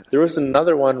Dude, like that? there was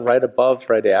another one right above,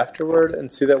 right afterward,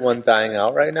 and see that one dying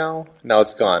out right now? Now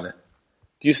it's gone.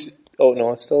 Do you see? Oh,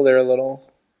 no, it's still there a little.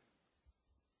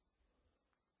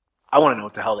 I want to know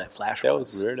what the hell that flash That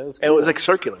was. was weird. That was It was like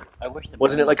circular. I wish the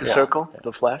Wasn't moon it like a was circle? gone.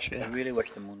 The flash? I Yeah. really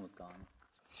wish the moon was gone.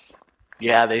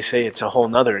 Yeah, they say it's a whole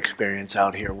nother experience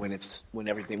out here when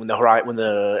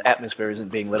the atmosphere isn't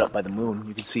being lit up by the moon.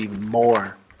 You can see even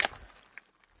more.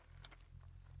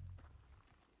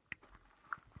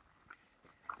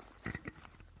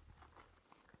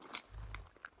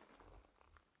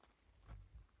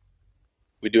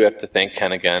 We do have to thank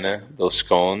Ken again. Those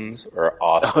scones are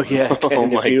awesome. Oh yeah, Ken,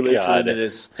 Oh if you my listen God. to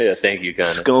this, Yeah, thank you, Ken.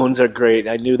 scones are great.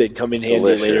 I knew they'd come in handy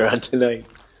Delicious. later on tonight.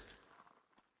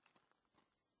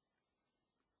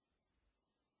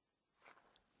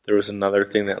 There was another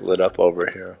thing that lit up over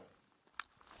here.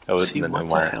 That was, See and then what it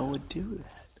the went. hell would do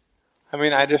that? I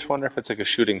mean, I just wonder if it's like a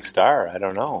shooting star. I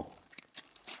don't know.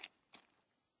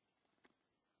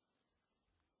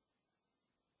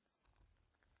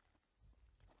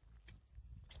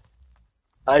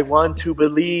 I want to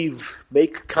believe.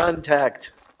 Make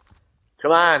contact.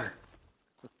 Come on.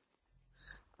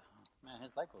 Man, his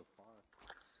light goes far.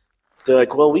 They're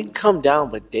like, well, we'd come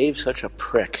down, but Dave's such a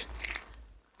prick.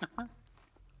 I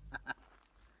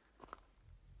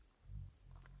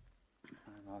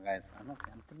don't know, guys. I think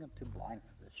I'm too blind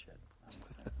for this shit.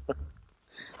 Honestly.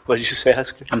 What did you say,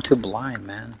 Oscar? I'm too blind,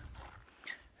 man.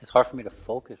 It's hard for me to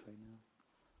focus right now.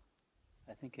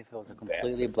 I think if it was a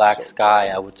completely black sky,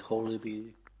 I would totally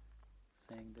be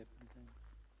saying different things.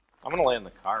 I'm going to lay in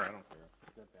the car. I don't care.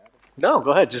 Is that bad? No,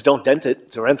 go ahead. Just don't dent it.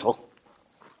 It's a rental.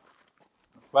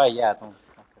 Right, yeah, don't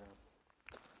fuck it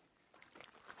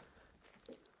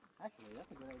up. Actually,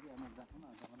 that's a good idea. I'm not doing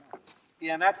that.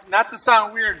 Yeah, not to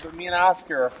sound weird, but me and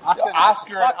Oscar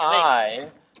Oscar, and I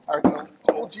are going to...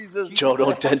 Oh, Jesus. Joe,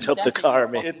 don't dent up the car,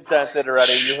 man. It's dented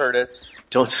already. You heard it.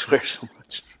 Don't swear so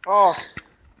much. Oh.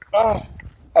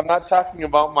 I'm not talking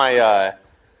about my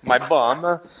my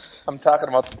bum. I'm talking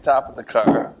about the top of the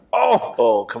car.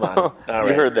 Oh, come on. All right.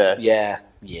 You heard that. Yeah.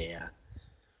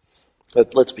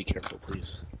 Let's be careful,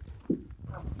 please.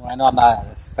 Well, I know I'm not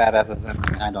as fat as I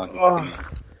know he's skinny.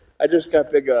 I just got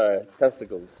big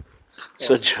testicles.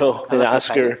 So Joe and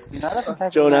Oscar, You know, that's the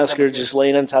type Joe of and thing Oscar that- just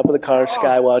laying on top of the car,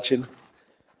 sky watching.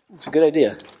 It's a good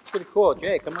idea. It's pretty cool.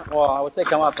 Jay, come up. Well, I would say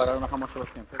come up, but I don't know how much of us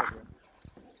can fit up here.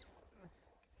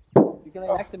 You can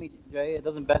lay next to me, Jay. It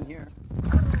doesn't bend here.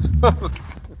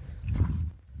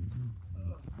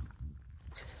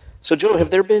 So Joe, have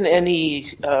there been any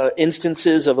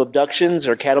instances of abductions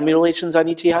or cattle mutilations on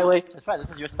ET Highway? That's right.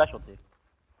 This is your specialty.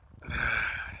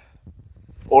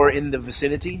 Or in the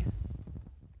vicinity?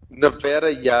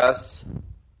 Nevada, yes.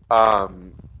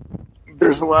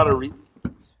 There's a lot of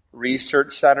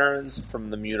research centers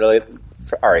from the mutilated.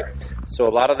 All right, so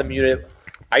a lot of the mutilated.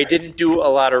 I didn't do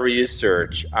a lot of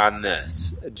research on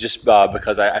this, just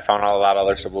because I found out a lot of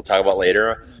other stuff we'll talk about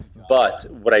later. But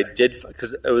what I did,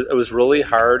 because it was really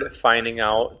hard finding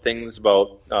out things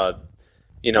about, the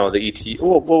ET.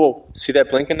 Whoa! See that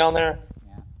blinking down there?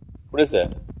 Yeah. What is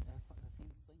that?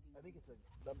 I think it's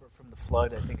a number from the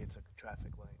flood. I think it's a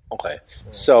traffic light. Okay,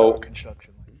 so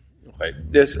Construction light. okay,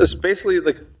 it's basically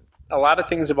like a lot of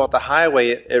things about the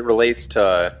highway. It relates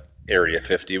to Area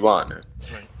 51. Right.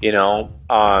 You know,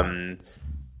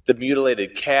 the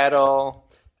mutilated cattle.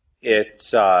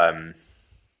 It's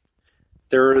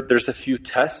there's a few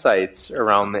test sites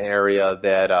around the area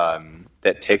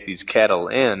that take these cattle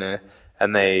in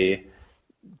and they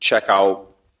check out.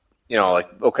 You know, like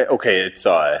okay, it's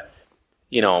they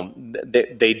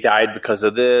died because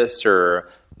of this or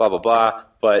blah blah blah.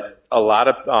 But a lot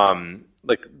of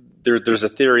there's a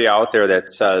theory out there that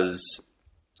says,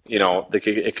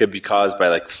 it could be caused by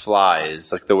like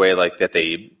flies, like the way like that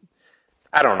they.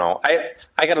 I don't know. I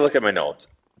got to look at my notes.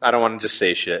 I don't want to just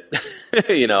say shit,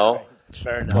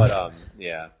 Fair enough. But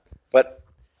yeah. But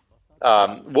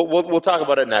we'll talk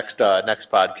about it next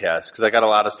podcast because I got a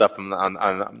lot of stuff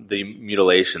on the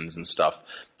mutilations and stuff.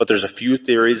 But there's a few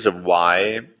theories of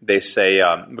why they say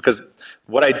because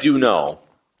what I do know,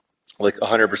 like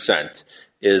 100%,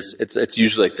 is it's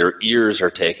usually like their ears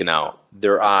are taken out,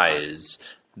 their eyes,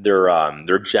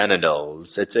 their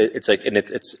genitals. It's like and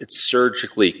it's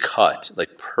surgically cut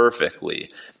like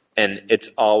perfectly, and it's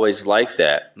always like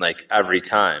that like every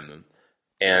time.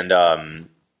 And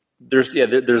there's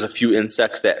a few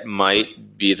insects that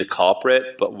might be the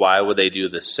culprit, but why would they do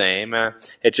the same?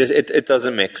 It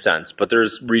doesn't make sense. But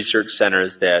there's research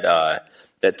centers that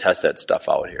test that stuff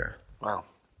out here. Wow.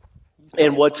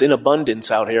 And what's in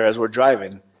abundance out here as we're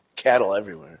driving? Cattle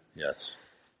everywhere. Yes.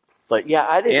 But yeah,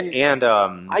 I didn't. And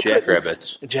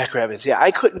jackrabbits. Jackrabbits, yeah.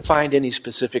 I couldn't find any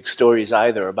specific stories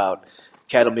either about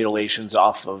cattle mutilations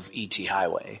off of E.T.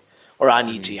 Highway or on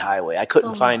E.T. Highway. I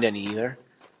couldn't find any either.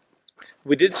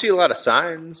 We did see a lot of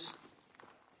signs.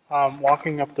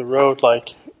 Walking up the road,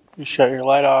 like, you shut your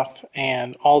light off,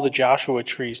 and all the Joshua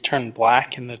trees turn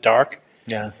black in the dark.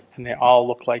 Yeah. And they all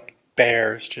look like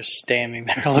bears just standing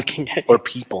there looking at you. Or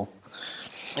people.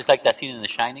 It's like that scene in The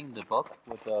Shining, the book,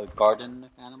 with the garden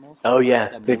animals. Oh, yeah.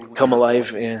 That They move come when-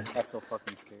 alive. Yeah. That's so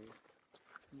fucking scary.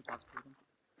 Can you pause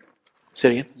it? Say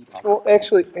it again. Can you pause it? Well,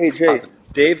 actually, hey, Jay,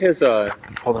 Dave has a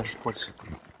Hold on.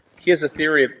 he has a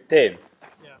theory of Dave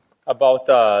about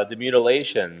the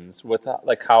mutilations with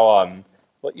like how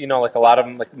like a lot of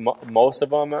them, like most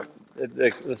of them,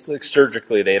 like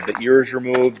surgically they have the ears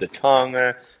removed, the tongue,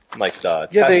 like the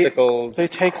testicles. They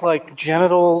take like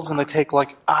genitals and they take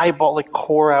like eyeball, like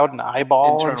core out an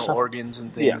eyeball and Internal stuff. organs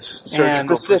and things. Yes.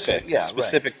 Surgical Specific, yeah,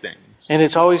 specific things. And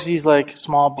it's always these like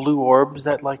small blue orbs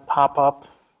that like pop up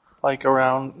like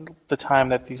around the time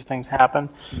that these things happen.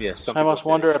 Yeah, So I must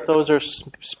wonder if those are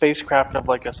spacecraft of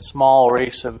like a small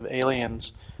race of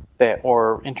aliens that,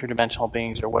 or interdimensional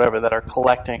beings or whatever, that are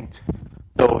collecting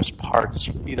those parts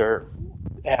either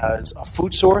as a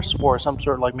food source or some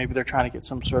sort of, like, maybe they're trying to get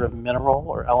some sort of mineral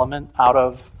or element out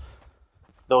of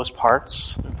those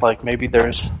parts. Like maybe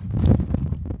there's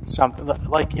something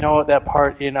like, you know, that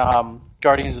part in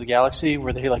Guardians of the Galaxy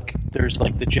where they like, there's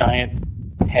like the giant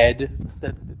head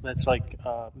that's like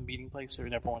a meeting place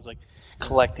where everyone's like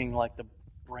collecting like the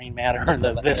brain matter or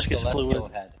the viscous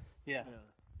fluid. Head. Yeah.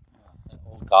 The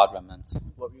old god remnants.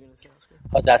 What were you going to say, Oscar?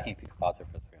 I was asking if you could pause it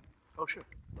for a second. Oh, sure.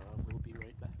 We'll be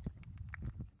right back.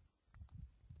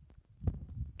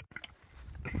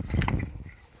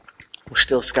 We're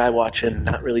still sky watching,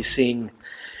 not really seeing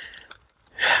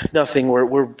nothing.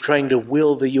 We're trying to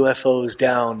will the UFOs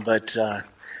down, but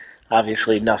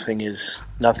obviously nothing is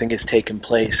taken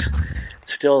place.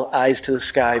 Still eyes to the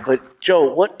sky. But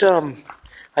Joe, what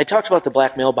I talked about the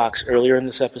Black Mailbox earlier in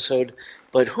this episode,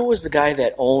 but who was the guy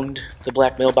that owned the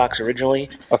Black Mailbox originally?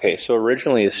 Okay, so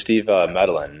originally is Steve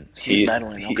Medlin. Steve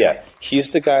Medlin, okay. Yeah, he's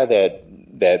the guy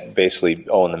that basically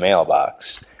owned the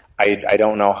mailbox. I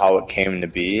don't know how it came to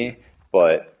be,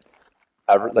 but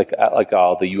like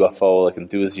all the UFO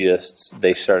enthusiasts,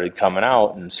 they started coming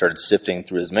out and started sifting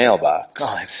through his mailbox.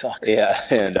 Oh, that sucks. Yeah,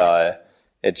 and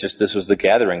this was the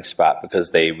gathering spot because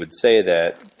they would say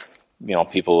that, you know,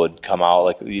 people would come out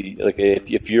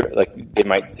if you're like, they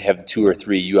might have 2 or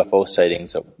 3 UFO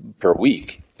sightings per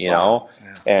week, you know,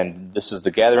 and this was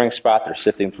the gathering spot. They're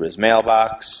sifting through his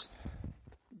mailbox.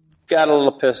 Got a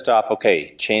little pissed off.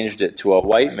 Okay, changed it to a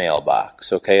white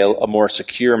mailbox. Okay, a more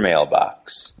secure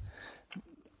mailbox.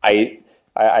 I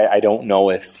don't know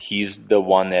if he's the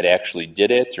one that actually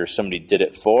did it or somebody did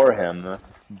it for him,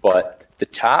 but the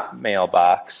top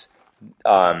mailbox,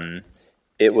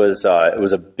 it was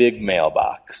a big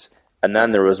mailbox, and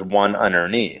then there was one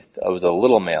underneath. It was a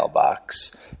little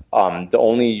mailbox. The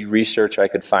only research I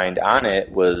could find on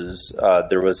it was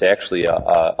there was actually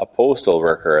a postal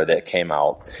worker that came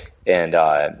out,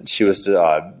 and she was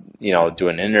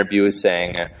doing interviews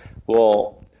saying,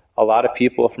 well, a lot of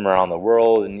people from around the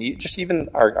world, and just even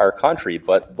our country,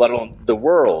 but let alone the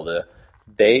world,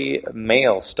 they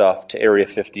mail stuff to Area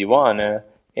 51,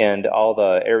 and all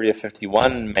the Area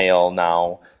 51 mail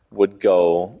now would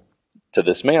go to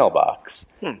this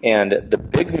mailbox. And the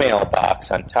big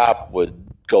mailbox on top would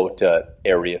go to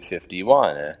Area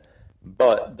 51.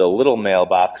 But the little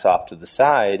mailbox off to the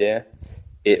side,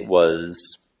 it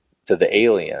was to the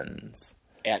aliens.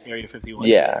 At Area 51?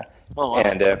 Yeah. Oh, wow.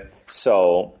 And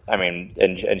so, I mean,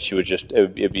 and she would just,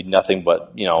 it'd be nothing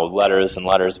but, you know, letters and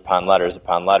letters upon letters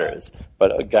upon letters.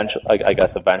 But I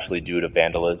guess eventually due to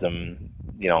vandalism,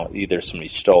 you know, either somebody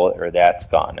stole it or that's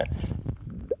gone.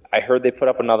 I heard they put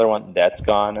up another one that's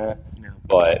gone.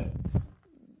 But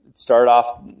it started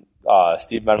off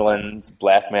Steve Medlin's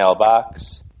Black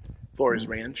Mailbox. For his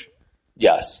ranch?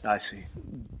 Yes. I see.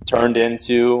 Turned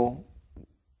into,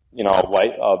 you know,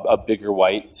 a bigger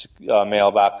white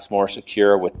mailbox, more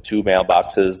secure with 2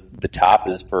 mailboxes. The top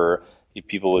is for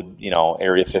people with, you know,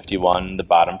 Area 51, the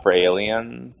bottom for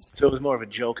aliens. So it was more of a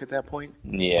joke at that point?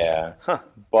 Yeah. Huh.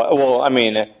 But, well, I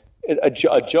mean, a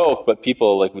joke, but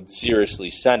people would seriously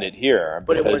send it here,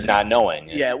 but it was not knowing.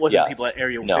 Yeah, it wasn't people at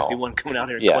Area 51 coming out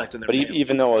here and collecting their but mail.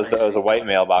 even though it was a white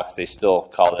mailbox, they still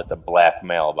called it the Black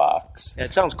Mailbox. Yeah,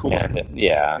 it sounds cool. And,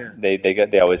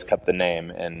 they always kept the name,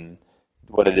 and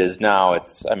what it is now,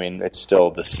 it's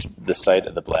still the site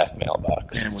of the Black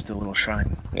Mailbox. And with the little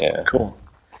shrine. Yeah. Cool.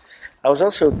 I was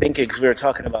also thinking, because we were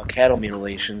talking about cattle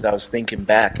mutilations, I was thinking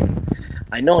back, and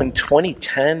I know in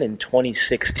 2010 and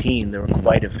 2016 there were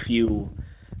quite a few,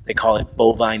 they call it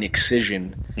bovine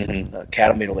excision,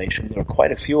 cattle mutilation. There were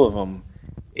quite a few of them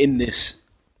in this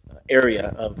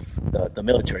area of the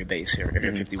military base here,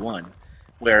 Area 51,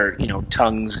 where,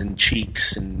 tongues and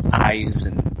cheeks and eyes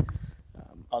and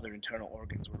other internal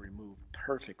organs were removed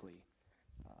perfectly.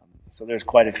 So there's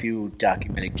quite a few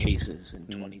documented cases in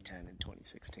 2010 and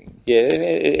 2016. Yeah,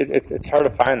 it's hard to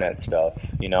find that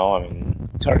stuff,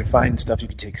 It's hard to find stuff you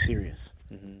can take serious.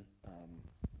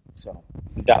 So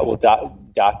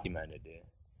documented.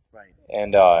 Right.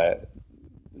 And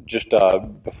just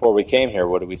before we came here,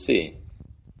 what did we see?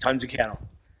 Tons of cattle.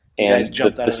 And you guys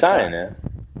jumped out the of sign.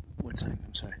 What sign?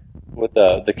 I'm sorry. With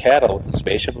the cattle, with the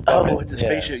spaceship above it. Oh, with the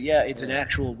spaceship. Yeah, it's an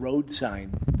actual road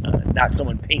sign, not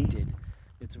someone painted.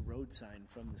 It's a road sign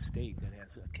from the state that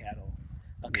has a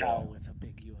cow with a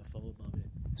big UFO above it.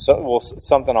 So,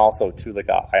 something also too, like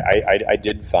I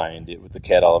did find it with the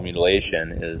cattle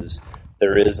mutilation is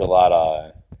there is a lot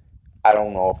of, I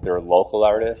don't know if they're local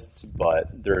artists,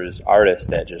 but there's artists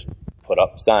that just put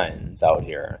up signs out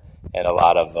here, and a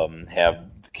lot of them have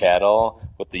the cattle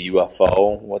with the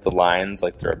UFO with the lines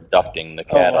like they're abducting the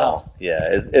cattle. Oh, wow. Yeah,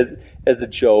 as a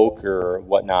joke or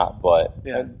whatnot, but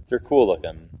they're cool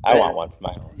looking. I want one for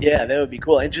my home. Yeah, that would be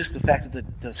cool. And just the fact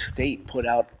that the state put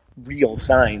out real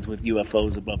signs with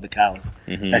UFOs above the cows.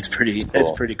 That's pretty cool.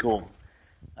 That's pretty cool.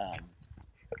 I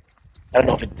don't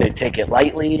know if they take it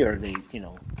lightly or they,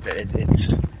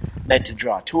 it's meant to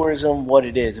draw tourism, what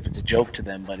it is, if it's a joke to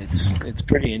them, but it's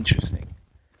pretty interesting.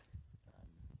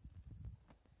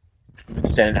 We've been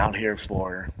standing out here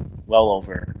for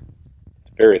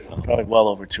probably well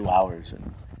over 2 hours,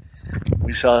 and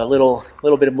we saw a little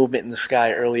bit of movement in the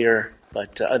sky earlier,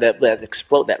 but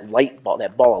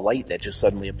that ball of light that just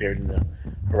suddenly appeared in the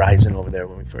horizon over there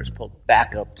when we first pulled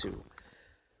back up to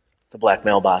the Black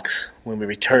Mailbox. When we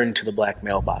returned to the Black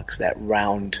Mailbox, that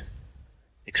round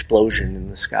explosion in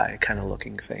the sky kind of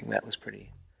looking thing, that was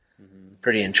pretty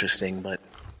interesting. But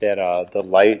that the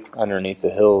light underneath the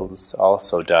hills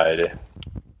also died.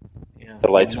 Yeah,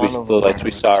 the lights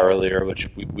we saw earlier, which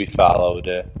we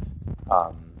followed.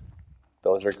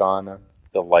 Those are gone.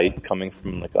 The light coming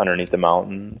from like underneath the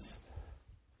mountains,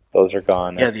 those are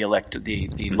gone. Yeah, the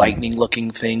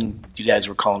lightning-looking thing. You guys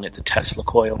were calling it the Tesla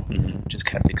coil. Just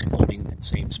kept exploding in that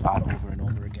same spot over and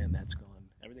over again. That's gone.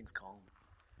 Everything's calm.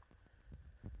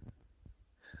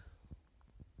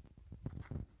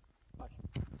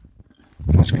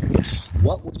 Yes.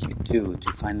 What would you do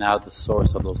to find out the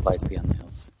source of those lights beyond the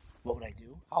hills? What would I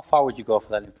do? How far would you go for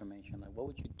that information? Like, what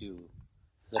would you do?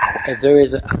 If there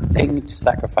is a thing to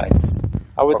sacrifice,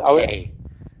 what would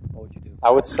you do? I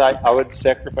would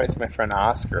sacrifice my friend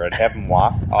Oscar. I'd have him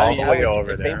walk all the way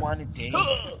over there. If they wanted Dave,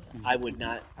 I wouldn't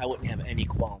have any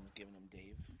qualms giving them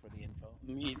Dave for the info.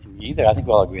 Me either. I think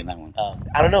we'll agree on that one.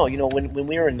 I don't know. When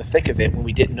we were in the thick of it, when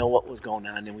we didn't know what was going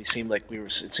on, and it seemed like we were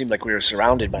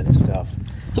surrounded by this stuff.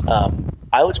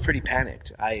 I was pretty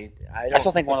panicked. I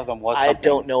still think one of them was I something.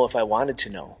 don't know if I wanted to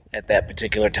know at that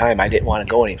particular time. I didn't want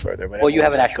to go any further. But Well, you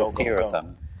have an like, actual fear of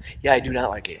them. Yeah, I do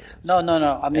not like aliens. No. I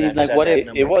mean, I've like, said what that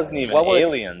if It wasn't even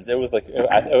aliens. It was like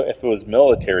if it was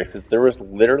military, because there was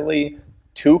literally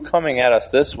two coming at us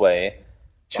this way,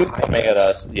 two coming at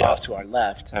us off to our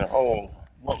left. And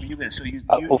What were you going to? So you.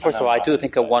 well, first of all, I do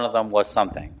think that one of them was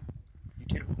something.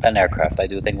 An aircraft. I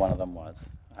do think one of them was.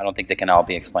 I don't think they can all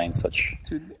be explained such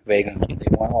vaguely.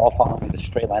 They weren't all following the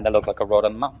straight line that looked like a road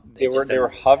on the mountain. They were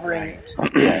hovering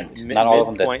Not all of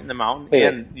them did. midpoint in the mountain,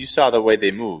 and you saw the way they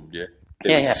moved.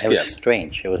 They would It skip. was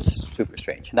strange. It was super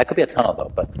strange. And that could be a tunnel,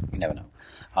 though, but you never know.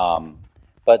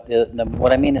 But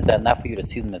what I mean is that not for you to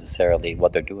see them necessarily,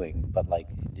 what they're doing, but like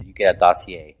you get a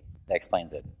dossier that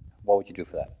explains it. What would you do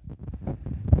for that?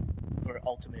 For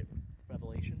ultimate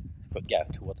revelation.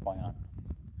 To what's going on,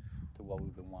 to what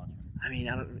we've been watching. I mean,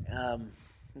 I don't.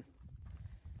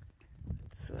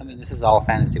 This is all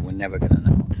fantasy. We're never going to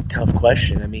know. It's a tough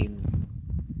question. I mean,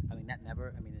 that never.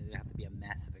 It'd have to be a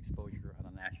massive exposure on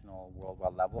a national,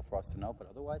 worldwide level for us to know. But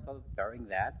otherwise, barring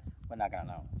that, we're not going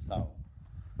to know. So,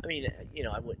 I mean,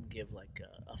 I wouldn't give like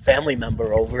a family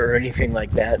member over or anything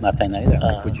like that. I'm not saying that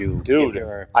either. Would you, Dude,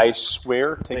 I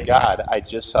swear to God, I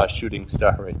just saw a shooting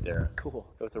star right there. Cool.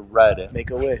 It was a red.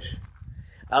 Make a wish.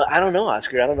 I don't know,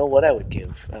 Oscar. I don't know what I would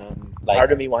give.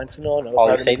 Part of me wants to know. Another all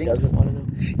part your of me savings? doesn't want to know.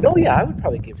 No, yeah, I would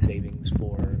probably give savings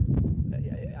for.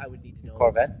 I would need to know.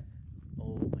 Corvette?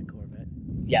 My Corvette.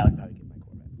 Yeah, I would probably give my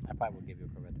Corvette. I probably would give you a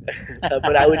Corvette too.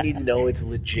 But I would need to know it's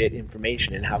legit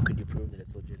information, and how could you prove that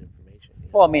it's legit information?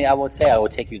 Well, I mean, I would say I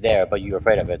would take you there, but you're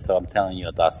afraid of it, so I'm telling you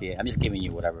a dossier. I'm just giving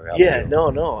you whatever helps Yeah, you.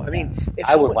 no. I mean, if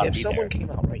I would someone, wanna if be someone there. came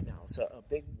out right now, so a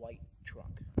big white truck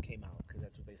came out, because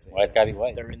that's what they say. Why it's gotta be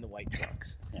white? They're in the white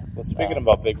trucks. Yeah. Well, speaking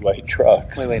about big white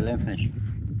trucks. Wait, let me finish.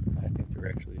 I think there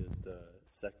actually is the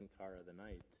second car of the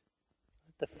night.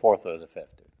 The fourth or the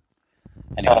fifth, dude.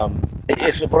 Anyway.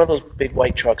 If one of those big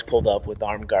white trucks pulled up with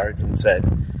armed guards and said,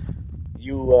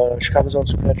 "You Chicago's own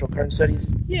supernatural occurrence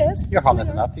studies?" Yes. You're harmless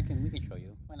enough. We can show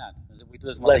you. Why not? We do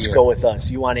this once Let's a year. go with us.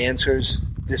 You want answers?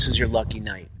 This is your lucky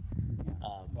night.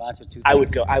 We'll answer 2 things. I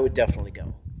would go. I would definitely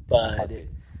go. But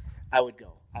I would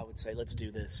go. I would say, let's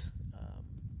do this.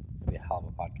 It'll be a hell of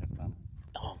a podcast, son.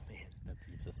 Oh man,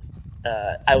 Jesus.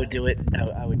 I would do it.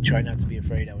 I would try not to be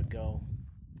afraid. I would go.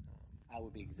 I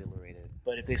would be exhilarated.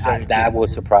 But if they said that would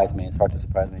surprise me. It's hard to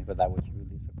surprise me, but that would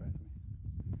really surprise me.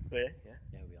 yeah, Yeah,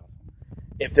 it would be awesome.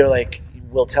 if they're like,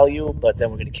 we'll tell you, but then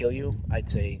we're going to kill you, I'd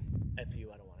say, F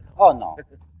you, I don't want to know. Oh,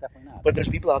 no. Definitely not. But there's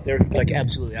people out there who, like,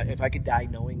 absolutely. If I could die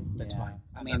knowing, that's fine.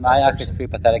 I mean, my life is pretty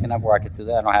pathetic enough where I could do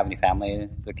that. I don't have any family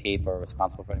to keep or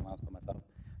responsible for anyone else but myself.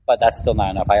 But that's still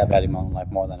not enough. I have value in my own life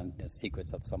more than the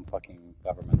secrets of some fucking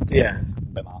government. Yeah.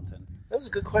 Mountain. That was a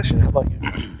good question. How about you?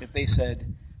 If they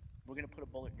said, we're going to put a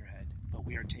bullet in your head, but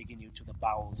we are taking you to the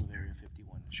bowels of Area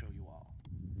 51 to show you all,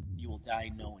 you will die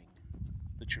knowing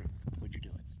the truth. Would you do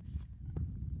it?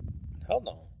 Hell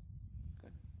no.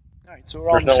 Good. All right, so we're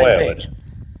all on the There's no way I same would. page.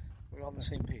 We're all on the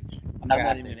same page. I'm not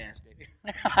not gonna even ask going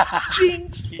to ask Dave.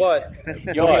 Jinx! But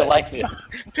You'll like it.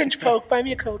 Pinch poke, buy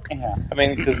me a Coke. Yeah. I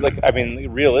mean, because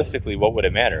realistically, what would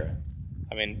it matter?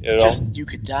 I mean, Just, you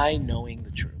could die knowing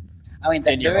the truth. I mean,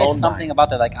 In your there is own something mind. about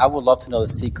that. Like, I would love to know the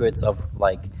secrets of,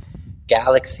 like,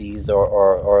 galaxies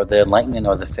or the enlightenment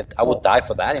or the fifth. I would die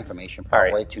for that information,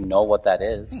 probably, right. to know what that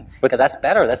is. Because that's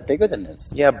better. That's bigger than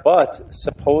this. yeah, but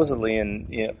supposedly,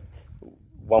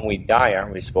 when we die,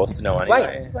 aren't we supposed to know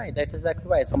anyway? Right. That's exactly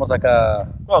right. It's almost like a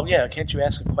Well, yeah, can't you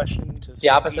ask a question to the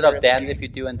opposite either of damned the- if you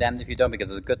do and damned if you don't, because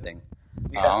it's a good thing.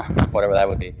 Yeah. Whatever that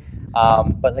would be.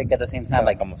 But like at the same time,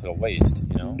 Like like almost like a waste,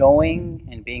 knowing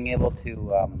and being able to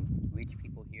reach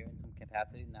people here in some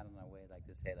capacity, not in a way like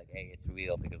to say like, hey, it's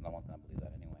real, because no one's gonna believe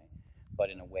that anyway. But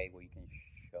in a way where you can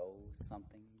show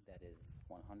something that is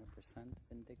 100%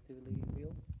 vindictively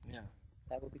real. Yeah.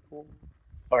 That would be cool.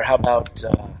 Or how about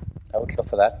I would kill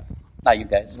for that. Not you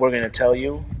guys. we're going to tell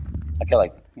you, I kill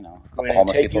like a we're couple going to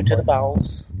homeless take people. you to for the it.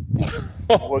 bowels,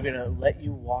 we're going to let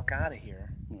you walk out of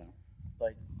here, Yeah.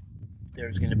 but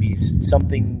there's going to be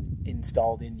something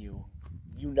installed in you.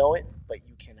 You know it, but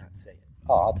you cannot say it.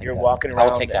 Oh, I'll take You're that. walking I would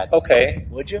around take that. that. Okay,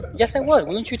 Would you? Yes, I would.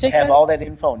 Wouldn't you take Have that? all that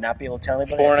info, not be able to tell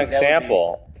anybody? for I an think that would be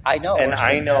example, I know. and worse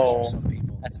I than death for know some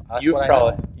people. That's you've what I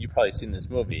probably know. you've probably seen this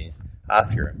movie,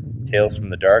 Oscar, Tales from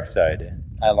the Dark Side.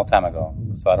 A long time ago,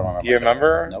 so I don't remember. Do you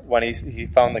remember Nope. when he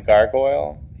found the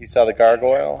gargoyle? He saw the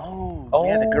gargoyle. Oh,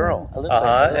 yeah, the girl. a little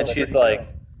And bit. she's like,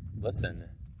 "Listen,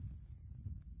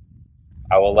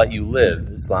 I will let you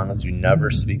live as long as you never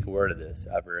speak a word of this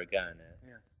ever again."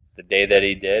 Yeah. The day that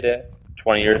he did it,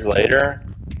 20 years later,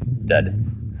 dead.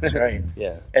 That's right.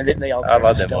 Yeah. And then they all I turned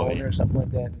love to that stone movie. or something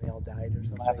like that, and they all died or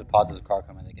something. I have to pause as the car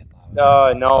coming. They get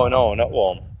loud. No.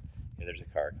 Well, yeah, there's a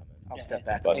car coming. I'll step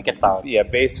back. But It gets loud. yeah,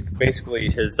 basically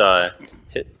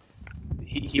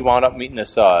he wound up meeting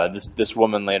this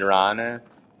woman later on,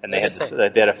 and they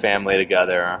had a family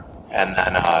together, and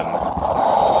then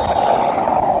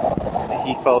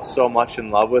he fell so much in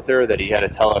love with her that he had to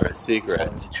tell her his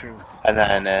secret, The truth. and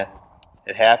then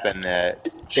it happened that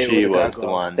They she were the was the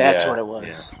gargoyles. one. That's yeah, what it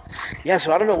was. Yeah,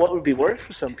 so I don't know what would be worse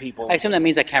for some people. I assume that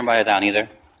means I can't write it down either.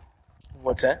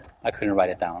 What's that? I couldn't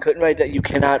write it down. Couldn't write that. You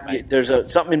cannot. There's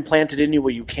something implanted in you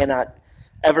where you cannot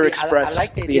ever express I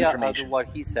like the the idea information. of what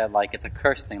he said. Like it's a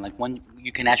curse thing. Like when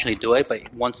you can actually do it,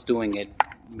 but once doing it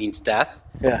means death.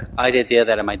 Yeah. I like the idea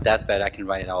that on my deathbed I can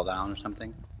write it all down or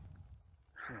something.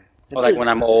 That's Or like it. when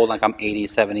I'm old, like I'm 80,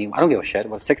 70. I don't give a shit.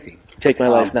 About 60. Take my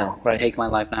life now. Right. Take my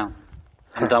life now.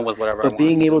 I'm done with whatever I But want.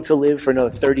 being able to live for another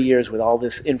 30 years with all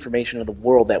this information of the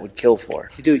world that would kill for.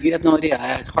 Dude, you have no idea.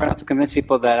 It's hard not to convince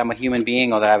people that I'm a human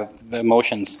being or that I have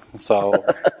emotions. So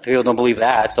people don't believe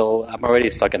that. So I'm already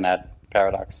stuck in that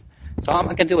paradox. So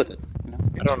I can deal with it. You know?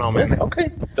 I don't know, man.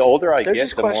 Okay. The older I They're get,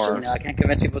 just the more. questions. I can't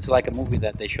convince people to like a movie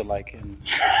that they should like. And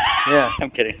Yeah. I'm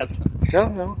kidding. That's,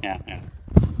 No. yeah.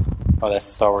 Oh, that's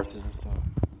Star Wars. It's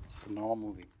a normal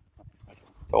movie.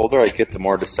 The older I get, the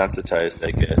more desensitized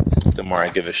I get. The more I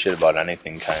give a shit about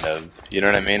anything, kind of. You know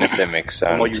what I mean? If that makes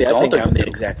sense. Well, you See, I don't think I'm the do.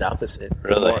 exact opposite.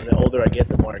 Really? The older I get,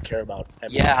 the more I care about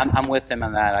everything. Yeah, I'm with them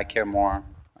on that. I care more.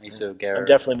 I used to care. I'm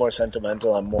definitely more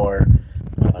sentimental. I'm more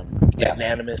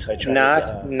magnanimous. I try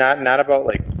not about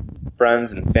like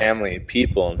friends and family,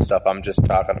 people and stuff. I'm just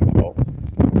talking about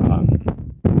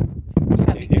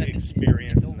because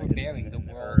experience. it's overbearing. The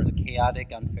world, the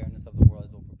chaotic unfairness of the world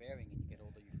is overbearing. And you get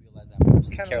older, you realize that more. So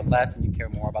you care less, and you care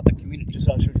more about the community. Just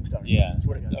saw a shooting star. Yeah,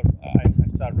 I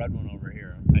saw a red one over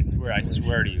here. I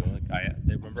swear to you. Like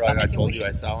remember I told you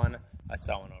I saw one. I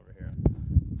saw one over here.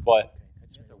 But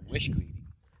It's a wish greedy.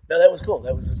 No, that was cool.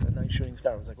 That was a nice shooting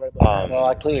star. It was like right above. Well,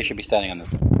 I clearly should be standing on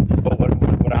this one. But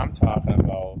what I'm talking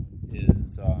about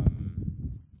is,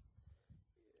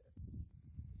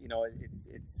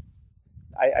 it's.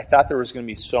 I thought there was going to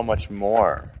be so much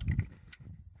more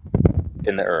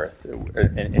in the earth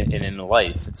and in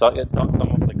life. It's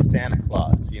almost like Santa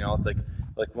Claus. It's like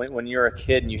when you're a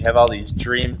kid and you have all these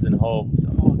dreams and hopes.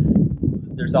 Oh,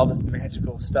 there's all this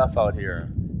magical stuff out here.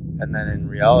 And then in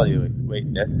reality, like,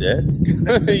 wait, that's it?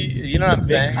 You know what I'm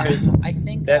saying? I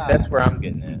think that's where I'm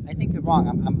getting at. I think you're wrong.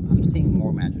 I'm seeing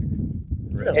more magic.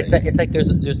 Really? It's like there's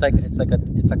like it's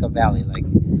like a valley. Like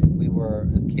we were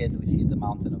as kids, we see the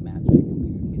mountain of magic, and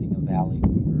we were hitting a valley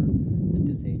when we were at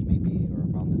this age, maybe, or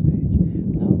around this age.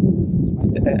 No,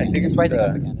 I think it's rising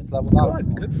up again. It's leveled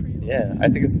up. Good for you. Yeah, I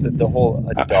think it's the whole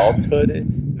adulthood.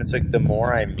 And it's like the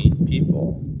more I meet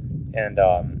people and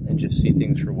just see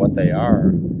things for what they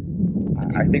are.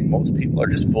 I think most people are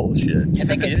just bullshit. I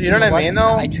think you know what I mean,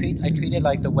 though. I treat it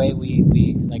like the way we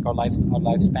like our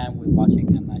lifespan. We're watching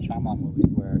M. Night Shyamalan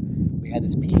movies where we had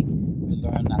this peak. We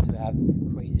learned not to have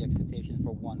crazy expectations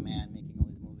for one man making all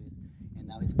these movies, and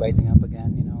now he's rising up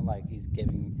again. Like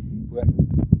we're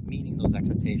meeting those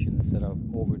expectations instead of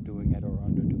overdoing it or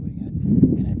underdoing it.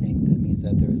 And I think that means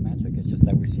that there is magic. It's just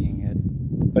that we're seeing it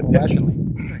rationally.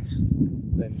 Nice.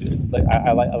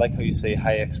 I like how you say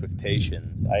high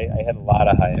expectations. I had a lot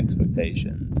of high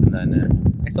expectations, and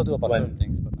then I still do about certain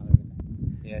things, but not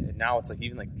everything. Yeah, and now it's like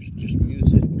even like just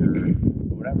music or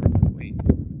whatever. I'm like, wait,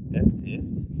 that's it?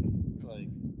 It's like,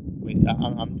 wait,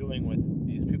 I'm doing what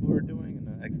these people are doing,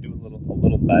 and I can do a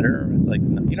little better. It's like,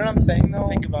 you know what I'm saying, though?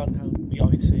 Think about how we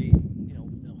always say,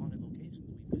 the haunted locations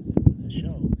we visit for this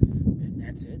show, and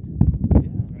that's it. Yeah,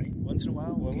 right. Once in a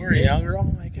while, when we were younger, oh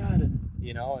my god.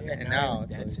 And now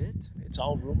that's it. It's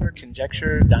all rumor,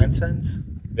 conjecture, nonsense.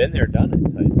 Been there, done it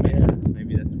type. Yeah.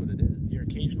 Maybe that's what it is. Your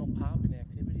occasional pop and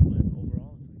activity, but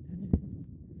overall, it's like, that's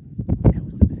it. That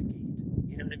was the back gate.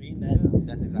 You know what I mean?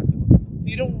 That's exactly what it was.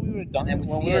 So we would have done it when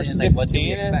we it were and 16. what do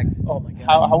we expect? Oh my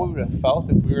god. How we would have felt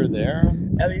if we were there. I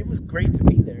mean, it was great to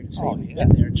be there, to say we've been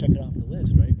there, check it off the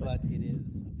list, right? But it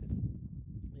is.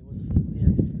 It was a physical. Yeah,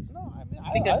 it's a physical. No,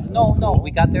 I mean, Because cool.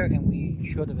 we got there and we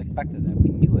should have expected that.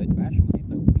 We knew it rationally,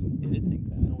 but we didn't think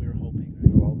that. No, we were hoping, right?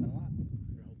 We were hoping a lot. We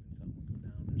were hoping something would go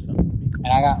down or something would be cool.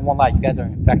 And I won't lie, you guys are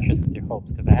infectious with your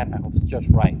hopes because I had my hopes just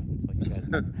right until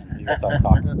you guys started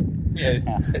talking.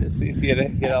 Yeah. So you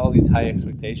had all these high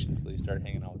expectations until you started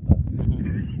hanging out with us.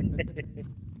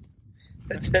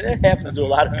 That happens to a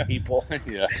lot of people.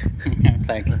 Yeah. It's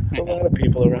like A lot of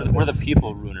people around. We're the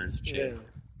people ruiners, Jay.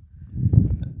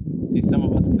 Yeah. See, some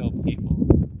of us kill people.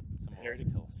 Some of us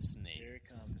kill snakes. Here it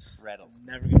comes. Rattlesnakes.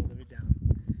 Never gonna live it down.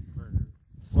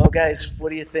 Well, guys, what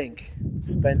do you think?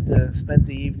 Spent the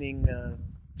evening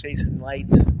chasing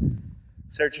lights,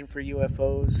 searching for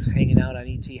UFOs, hanging out on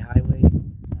ET Highway.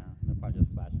 they're probably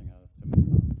just flashing at us.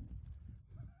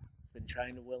 Been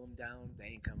trying to will them down. They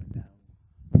ain't coming down.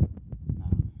 No.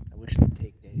 I wish they'd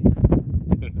take Dave.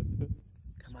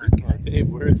 Come on, guys. Dave,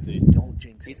 where is he? Don't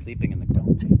jinx He's it. sleeping in the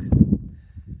Don't jinx it.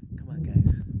 Come on,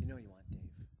 guys. You know you want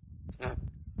Dave.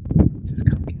 Just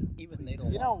come get him. Even they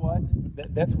don't. You know what?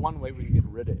 That's one way we can get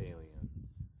rid of aliens.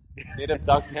 They'd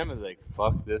abduct him and like,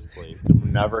 fuck this place, and we're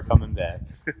never coming back.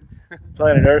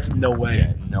 Planet Earth? No way.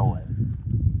 Yeah, no way.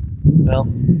 Well,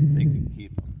 They can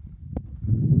keep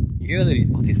him. You hear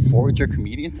all these forager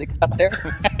comedians they got there?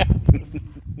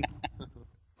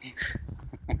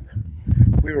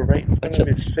 we were right in front of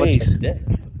his face.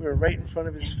 We were right in front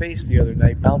of his face the other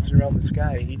night, bouncing around the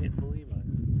sky. He didn't believe us.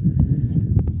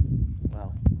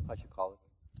 Well, I should call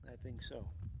it. I think so.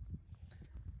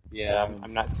 Yeah,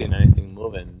 I'm not seeing anything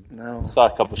moving. No. Saw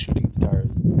a couple shooting stars.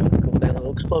 That was cool. That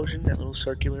little explosion, that little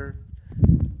circular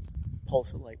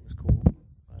pulse of light was cool.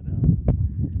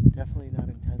 But definitely not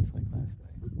intense like last night.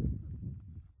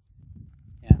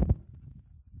 Yeah.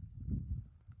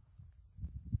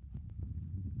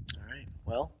 All right.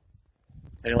 Well,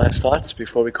 any last thoughts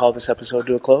before we call this episode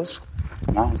to a close?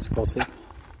 No, let's go sleep.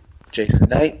 Jason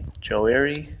Knight, Joe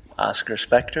Erie, Oscar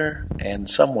Spector, and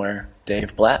somewhere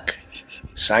Dave Black.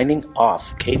 Signing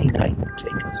off. Katie Knight,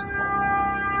 take us home.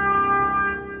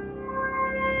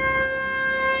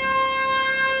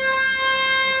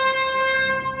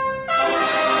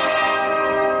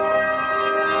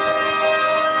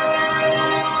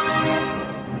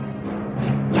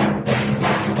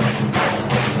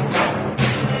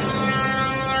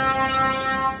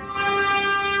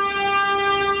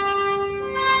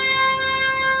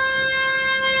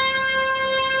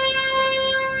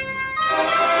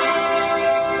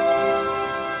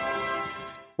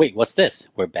 Wait, what's this?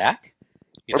 We're back?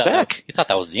 We're back. You thought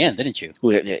that was the end, didn't you?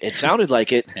 It sounded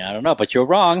like it. Yeah, I don't know, but you're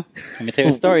wrong. Let me tell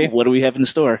you a story. What do we have in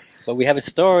store? What we have in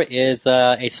store is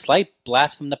a slight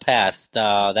blast from the past.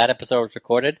 That episode was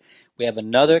recorded. We have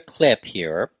another clip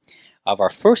here of our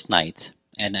first night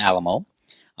in Alamo.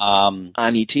 On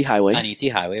ET Highway. On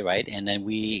ET Highway, right? And then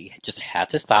we just had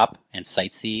to stop and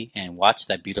sightsee and watch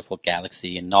that beautiful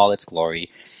galaxy in all its glory.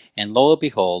 And lo and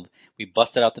behold, we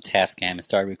busted out the Tascam and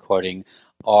started recording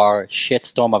our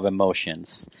shitstorm of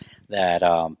emotions that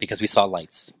because we saw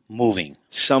lights moving.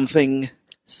 Something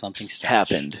strange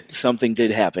happened. Something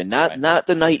did happen. Not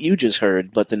the night you just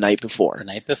heard, but the night before. The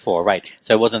night before, right.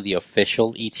 So it wasn't the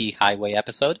official ET Highway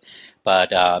episode,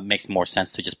 but it makes more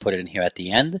sense to just put it in here at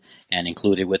the end and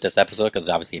include it with this episode because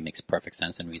obviously it makes perfect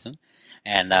sense and reason.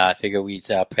 And I figure we'd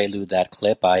prelude that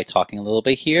clip by talking a little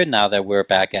bit here now that we're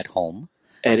back at home.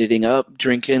 Editing up,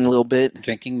 drinking a little bit.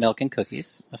 Drinking milk and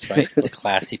cookies. That's right. We're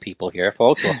classy people here,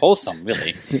 folks. We're wholesome,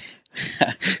 really.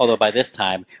 Although by this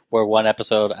time, we're one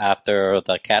episode after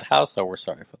the cat house, so we're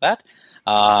sorry for that.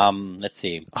 Let's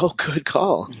see. Oh, good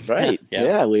call. Right.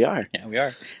 Yeah, we are. Yeah, we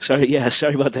are.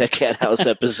 Sorry about that cat house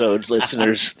episode,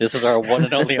 listeners. This is our one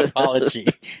and only apology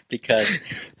because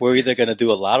we're either going to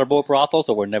do a lot of more brothels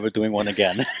or we're never doing one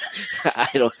again.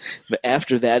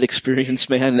 After that experience,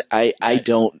 man, I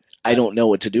don't know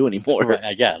what to do anymore.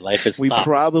 Right, yeah, life is We stopped.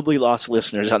 probably lost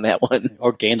listeners on that one.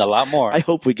 Or gained a lot more. I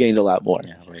hope we gained a lot more.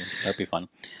 Yeah, right. That'd be fun.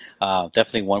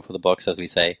 Definitely one for the books, as we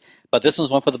say. But this one's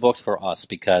one for the books for us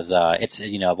because it's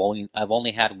I've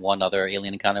only had one other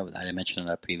alien encounter that I mentioned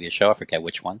in a previous show. I forget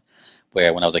which one.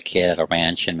 Where when I was a kid at a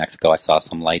ranch in Mexico, I saw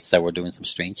some lights that were doing some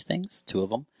strange things. 2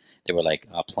 of them. They were like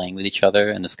playing with each other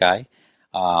in the sky.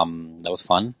 That was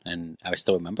fun, and I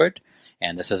still remembered.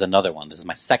 And this is another one. This is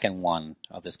my second one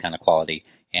of this kind of quality.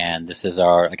 And this is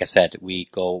like I said, we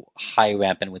go high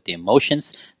rampant with the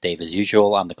emotions. Dave, as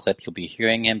usual, on the clip, you'll be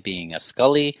hearing him being a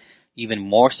Scully, even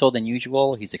more so than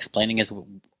usual. He's explaining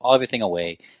everything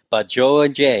away. But Joe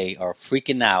and Jay are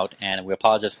freaking out, and we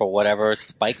apologize for whatever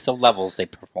spikes of levels they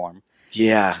perform.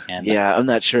 Yeah, I'm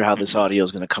not sure how this audio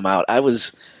is going to come out. I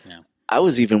was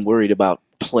even worried about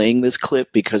playing this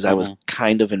clip because I was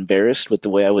kind of embarrassed with the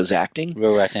way I was acting. We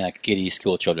were acting like giddy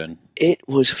school children. It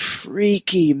was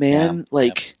freaky, man.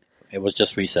 It was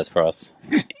just recess for us.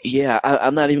 Yeah,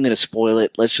 I'm not even going to spoil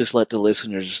it. Let's just let the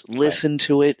listeners listen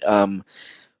to it.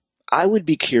 I would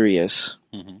be curious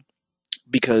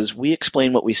because we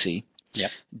explain what we see.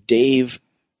 Yep. Dave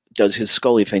does his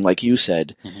Scully thing, like you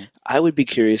said. I would be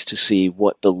curious to see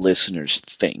what the listeners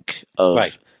think of.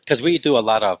 Right. Because we do a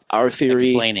lot of our theory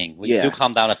explaining. We do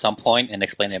calm down at some point and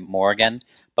explain it more again,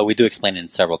 but we do explain it in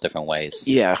several different ways.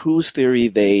 Yeah, whose theory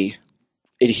they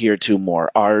adhere to more.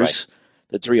 Ours,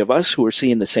 the 3 of us who are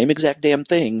seeing the same exact damn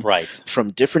thing from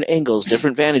different angles,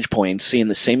 different vantage points, seeing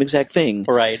the same exact thing.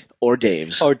 Right. Or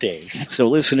Dave's. So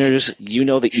listeners, you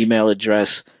know the email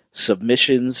address,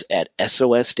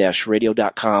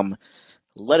 submissions@sos-radio.com.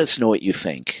 Let us know what you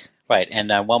think. Right,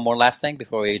 and one more last thing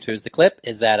before we introduce the clip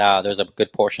is that there's a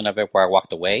good portion of it where I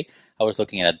walked away. I was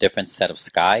looking at a different set of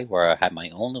sky where I had my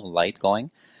own little light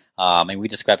going. And we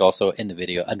described also in the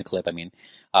video, in the clip,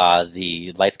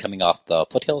 the lights coming off the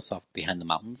foothills, off behind the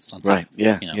mountains. On top, right,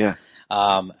 yeah.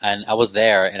 And I was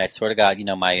there, and I swear to God,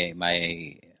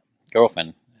 my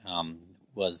girlfriend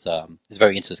is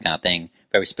very into this kind of thing,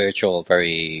 very spiritual,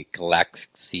 very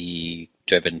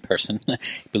galaxy-driven person.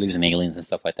 Believes in aliens and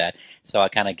stuff like that. So I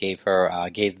kind of gave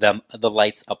them the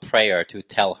lights a prayer to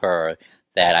tell her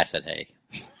that I said, hey.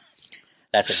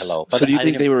 That said hello. But so do you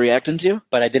think they were reacting to you?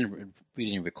 But we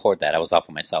didn't record that. I was off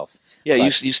of myself. Yeah, you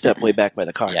stepped way back by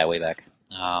the car. Yeah, way back.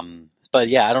 But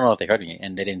yeah, I don't know if they heard me,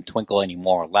 and they didn't twinkle any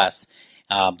more or less.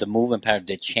 The movement pattern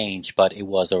did change, but it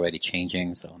was already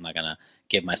changing, so I'm not going to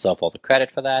give myself all the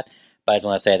credit for that. But I just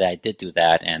want to say that I did do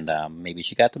that, and maybe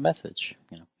she got the message.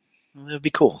 Well, that'd be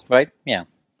cool. Right? Yeah.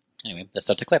 Anyway, let's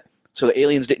start the clip. So the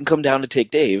aliens didn't come down to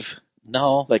take Dave.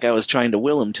 No. Like I was trying to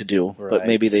will them to do, but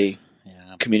maybe they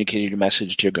communicated your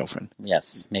message to your girlfriend.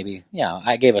 Yes, maybe. Yeah,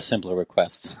 I gave a simpler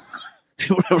request.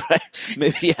 Right.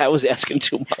 Maybe I was asking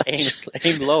too much.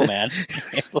 Aim low, man.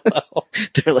 Aim low.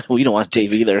 They're like, we don't want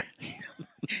Dave either.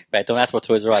 Right, don't ask for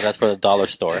Toys R Us. That's for the dollar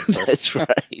store. That's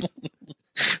right.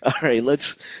 All right,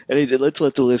 let's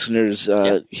let the listeners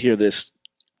hear this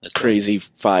crazy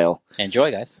file.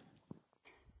 Enjoy, guys.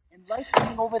 And life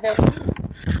coming over there too.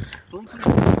 Blinking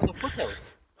over the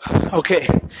foothills. Okay,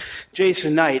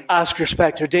 Jason Knight, Oscar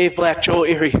Spector, Dave Black, Joe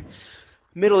Erie,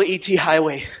 middle of ET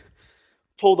Highway,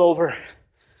 pulled over.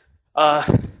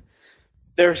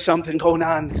 There's something going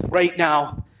on right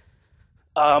now.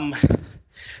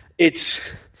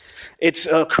 It's It's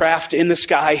a craft in the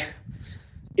sky.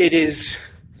 It is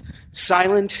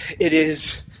silent. It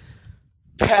is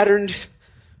patterned,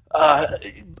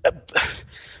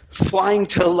 flying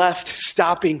to the left,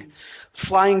 stopping,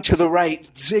 flying to the right,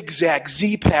 zigzag,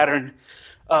 Z pattern,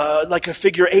 like a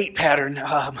figure 8 pattern.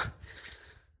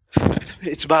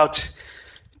 It's about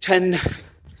 10,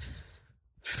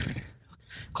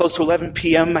 close to 11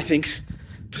 p.m., I think,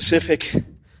 Pacific.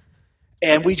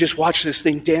 And we just watched this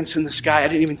thing dance in the sky. I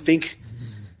didn't even think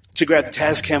to grab the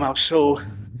Tascam. I was so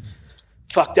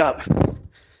fucked up.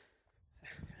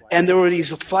 And there were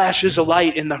these flashes of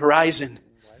light in the horizon.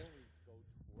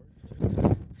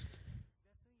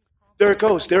 There it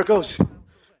goes. There it goes.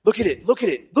 Look at it. Look at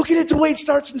it. Look at it the way it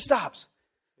starts and stops.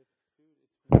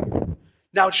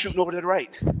 Now it's shooting over to the right.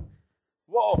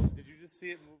 Whoa! Did you just see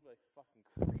it move like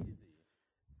fucking crazy?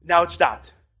 Now it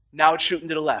stopped. Now it's shooting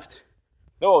to the left.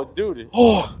 No, dude.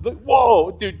 Oh! Look,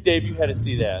 whoa! Dude, Dave, you had to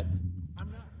see that.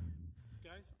 I'm not.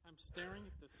 Guys, I'm staring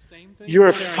at the same thing. You're I'm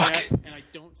a staring fuck. at, and I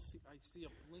don't see. I see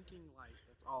a blinking light.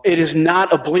 That's all. It is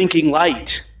not a blinking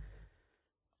light.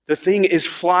 The thing is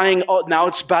flying. Oh, now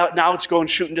it's going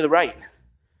shooting to the right.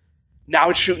 Now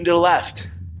it's shooting to the left.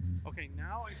 Okay,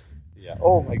 now I see. Yeah.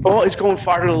 Oh my god. Oh, it's going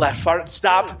far to the left. Far.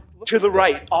 Stop. To the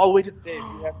right. All the way to. Dave,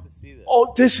 you have to see this.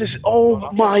 Oh, this is.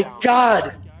 Oh my God.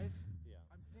 Guys,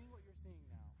 I'm seeing what you're seeing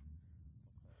now.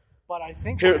 But I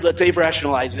think. Here, let Dave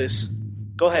rationalize this.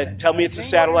 Go ahead. Tell me it's a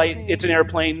satellite. It's an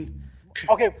airplane.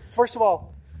 Okay, first of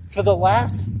all, for the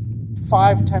last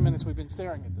 5-10 minutes we've been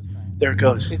staring at this thing. There it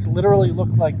goes. It's literally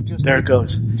looked like just There it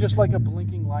goes. just like a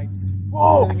blinking light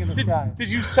Whoa! sitting in the sky.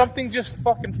 Did you? Something just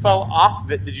fucking fell off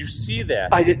of it. Did you see that?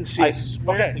 I didn't see I it.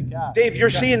 swear Okay. to God. Dave, you're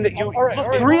seeing that. all right, all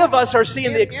right. Three of us are seeing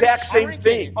And- the and exact it's same shrinking.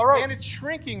 thing. All right. And it's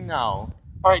shrinking now.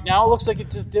 All right, now it looks like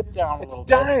it just dipped down a It's little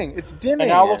bit. dying. It's dimming. And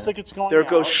now it looks like it's going There it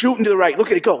goes, out. shooting to the right.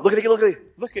 Look at it go. Look at it. Look at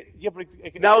it. Look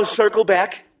at but Now circle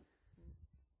back.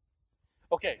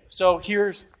 Okay, so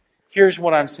here's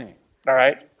what I'm seeing. All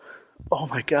right, Oh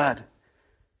my God.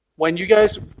 when you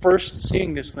guys first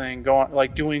seeing this thing going,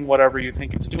 like doing whatever you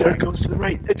think it's doing, There it goes to the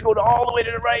right. It's going all the way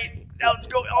to the right. Now it's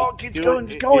going. Oh, it's Dude, going.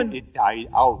 It's going. It died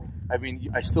out. I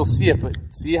mean, I still see it, but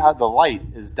see how the light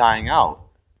is dying out.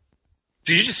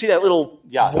 Did you just see that little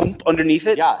Yes. whoomp underneath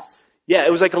it? Yes. Yeah,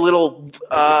 it was like a little.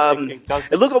 It does-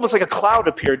 It looked almost like a cloud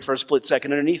appeared for a split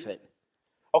second underneath it.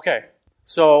 okay,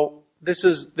 so this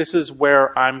is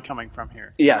where I'm coming from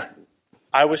here. Yeah.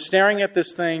 I was staring at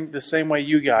this thing the same way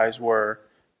you guys were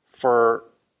for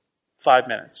 5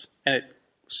 minutes, and it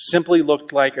simply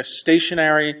looked like a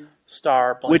stationary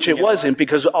star. Which it blinking in- wasn't,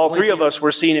 because all three of blinking- us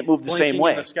were seeing it move the blinking same in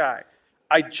way. the sky.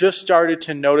 I just started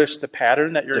to notice the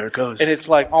pattern that you're. There it goes. And it's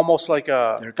like almost like There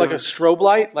a it like a goes. strobe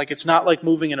light. Like it's not like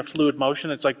moving in a fluid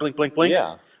motion. It's like blink, blink, blink.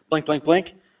 Yeah. Blink, blink,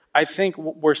 blink. I think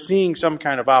we're seeing some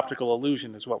kind of optical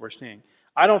illusion is what we're seeing.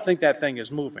 I don't think that thing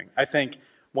is moving. I think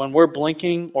when we're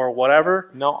blinking or whatever.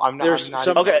 No, I'm not. There's I'm not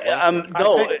some- even Okay. blinking. I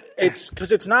No. think it's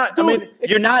because it's not. Dude, I mean,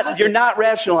 you're not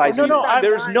rationalizing No, this. I'm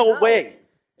There's no way.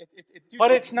 Dude,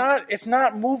 but it's not. It's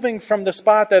not moving from the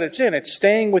spot that it's in. It's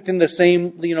staying within the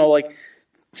same, like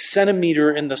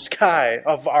centimeter in the sky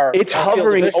of our. It's our field of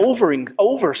hovering vision.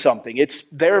 over something. It's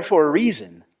there for a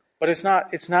reason. But it's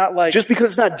not. It's not like Just because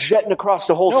it's not jetting across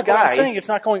the whole no. But I'm sky. saying it's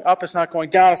not going up. It's not going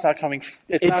down. It's not coming.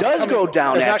 It's It not does coming- go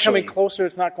down, It's not actually. coming closer.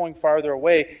 It's not going farther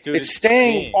away. Dude, it's it's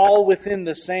staying seeing. all within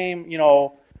the same.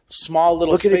 Small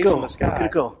little Look at space it go. in the sky. Look at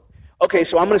it go. Okay,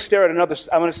 so I'm going to stare at another.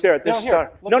 I'm going to stare at this here,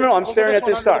 star. look No, at- I'm look staring at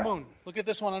one this under the star. moon. Look at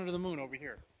this one under the moon over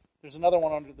here. There's another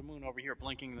one under the moon over here,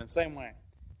 blinking in the same way.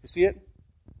 You see it?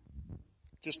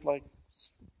 Just like.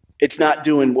 It's not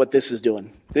doing what this is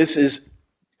doing. This is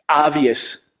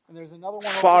obvious. And there's another one.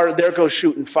 Far there goes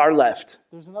shooting far left.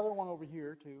 There's another one over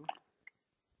here too.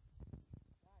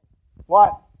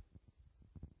 What?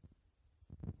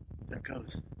 There it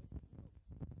goes.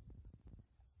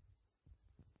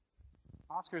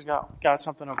 Oscar's got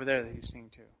something over there that he's seeing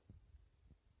too.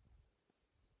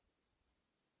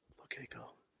 Look at it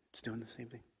go. It's doing the same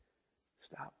thing.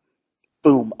 Stop.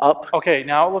 Boom. Up. Okay,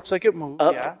 now it looks like it moved.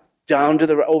 Up. Yeah. Down to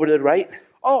the over to the right.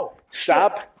 Oh.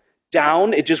 Stop.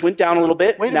 Down. It just went down a little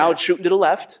bit. Wait a Now minute. it's shooting to the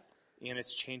left. And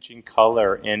it's changing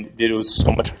color, and it was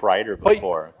so much brighter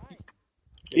before.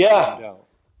 Yeah.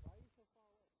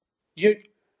 Do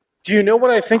you know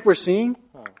what I think we're seeing?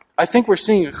 I think we're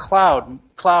seeing a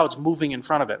clouds moving in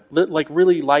front of it, like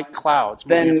really light clouds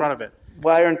moving in front of it.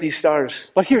 Why aren't these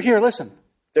stars? But here, listen.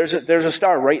 There's a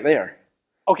star right there.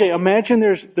 Okay, imagine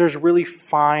there's really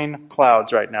fine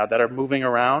clouds right now that are moving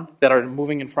around, that are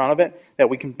moving in front of it, that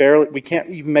we can't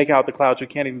even make out the clouds, we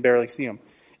can't even barely see them.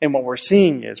 And what we're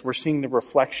seeing is the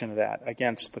reflection of that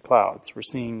against the clouds. We're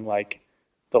seeing like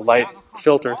the light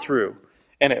filter through,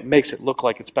 and it makes it look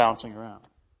like it's bouncing around.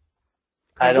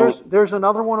 There's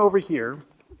another one over here.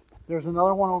 There's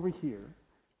another one over here.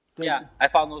 Yeah, I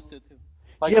found those two too.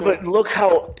 Like but look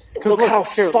how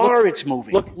far it's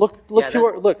moving.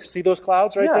 Look, see those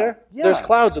clouds right there? Yeah. There's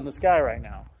clouds in the sky right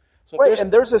now. So right,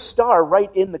 and there's a star right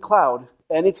in the cloud,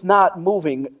 and it's not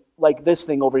moving like this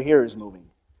thing over here is moving.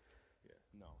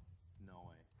 No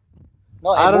way. No,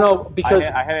 I don't know, because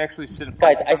I had actually sit.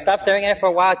 guys, I stopped staring at it for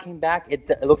a while. I came back. It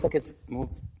looks like it's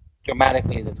moved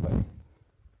dramatically this way.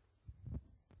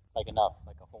 Like enough,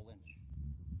 like a whole inch.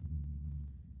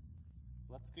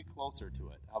 Let's get closer to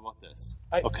it. How about this?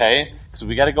 Okay, because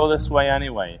we got to go this way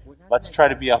anyway. Let's try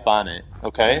to be up on it.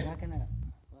 Okay.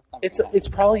 it's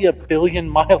probably 1 billion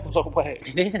miles away.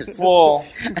 It is. Well,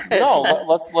 no.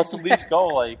 Let's at least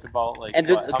go about And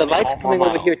the light's coming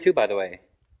over here too. By the way,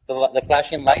 the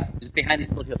flashing light is behind these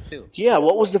little hills too. Yeah,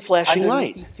 what was the flashing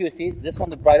light? These two, see this one,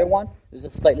 the brighter one. There's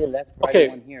a slightly less brighter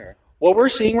one here. What we're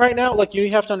seeing right now, like you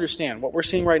have to understand, what we're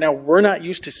seeing right now, we're not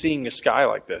used to seeing a sky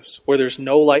like this, where there's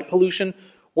no light pollution.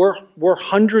 We're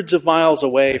hundreds of miles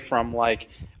away from like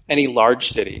any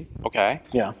large city, okay?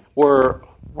 Yeah. We're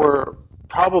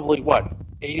probably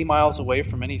 80 miles away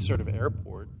from any sort of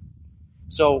airport.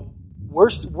 So we're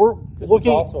This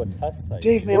looking. is also a test site.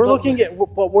 Dave, man, We're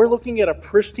looking at a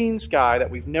pristine sky that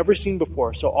we've never seen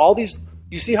before. So all these,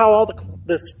 you see how all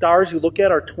the stars you look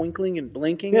at are twinkling and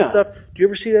blinking and stuff? Do you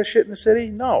ever see that shit in the city?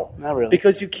 No. Not really.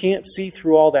 Because you can't see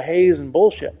through all the haze and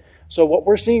bullshit. So what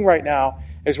we're seeing right now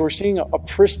is we're seeing a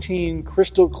pristine,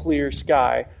 crystal clear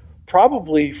sky,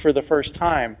 probably for the first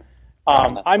time.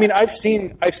 I mean, I've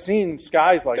seen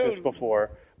skies like this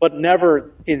before, but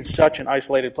never in such an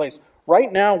isolated place.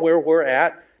 Right now, where we're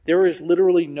at, there is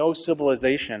literally no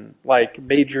civilization like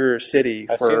major city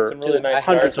for really nice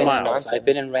hundreds of stars. miles. I've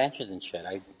been in ranches and shit.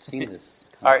 I've seen this.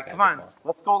 All right, come on.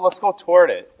 Let's go toward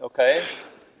it. Okay.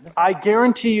 I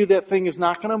guarantee you that thing is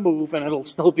not going to move, and it'll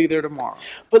still be there tomorrow.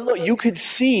 But look, you could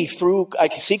see through. I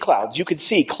could see clouds. You could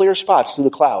see clear spots through the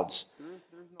clouds,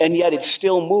 and yet it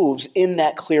still moves in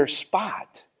that clear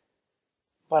spot.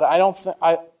 But I don't think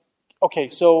Okay,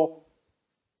 so.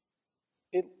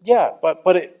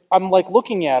 I'm like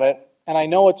looking at it, and I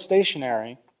know it's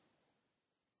stationary,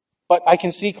 but I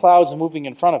can see clouds moving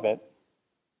in front of it,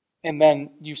 and then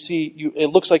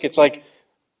it looks like it's like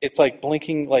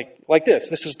blinking like this.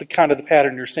 This is the kind of the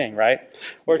pattern you're seeing, right?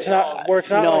 Where it's not.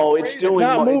 No, it's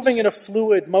not moving in a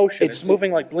fluid motion. It's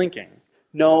moving like blinking.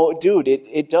 No, dude,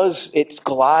 it does. It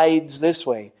glides this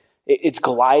way. It's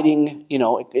gliding,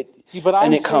 and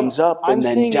it comes up and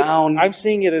then down. I'm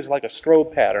seeing it as like a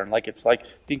strobe pattern, like it's like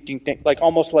ding, ding, ding, like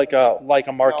almost like a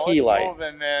marquee light,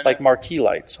 moving, man. like marquee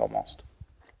lights almost.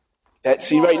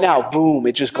 See right now, boom!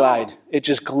 It just glided. It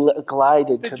just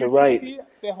glided to the right. See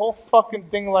the whole fucking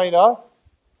thing light up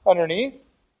underneath?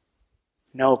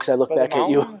 No, because I looked back at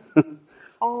you.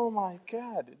 Oh my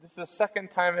god! This is the second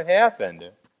time it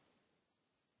happened.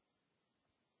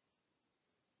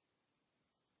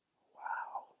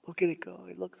 Look at it go.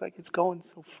 It looks like it's going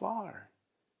so far.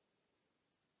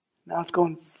 Now it's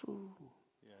going through.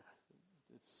 Yeah,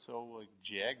 it's so like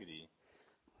jaggedy.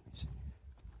 Let me see.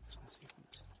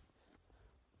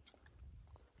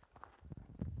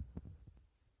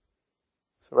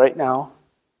 So right now,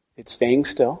 it's staying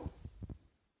still.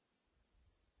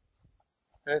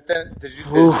 And then, did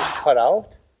you cut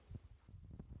out?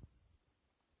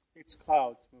 It's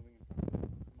clouds moving.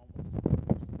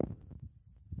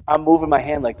 I'm moving my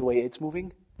hand like the way it's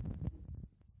moving.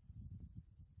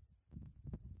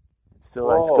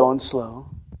 Still, it's going slow.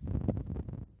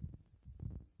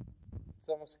 It's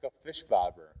almost like a fish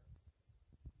bobber.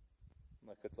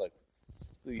 Like it's like,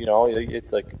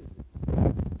 it's like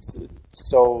it's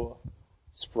so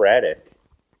sporadic.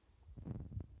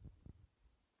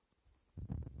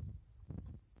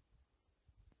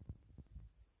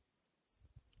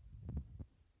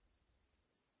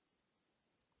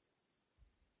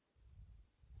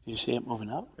 Do you see it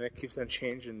moving up? And it keeps on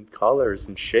changing colors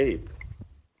and shape.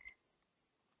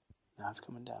 Now it's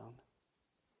coming down.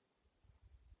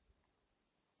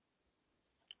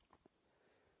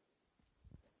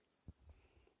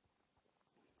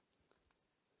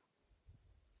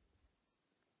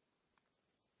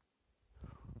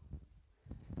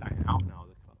 Dying out now,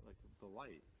 like the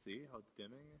light. See how it's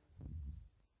dimming?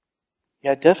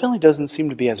 Yeah, it definitely doesn't seem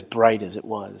to be as bright as it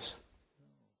was.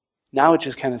 Now it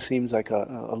just kind of seems like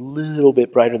a little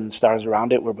bit brighter than the stars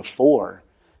around it, where before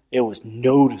it was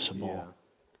noticeable. Yeah.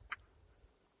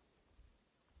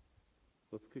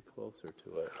 Let's get closer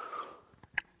to it.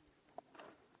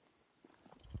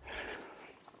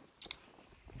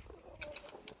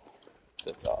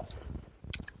 That's awesome.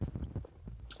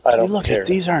 I See, don't look care. at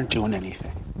these aren't doing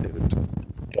anything. Dude,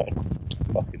 that's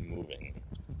fucking moving.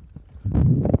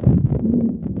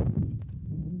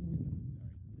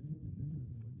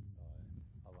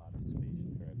 A lot of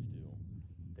spacecrafts do.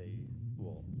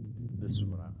 This is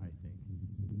what I think.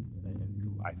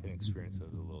 I can experience it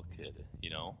as a little kid, you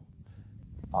know?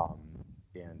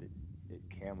 And it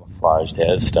camouflaged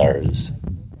as stars.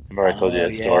 Remember I told you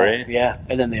that story? Yeah,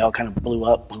 and then they all kind of blew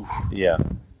up. Yeah.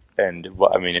 And,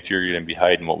 I mean, if you're going to be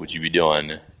hiding, what would you be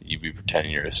doing? You'd be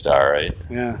pretending you're a star, right?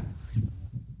 Yeah.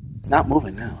 It's not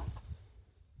moving now.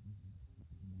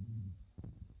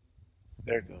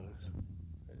 There it goes.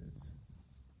 It is.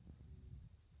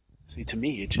 See, to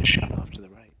me, it just shot off to the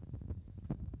right.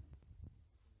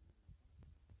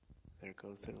 There it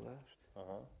goes to the left.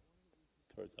 Uh-huh.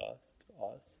 Towards us,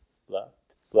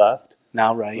 left,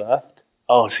 Now right. left,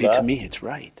 Oh, see, to left. me, it's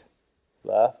right.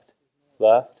 left.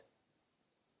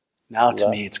 Now, to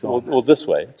left. me, it's going. Well, this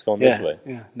way. It's going this way.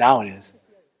 Yeah, now it is.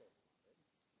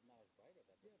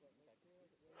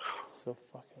 It's so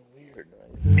fucking weird,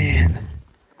 right? Man.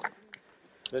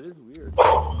 That is weird.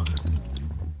 All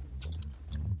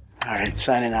right,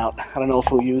 signing out. I don't know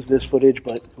if we'll use this footage,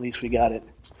 but at least we got it.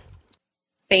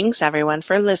 Thanks, everyone,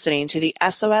 for listening to the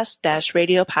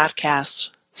SOS-Radio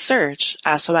podcast. Search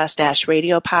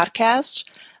SOS-Radio podcast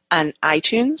on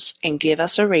iTunes and give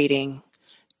us a rating.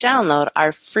 Download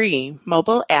our free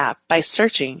mobile app by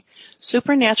searching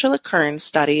Supernatural Occurrence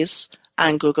Studies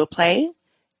on Google Play,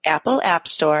 Apple App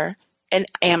Store, and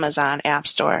Amazon App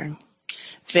Store.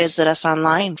 Visit us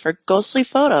online for ghostly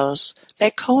photos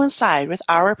that coincide with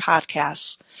our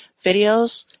podcasts,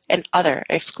 videos, and other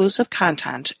exclusive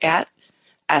content at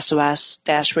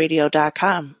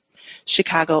sos-radio.com,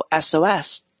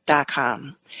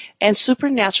 chicagosos.com, and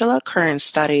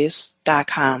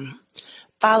supernaturaloccurrencestudies.com.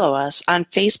 Follow us on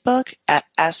Facebook at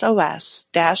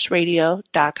sos-radio.com.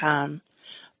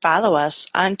 Follow us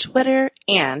on Twitter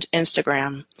and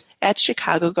Instagram at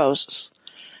Chicago Ghosts.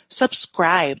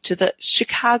 Subscribe to the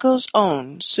Chicago's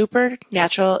own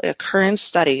Supernatural Occurrence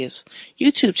Studies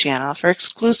YouTube channel for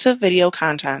exclusive video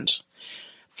content.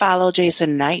 Follow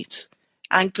Jason Knight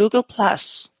on Google+.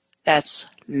 That's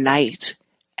Knight,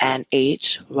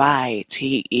 N-H-Y-T-E.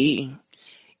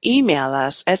 Email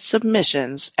us at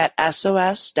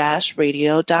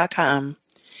submissions@sos-radio.com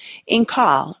and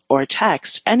call or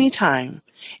text anytime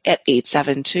at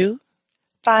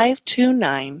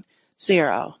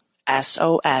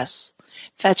 872-529-0SOS.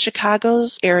 That's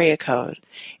Chicago's area code,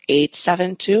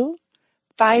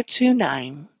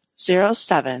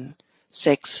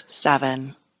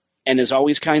 872-529-0767. And as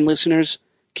always, kind listeners,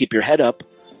 keep your head up,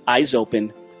 eyes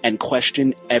open, and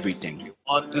question everything.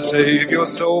 Want to save your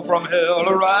soul from hell,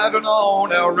 arriving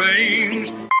on our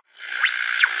range.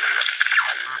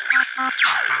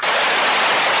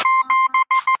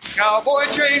 Cowboy,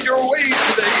 change your ways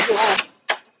today.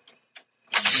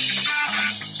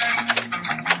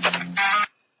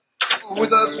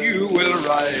 With us you will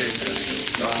ride.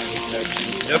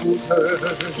 Never turn.